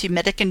emergency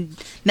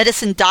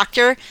medicine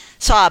doctor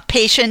saw a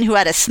patient who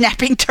had a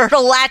snapping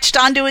turtle latched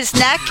onto his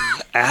neck.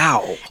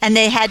 Ow. And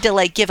they had to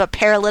like give a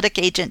paralytic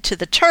agent to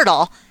the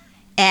turtle.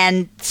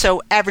 And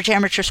so Average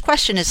Amateur's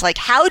question is like,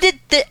 how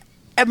did the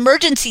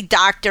emergency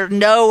doctor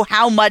know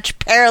how much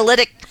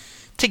paralytic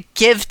to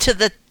give to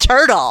the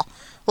turtle?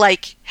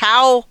 Like,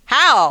 how?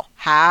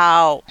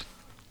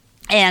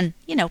 And,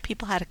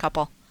 people had a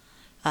couple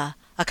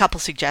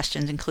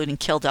suggestions, including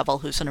Kill Devil,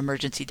 who's an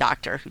emergency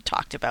doctor, who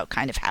talked about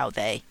kind of how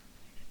they,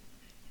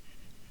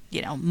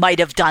 might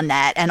have done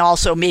that. And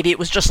also maybe it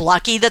was just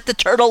lucky that the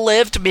turtle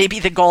lived. Maybe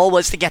the goal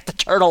was to get the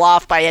turtle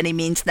off by any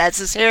means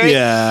necessary.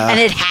 Yeah. And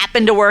it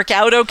happened to work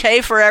out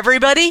okay for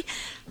everybody.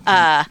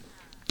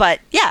 But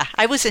yeah,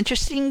 I was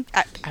interested,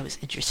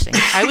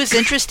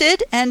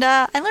 and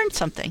I learned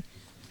something.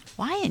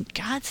 Why in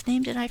God's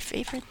name did I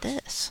favorite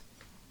this?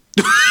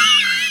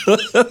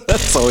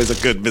 That's always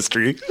a good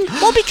mystery.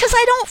 Well, because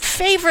I don't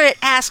favorite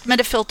Ask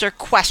Metafilter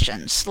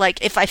questions. Like,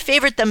 if I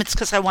favorite them, it's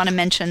because I want to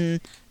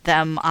mention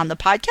them on the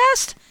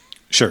podcast.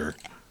 Sure.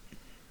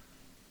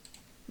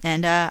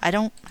 And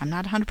I'm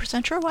not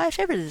 100% sure why I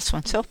favorited this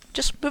one. So,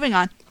 just moving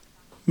on.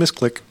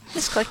 Misclick.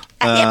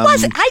 It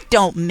wasn't. I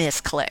don't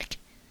misclick.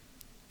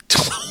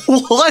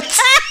 What?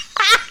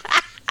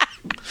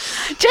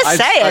 Just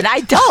saying,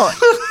 I don't.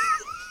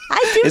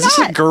 I do Is not.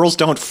 this a girls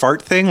don't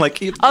fart thing?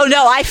 Like, Oh,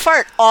 no, I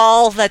fart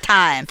all the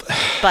time.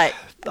 But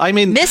I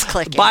mean,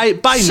 misclicking.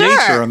 by Sure.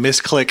 nature, a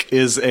misclick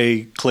is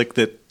a click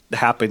that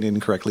happened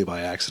incorrectly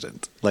by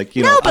accident. Like,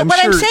 you know, No, but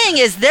what I'm sure- saying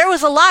is there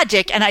was a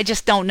logic, and I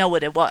just don't know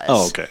what it was.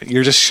 Oh, okay.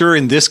 You're just sure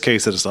in this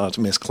case that it's not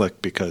a misclick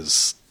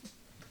because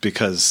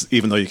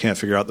even though you can't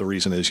figure out the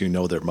reason is, you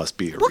know there must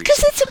be a Well, because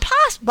reason. it's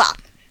impossible.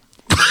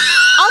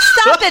 I'll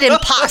stop at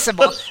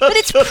impossible, but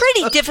it's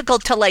pretty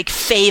difficult to like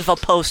fave a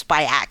post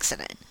by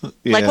accident.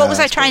 Like, what was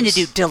I trying to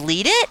do? suppose.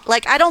 Delete it?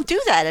 Like, I don't do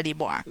that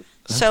anymore.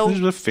 So,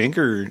 There's a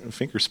finger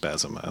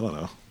spasm. I don't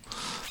know.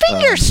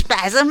 finger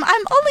spasm.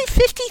 I'm only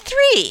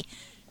 53.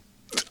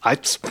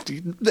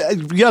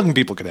 Young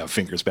people can have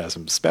finger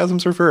spasms.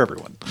 Spasms are for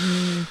everyone.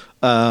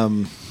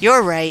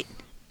 You're right.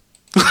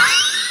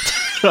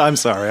 I'm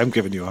sorry. I'm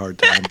giving you a hard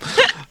time.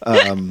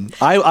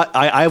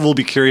 I will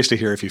be curious to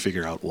hear if you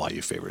figure out why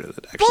you favorited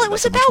it. Actually, Well, it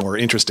was that's a much about- more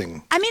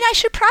interesting. I mean, I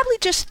should probably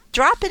just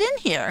drop it in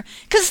here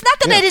because it's not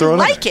that Yeah, I throw didn't it in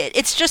like there. it.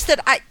 It's just that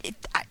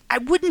I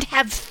wouldn't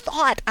have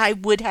thought I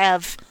would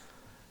have.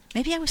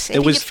 Maybe I was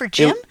saving it for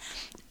Jim.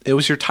 It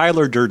was your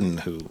Tyler Durden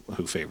who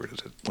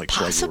favorited it, like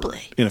while you were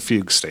Possibly. in a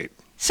fugue state.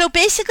 So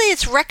basically,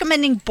 it's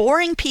recommending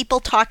boring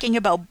people talking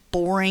about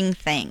boring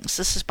things.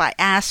 This is by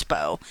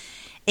Aspo.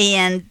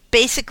 And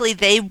basically,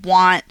 they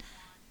want.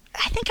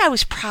 I think I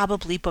was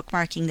probably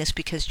bookmarking this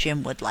because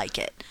Jim would like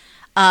it.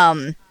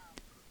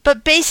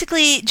 But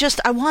basically,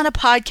 just I want a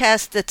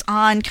podcast that's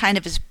on kind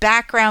of as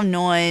background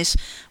noise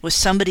with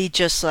somebody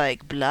just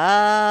like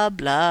blah,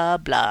 blah,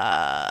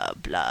 blah,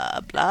 blah,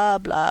 blah,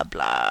 blah,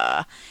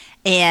 blah.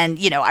 And,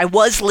 you know, I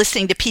was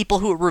listening to people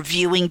who were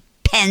reviewing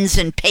pens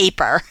and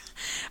paper,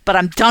 but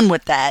I'm done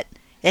with that.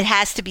 It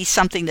has to be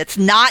something that's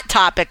not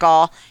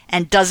topical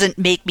and doesn't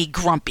make me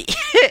grumpy.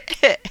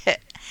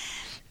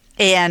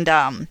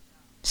 And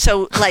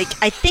so, like,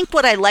 I think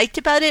what I liked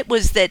about it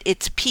was that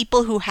it's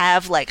people who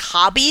have, like,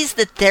 hobbies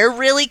that they're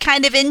really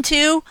kind of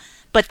into,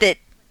 but that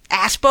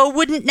Aspo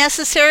wouldn't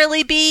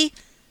necessarily be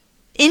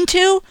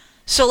into.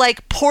 So,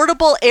 like,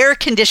 portable air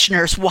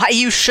conditioners, why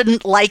you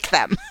shouldn't like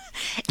them.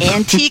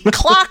 Antique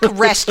clock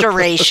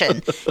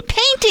restoration,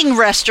 painting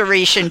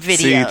restoration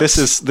videos.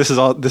 See,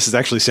 this is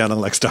actually sounding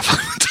like stuff I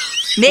would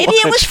Maybe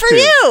it was watch, for too.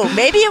 you.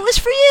 Maybe it was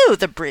for you.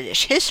 The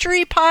British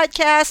History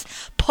Podcast,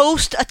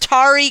 post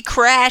Atari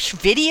crash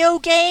video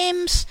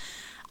games.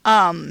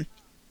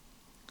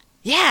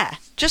 Yeah,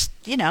 just,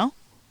 you know,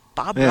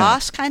 Bob Yeah.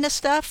 Ross kind of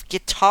stuff.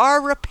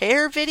 Guitar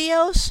repair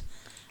videos.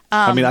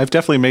 I mean, I've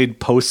definitely made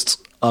posts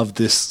of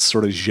this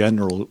sort of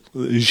general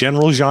genre.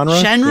 General There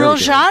we go.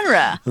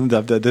 genre.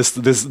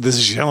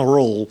 This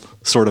general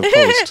sort of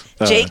post.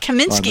 Jake on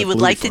Kaminsky the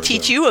would like to Bluey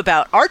teach Forge. you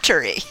about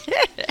archery.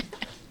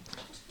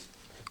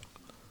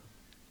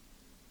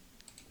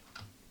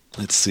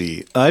 Let's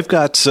see. I've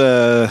got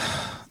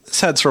this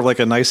had sort of like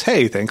a nice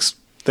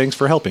thanks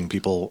for helping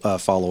people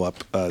follow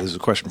up. There's a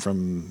question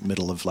from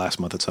middle of last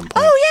month at some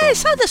point. Oh, yeah, I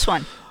from saw this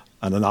one.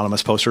 an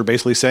anonymous poster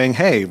basically saying,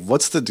 hey,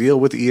 what's the deal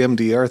with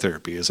EMDR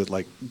therapy? Is it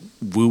like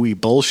wooey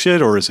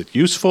bullshit, or is it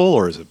useful,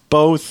 or is it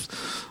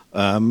both?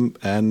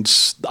 And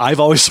I've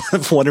always sort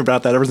of wondered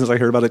about that ever since I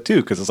heard about it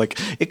too, because it's like,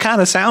 it kind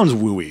of sounds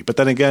wooey, but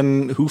then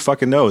again, who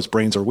fucking knows?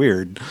 Brains are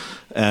weird.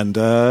 And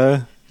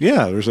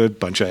yeah, there's a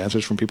bunch of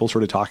answers from people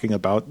sort of talking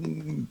about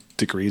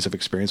degrees of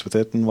experience with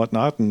it and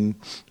whatnot. And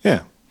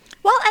yeah.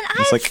 Well, and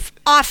It's I've like-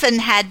 often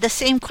had the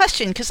same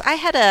question because I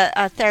had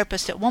a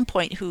therapist at one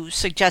point who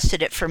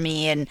suggested it for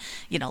me, and,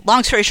 you know,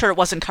 long story short, it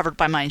wasn't covered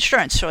by my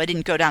insurance, so I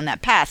didn't go down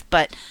that path.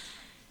 But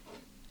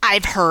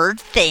I've heard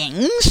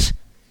things,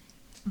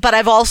 but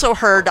I've also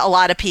heard a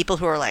lot of people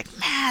who are like,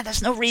 nah,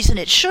 there's no reason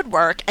it should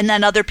work, and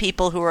then other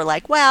people who are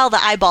like, well,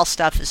 the eyeball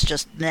stuff is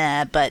just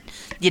nah, but,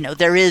 you know,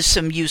 there is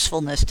some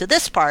usefulness to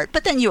this part.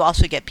 But then you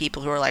also get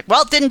people who are like,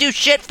 well, it didn't do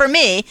shit for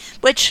me,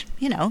 which,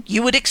 you know,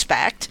 you would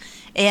expect.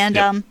 And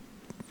Yep.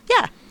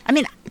 yeah, I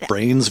mean,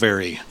 Brains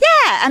vary.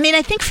 yeah, I mean,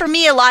 I think for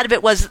me, a lot of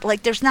it was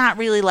like, there's not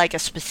really like a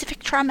specific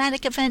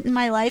traumatic event in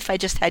my life. I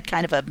just had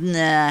kind of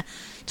a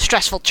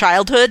stressful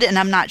childhood, and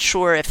I'm not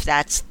sure if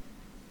that's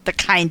the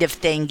kind of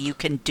thing you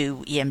can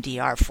do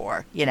EMDR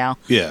for, you know?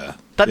 Yeah.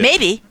 But Yeah.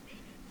 maybe.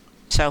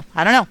 So,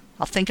 I don't know.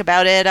 I'll think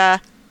about it. I'll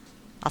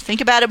think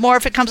about it more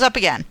if it comes up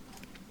again.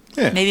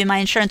 Yeah. Maybe my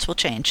insurance will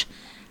change.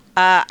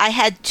 I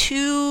had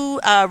two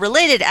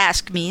related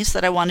Ask Me's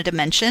that I wanted to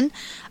mention.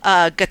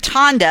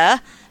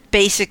 Gatanda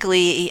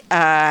basically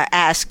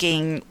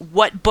asking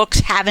what books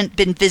haven't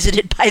been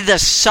visited by the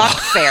Suck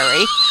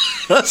Fairy.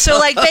 So,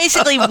 like,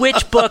 basically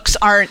which books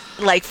aren't,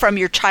 like, from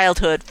your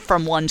childhood,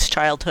 from one's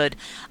childhood,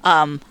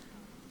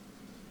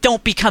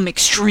 don't become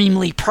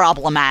extremely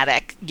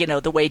problematic, you know,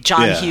 the way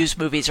John Yeah. Hughes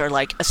movies are,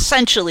 like,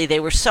 essentially they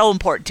were so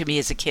important to me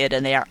as a kid,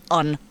 and they are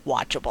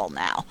unwatchable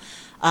now.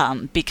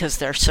 Because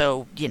they're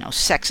so, you know,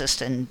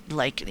 sexist and,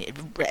 like,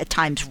 at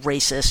times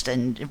racist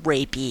and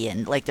rapey,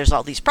 and, like, there's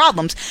all these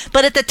problems.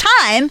 But at the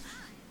time,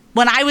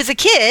 when I was a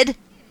kid,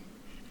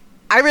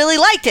 I really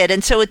liked it.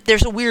 And so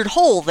there's a weird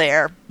hole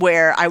there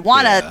where I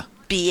want to Yeah.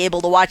 be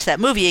able to watch that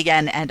movie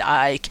again, and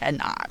I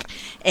cannot.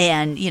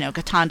 And,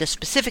 Gatanda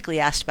specifically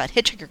asked about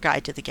Hitchhiker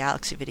Guide to the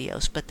Galaxy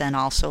videos, but then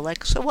also,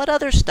 so what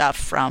other stuff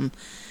from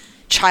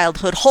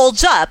childhood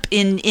holds up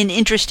in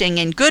interesting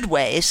and good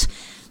ways?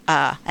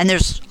 And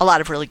there's a lot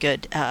of really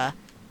good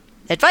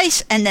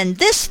advice. And then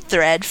this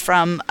thread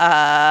from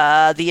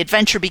The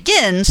Adventure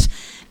Begins,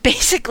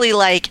 basically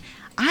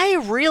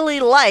I really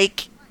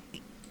like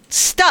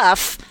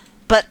stuff,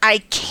 but I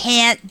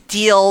can't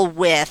deal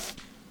with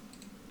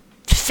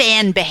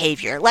fan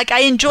behavior.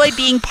 I enjoy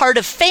being part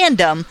of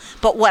fandom,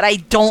 but what I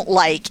don't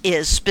like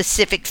is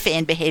specific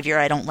fan behavior.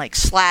 I don't like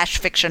slash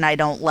fiction. I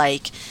don't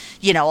like,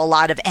 a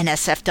lot of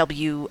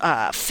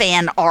NSFW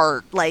fan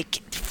art,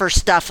 for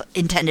stuff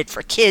intended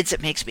for kids.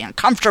 It makes me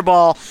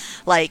uncomfortable.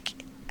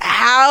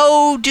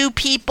 How do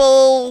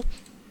people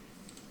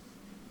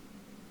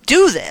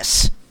do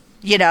this?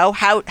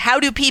 How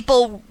do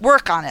people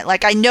work on it?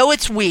 I know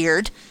it's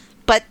weird,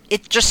 but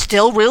it just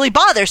still really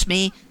bothers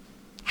me.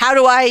 How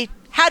do I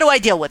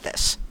deal with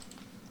this?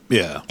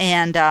 Yeah.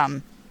 And,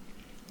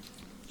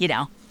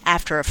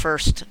 after a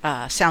first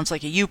sounds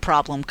like a you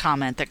problem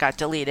comment that got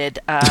deleted,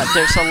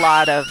 there's a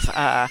lot of,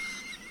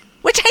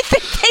 which I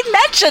think they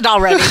mentioned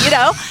already,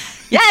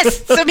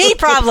 Yes, it's a me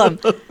problem.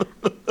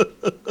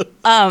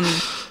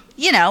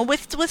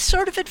 With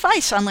sort of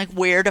advice on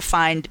where to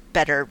find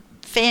better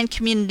fan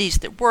communities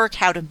that work,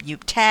 how to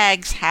mute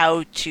tags,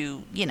 how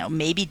to,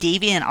 maybe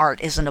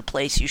DeviantArt isn't a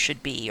place you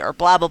should be, or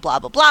blah, blah, blah,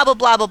 blah, blah, blah,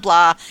 blah, blah,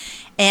 blah.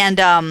 And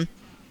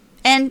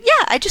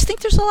yeah, I just think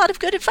there's a lot of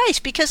good advice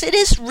because it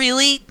is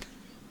really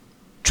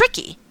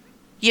tricky,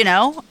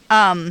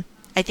 I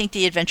think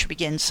The Adventure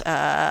Begins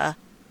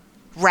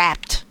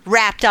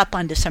wrapped up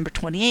on December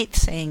 28th,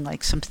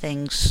 saying some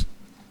things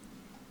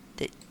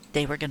that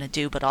they were going to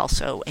do, but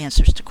also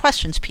answers to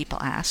questions people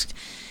asked.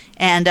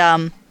 And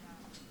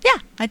yeah,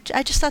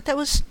 I just thought that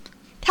was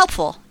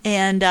helpful.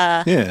 And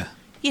yeah,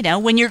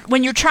 when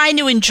you're trying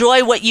to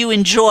enjoy what you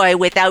enjoy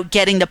without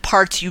getting the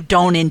parts you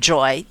don't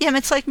enjoy,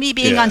 it's like me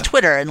being on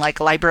Twitter and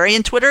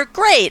librarian Twitter,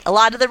 great. A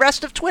lot of the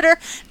rest of Twitter,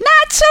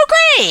 not so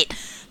great.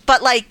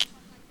 But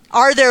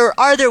are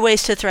there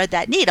ways to thread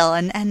that needle?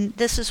 And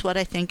this is what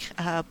I think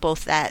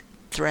both that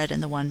thread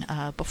and the one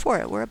before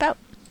it were about.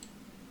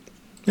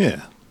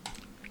 Yeah.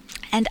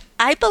 And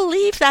I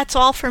believe that's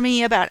all for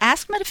me about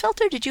Ask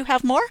Metafilter. Did you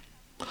have more?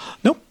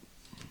 Nope.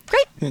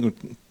 Great.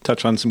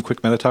 Touch on some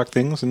quick Metatalk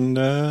things and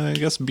I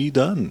guess be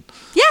done.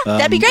 Yeah,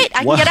 that'd be great.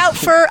 I can get out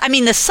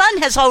the sun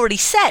has already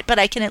set, but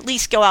I can at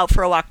least go out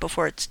for a walk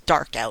before it's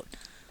dark out.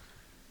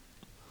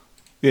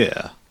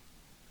 Yeah.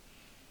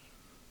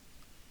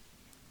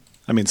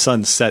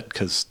 Sun set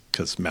because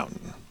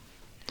mountain.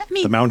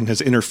 The mountain has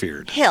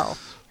interfered. Hill.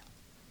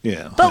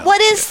 Yeah. But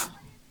what is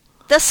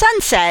the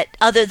sunset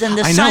other than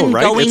the sun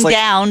going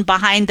down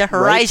behind the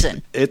horizon?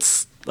 Right?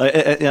 It's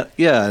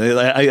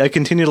I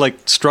continue to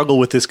struggle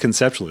with this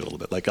conceptually a little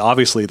bit.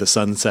 Obviously the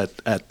sunset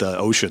at the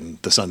ocean,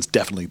 the sun's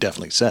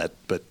definitely set,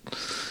 but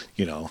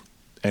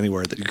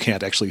anywhere that you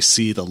can't actually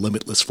see the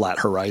limitless flat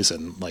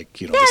horizon, the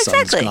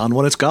sun's gone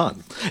when it's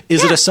gone.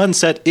 Is it a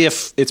sunset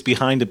if it's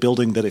behind a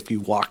building that if you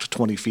walked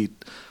 20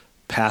 feet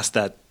past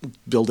that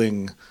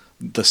building,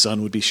 the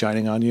sun would be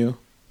shining on you?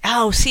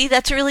 Oh, see,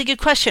 that's a really good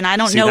question. I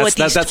don't know what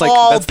these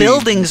tall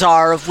buildings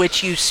are of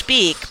which you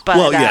speak. But,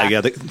 well,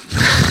 yeah.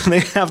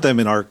 They have them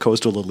in our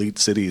coastal elite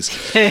cities.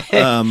 Well, and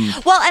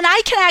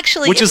I can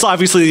actually... Which is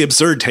obviously the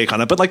absurd take on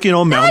it, but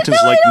mountains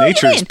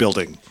nature's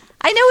building.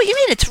 I know what you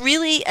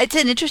mean. It's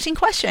an interesting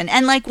question.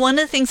 And one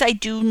of the things I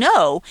do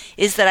know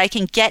is that I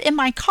can get in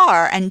my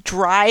car and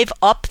drive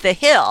up the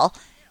hill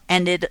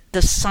and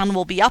the sun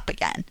will be up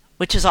again,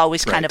 which is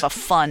always kind of a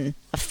fun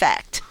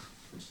effect.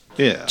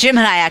 Yeah. Jim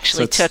and I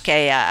actually took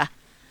a,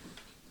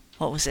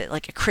 what was it,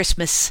 a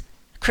Christmas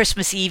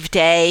Eve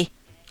day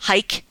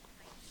hike.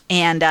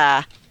 And,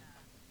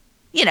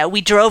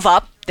 we drove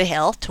up the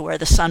hill to where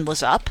the sun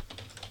was up.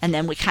 And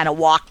then we kind of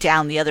walked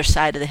down the other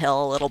side of the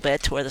hill a little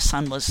bit to where the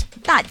sun was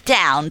not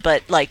down,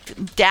 but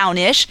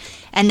down-ish.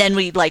 And then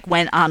we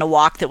went on a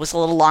walk that was a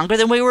little longer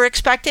than we were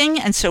expecting.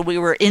 And so we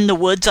were in the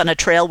woods on a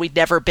trail we'd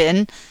never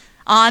been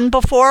on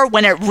before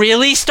when it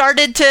really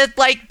started to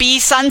be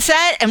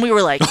sunset, and we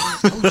were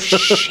oh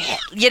shit,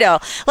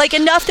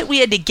 enough that we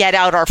had to get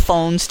out our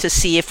phones to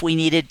see if we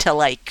needed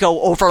to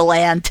go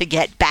overland to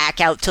get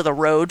back out to the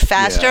road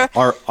faster.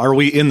 Yeah. Are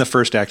we in the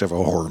first act of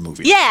a horror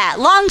movie? Yeah,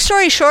 long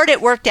story short,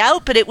 it worked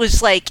out, but it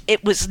was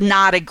it was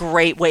not a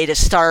great way to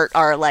start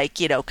our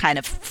kind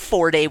of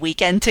 4-day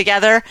weekend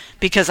together,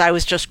 because I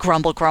was just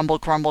grumble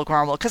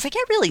because I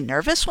get really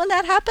nervous when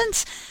that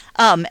happens.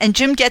 And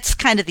Jim gets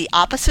kind of the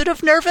opposite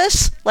of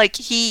nervous.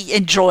 He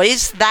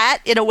enjoys that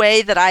in a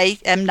way that I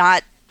am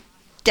not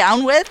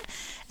down with.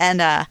 And,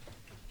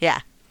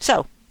 yeah.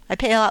 So, I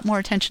pay a lot more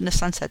attention to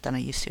sunset than I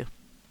used to.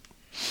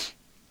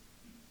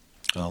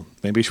 Well,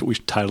 maybe we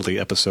should title the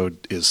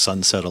episode "Is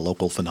Sunset a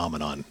Local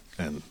Phenomenon?"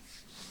 and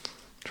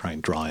try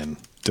and draw in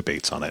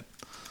debates on it.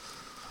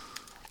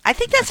 I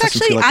think that's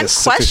actually...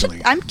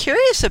 I'm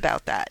curious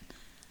about that.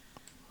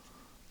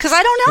 Because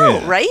I don't know,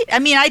 Yeah. right? I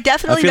mean, I I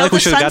definitely feel know like we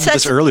the should have sun gotten to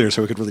this sets earlier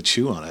so we could really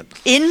chew on it.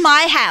 in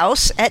my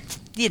house at,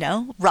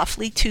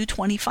 roughly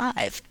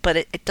 2:25, but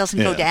it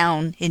doesn't go Yeah.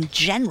 down in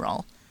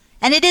general.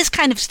 And it is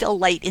kind of still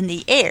light in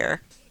the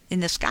air, in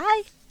the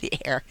sky, the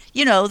air.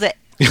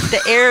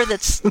 The air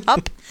that's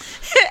up.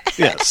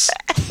 Yes.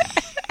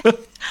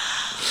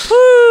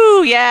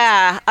 Woo,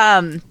 yeah.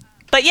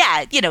 But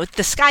yeah,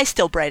 the sky's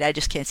still bright. I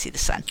just can't see the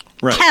sun.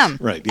 Right. Ahem.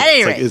 Right. At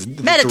any It's rate, it's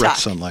Metatalk. direct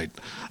sunlight.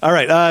 All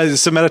right.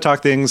 Some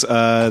Metatalk things.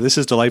 This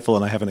is delightful,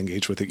 and I haven't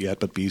engaged with it yet.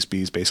 But Bees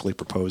basically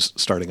proposed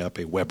starting up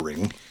a web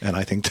ring, and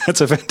I think that's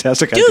a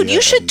fantastic idea. Dude,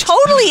 you should and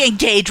totally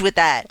engage with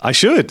that. I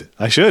should.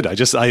 I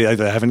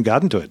haven't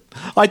gotten to it.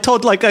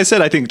 Like I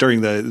said, I think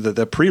during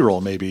the pre-roll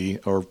maybe,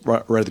 or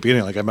right at the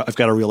beginning, like I've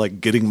got a real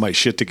getting my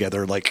shit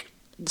together,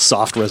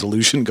 soft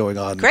resolution going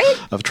on. Great.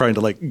 Of trying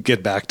to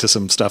get back to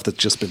some stuff that's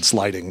just been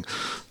sliding,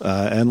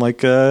 and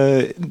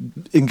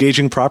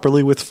engaging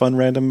properly with fun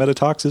random meta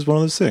talks is one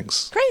of those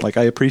things. Great.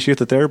 I appreciate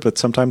that there, but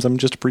sometimes I'm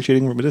just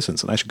appreciating from a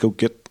distance, and I should go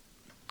get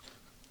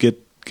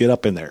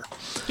up in there.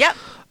 Yep.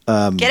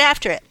 Get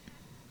after it.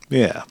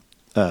 Yeah.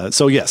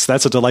 So yes,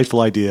 that's a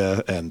delightful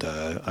idea, and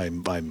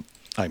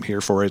I'm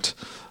here for it.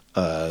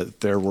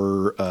 There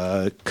were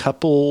a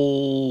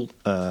couple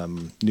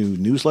new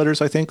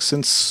newsletters, I think,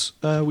 since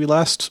we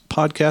last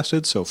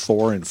podcasted. So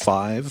 4 and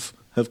 5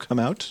 have come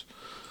out.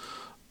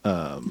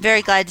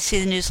 Very glad to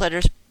see the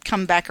newsletters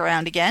come back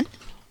around again.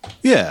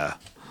 Yeah.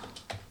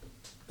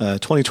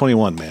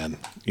 2021, man.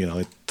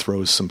 It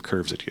throws some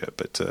curves at you,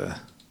 but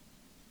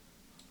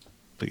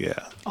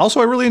yeah. Also,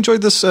 I really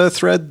enjoyed this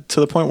thread to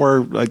the point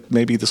where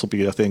maybe this will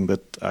be a thing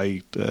that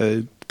I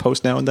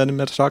post now and then in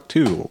Metatalk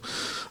too,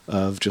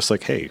 of just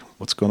hey,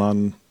 what's going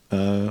on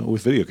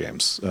with video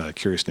games?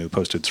 Curious New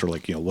posted sort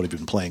of what have you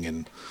been playing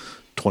in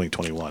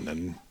 2021?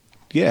 And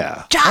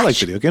yeah, Josh! I like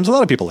video games. A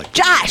lot of people like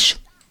video Josh,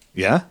 games.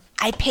 Yeah?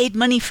 I paid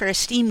money for a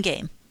Steam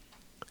game.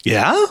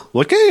 Yeah?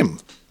 What game?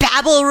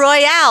 Battle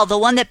Royale, the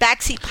one that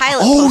Backseat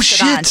Pilot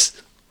posted on.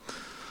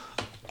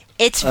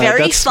 It's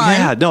very fun.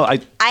 Yeah, no,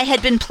 I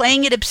had been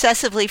playing it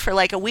obsessively for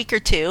a week or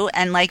two,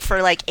 and for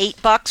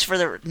 $8 for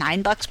the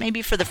 $9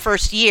 maybe for the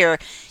first year,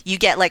 you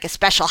get a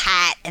special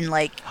hat and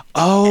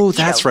Oh,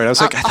 that's right. I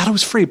was I thought it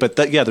was free, but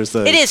there's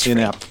the it is free.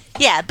 in-app.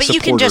 Yeah, but you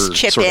can just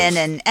chip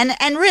in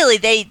and really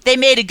they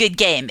made a good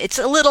game. It's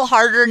a little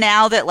harder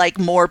now that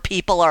more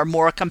people are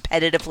more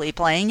competitively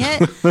playing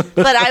it,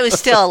 but I was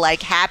still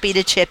happy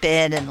to chip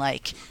in, and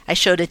I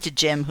showed it to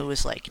Jim, who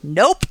was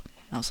nope.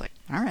 I was all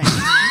right.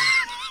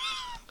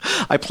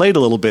 I played a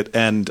little bit,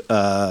 and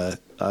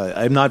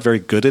I'm not very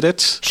good at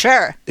it.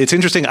 Sure. It's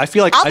interesting. I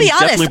feel I'll be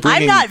honest,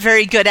 bringing... I'm not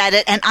very good at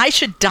it, and I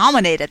should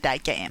dominate at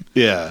that game.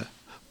 Yeah.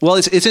 Well,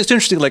 it's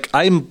interesting.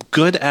 I'm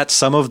good at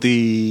some of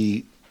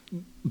the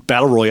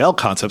battle royale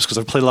concepts because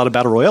I've played a lot of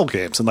battle royale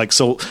games, and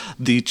so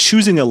the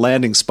choosing a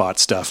landing spot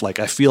stuff,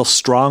 I feel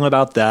strong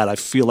about that. I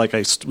feel I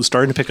was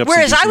starting to pick up.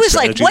 Whereas I was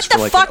what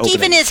the fuck an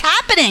even is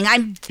happening?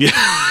 I'm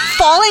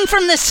falling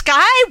from the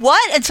sky.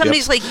 What? And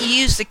somebody's you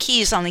use the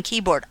keys on the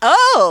keyboard.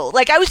 Oh,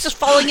 I was just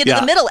falling into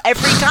the middle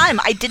every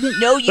time. I didn't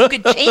know you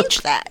could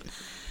change that.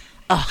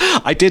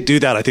 I did do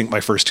that, I think,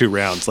 my first 2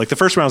 rounds. The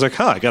first round, I was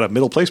I got a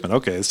middle placement.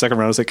 Okay. The second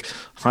round, I was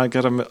I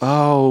got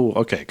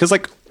okay. Because,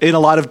 in a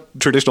lot of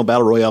traditional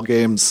Battle Royale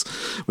games,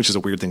 which is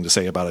a weird thing to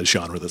say about a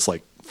genre that's,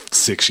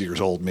 6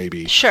 years old,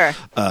 maybe. Sure.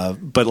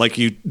 But,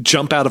 you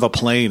jump out of a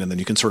plane, and then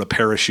you can sort of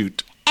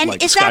parachute, and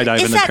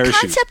skydive and then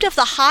parachute. Concept of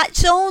the hot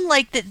zone,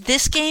 that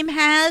this game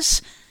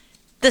has...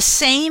 the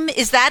same?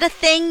 Is that a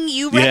thing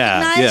you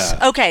recognize?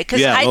 Yeah. Okay,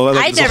 because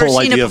I'd never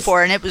seen it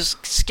before, and it was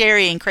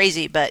scary and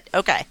crazy, but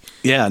okay.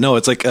 Yeah, no,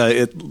 it's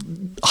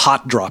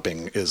hot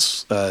dropping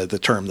is the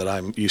term that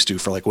I'm used to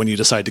for when you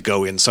decide to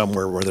go in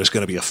somewhere where there's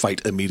going to be a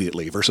fight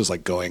immediately versus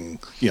going,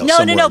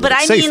 No, but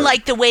I safer.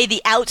 mean the way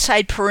the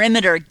outside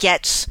perimeter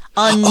gets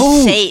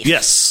unsafe.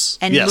 Yes.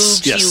 And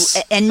moves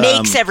you and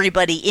makes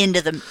everybody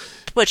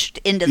pushed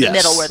into the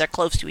middle where they're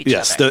close to each other.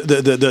 Yes,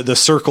 the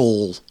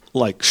circle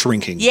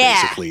shrinking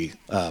basically.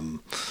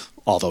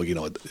 Although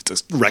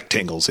it's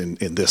rectangles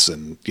in this,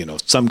 and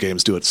some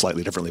games do it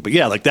slightly differently. But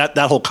yeah, that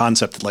whole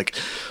concept that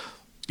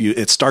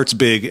it starts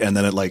big and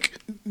then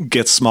it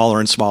gets smaller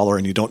and smaller,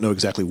 and you don't know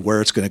exactly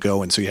where it's going to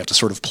go, and so you have to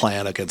sort of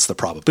plan against the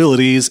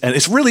probabilities. And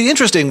it's really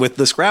interesting with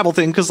the Scrabble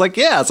thing because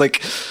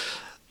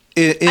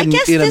in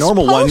a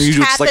normal one, you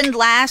just happened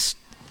last.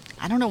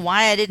 I don't know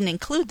why I didn't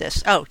include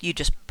this. Oh, you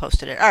just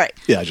posted it. All right.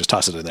 Yeah, I just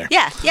tossed it in there.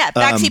 Yeah.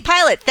 Backseat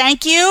Pilot,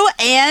 thank you,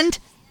 and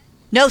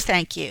no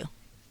thank you.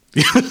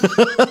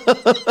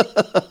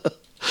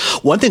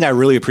 One thing I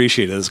really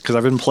appreciate is because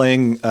I've been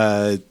playing,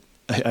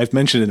 I've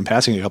mentioned it in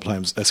passing a couple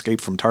times,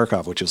 Escape from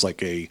Tarkov, which is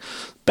a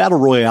battle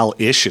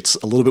royale-ish. It's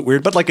a little bit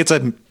weird, but it's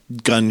a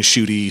gun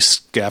shooty,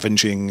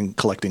 scavenging,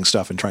 collecting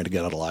stuff and trying to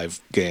get out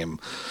alive game.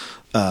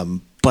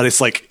 But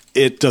it's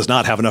it does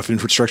not have enough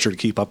infrastructure to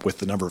keep up with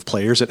the number of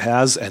players it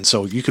has, and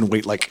so you can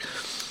wait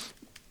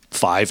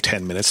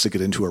 5-10 minutes to get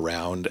into a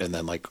round, and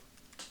then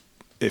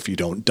if you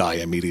don't die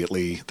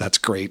immediately, that's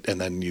great.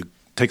 And then you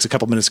takes a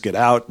couple minutes to get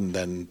out and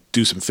then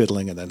do some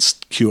fiddling and then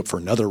queue up for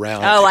another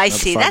round. Oh, I another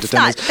see. 5 to That's 10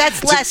 not. minutes.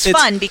 That's less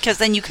fun because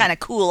then you kind of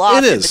cool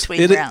off in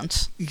between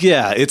rounds.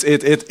 Yeah,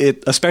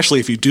 it especially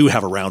if you do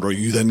have a round where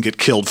you then get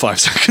killed 5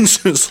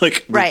 seconds. It's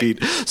like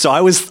repeat. Right. So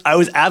I was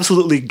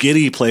absolutely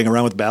giddy playing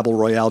around with Battle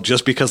Royale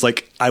just because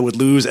like I would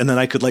lose and then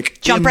I could like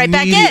jump right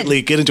back in,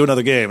 immediately get into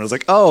another game. I was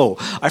like, oh,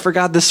 I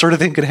forgot this sort of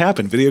thing could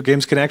happen. Video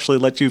games can actually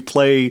let you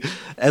play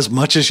as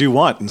much as you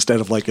want instead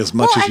of like as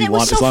much as you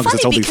want, as long as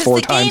it's only 4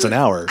 times an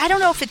hour. I don't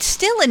know if it's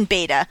still in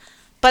beta,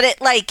 but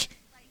it like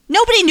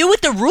nobody knew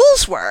what the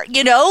rules were.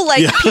 You know,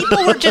 like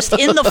people were just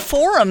in the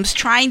forums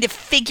trying to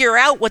figure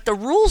out what the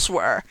rules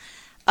were.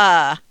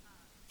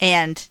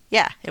 And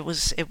yeah, it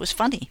was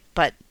funny,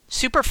 but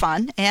super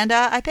fun, and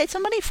I paid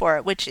some money for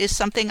it, which is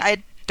something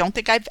I don't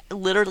think I've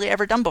literally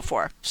ever done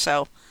before.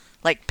 So,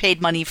 like,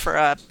 paid money for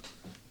I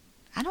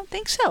don't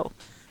think so.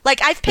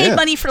 Like, I've paid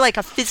money for like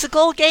a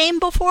physical game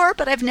before,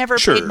 but I've never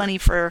paid money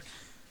for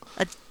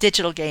a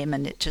digital game,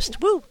 and it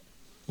just woo.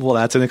 Well,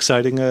 that's an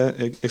exciting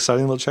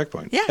little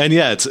checkpoint. Yeah, and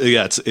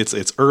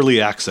it's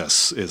early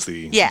access is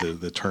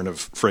the turn of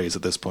phrase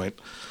at this point,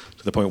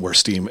 to the point where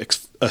Steam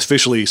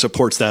officially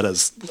supports that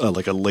as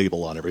like a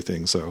label on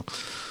everything. So,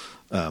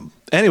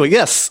 anyway,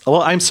 yes.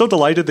 Well, I'm so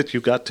delighted that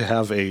you got to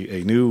have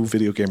a new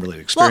video game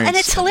related experience. Well, and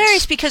it's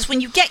hilarious because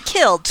when you get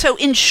killed, so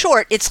in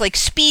short, it's like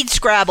speed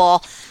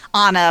Scrabble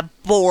on a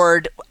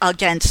board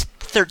against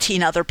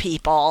 13 other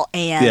people,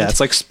 and yeah,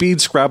 it's like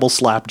speed Scrabble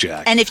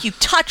slapjack. And if you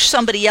touch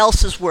somebody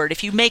else's word,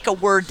 if you make a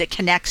word that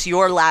connects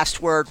your last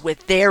word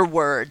with their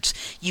words,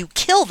 you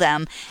kill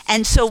them.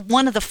 And so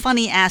one of the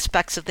funny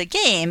aspects of the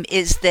game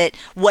is that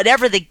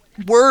whatever the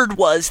word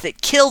was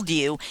that killed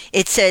you,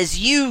 it says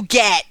you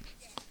get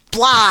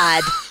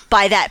blood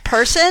by that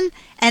person,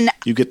 and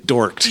you get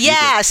dorked.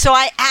 Yeah, so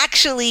I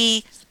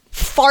actually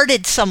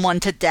farted someone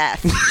to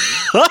death.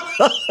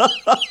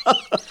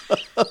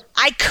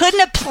 I couldn't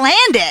have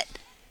planned it,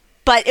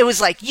 but it was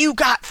like, you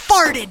got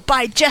farted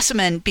by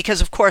Jessamine,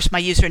 because of course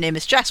my username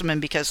is Jessamine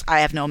because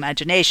I have no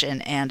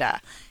imagination, and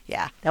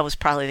yeah, that was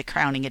probably the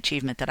crowning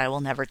achievement that I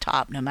will never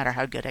top, no matter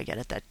how good I get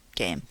at that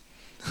game.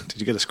 Did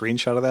you get a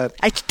screenshot of that?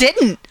 I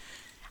didn't.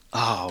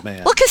 Oh,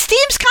 man. Well, because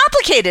Steam's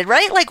complicated,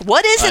 right? Like,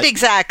 what is it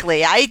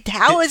exactly?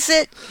 How is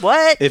it?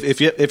 What?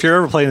 If you're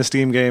ever playing a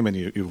Steam game and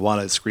you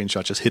want a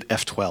screenshot, just hit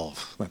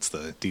F12. That's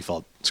the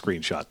default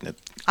screenshot. And it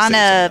on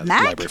a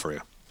Mac? Library for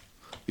you.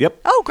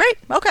 Yep. Oh, great.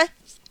 Okay.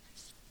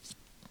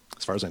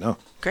 As far as I know.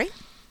 Great.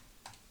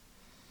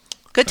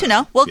 Good to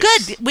know. Well,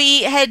 yes. Good.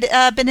 We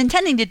had been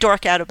intending to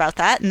dork out about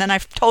that, and then I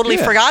totally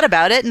forgot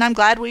about it, and I'm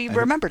glad we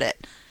remembered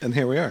it. And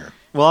here we are.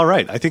 Well, all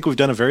right. I think we've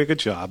done a very good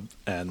job,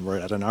 and we're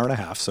at an hour and a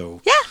half,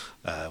 so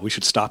we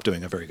should stop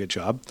doing a very good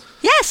job.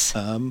 Yes.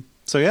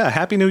 So, yeah,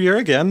 Happy New Year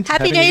again.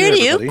 Happy New Year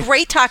to you.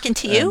 Great talking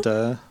to you.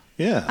 And,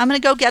 yeah. I'm going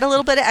to go get a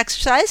little bit of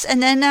exercise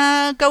and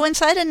then go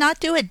inside and not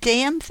do a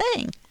damn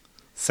thing.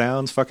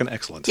 Sounds fucking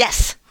excellent.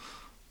 Yes.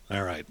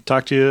 All right.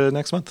 Talk to you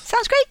next month.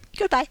 Sounds great.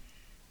 Goodbye.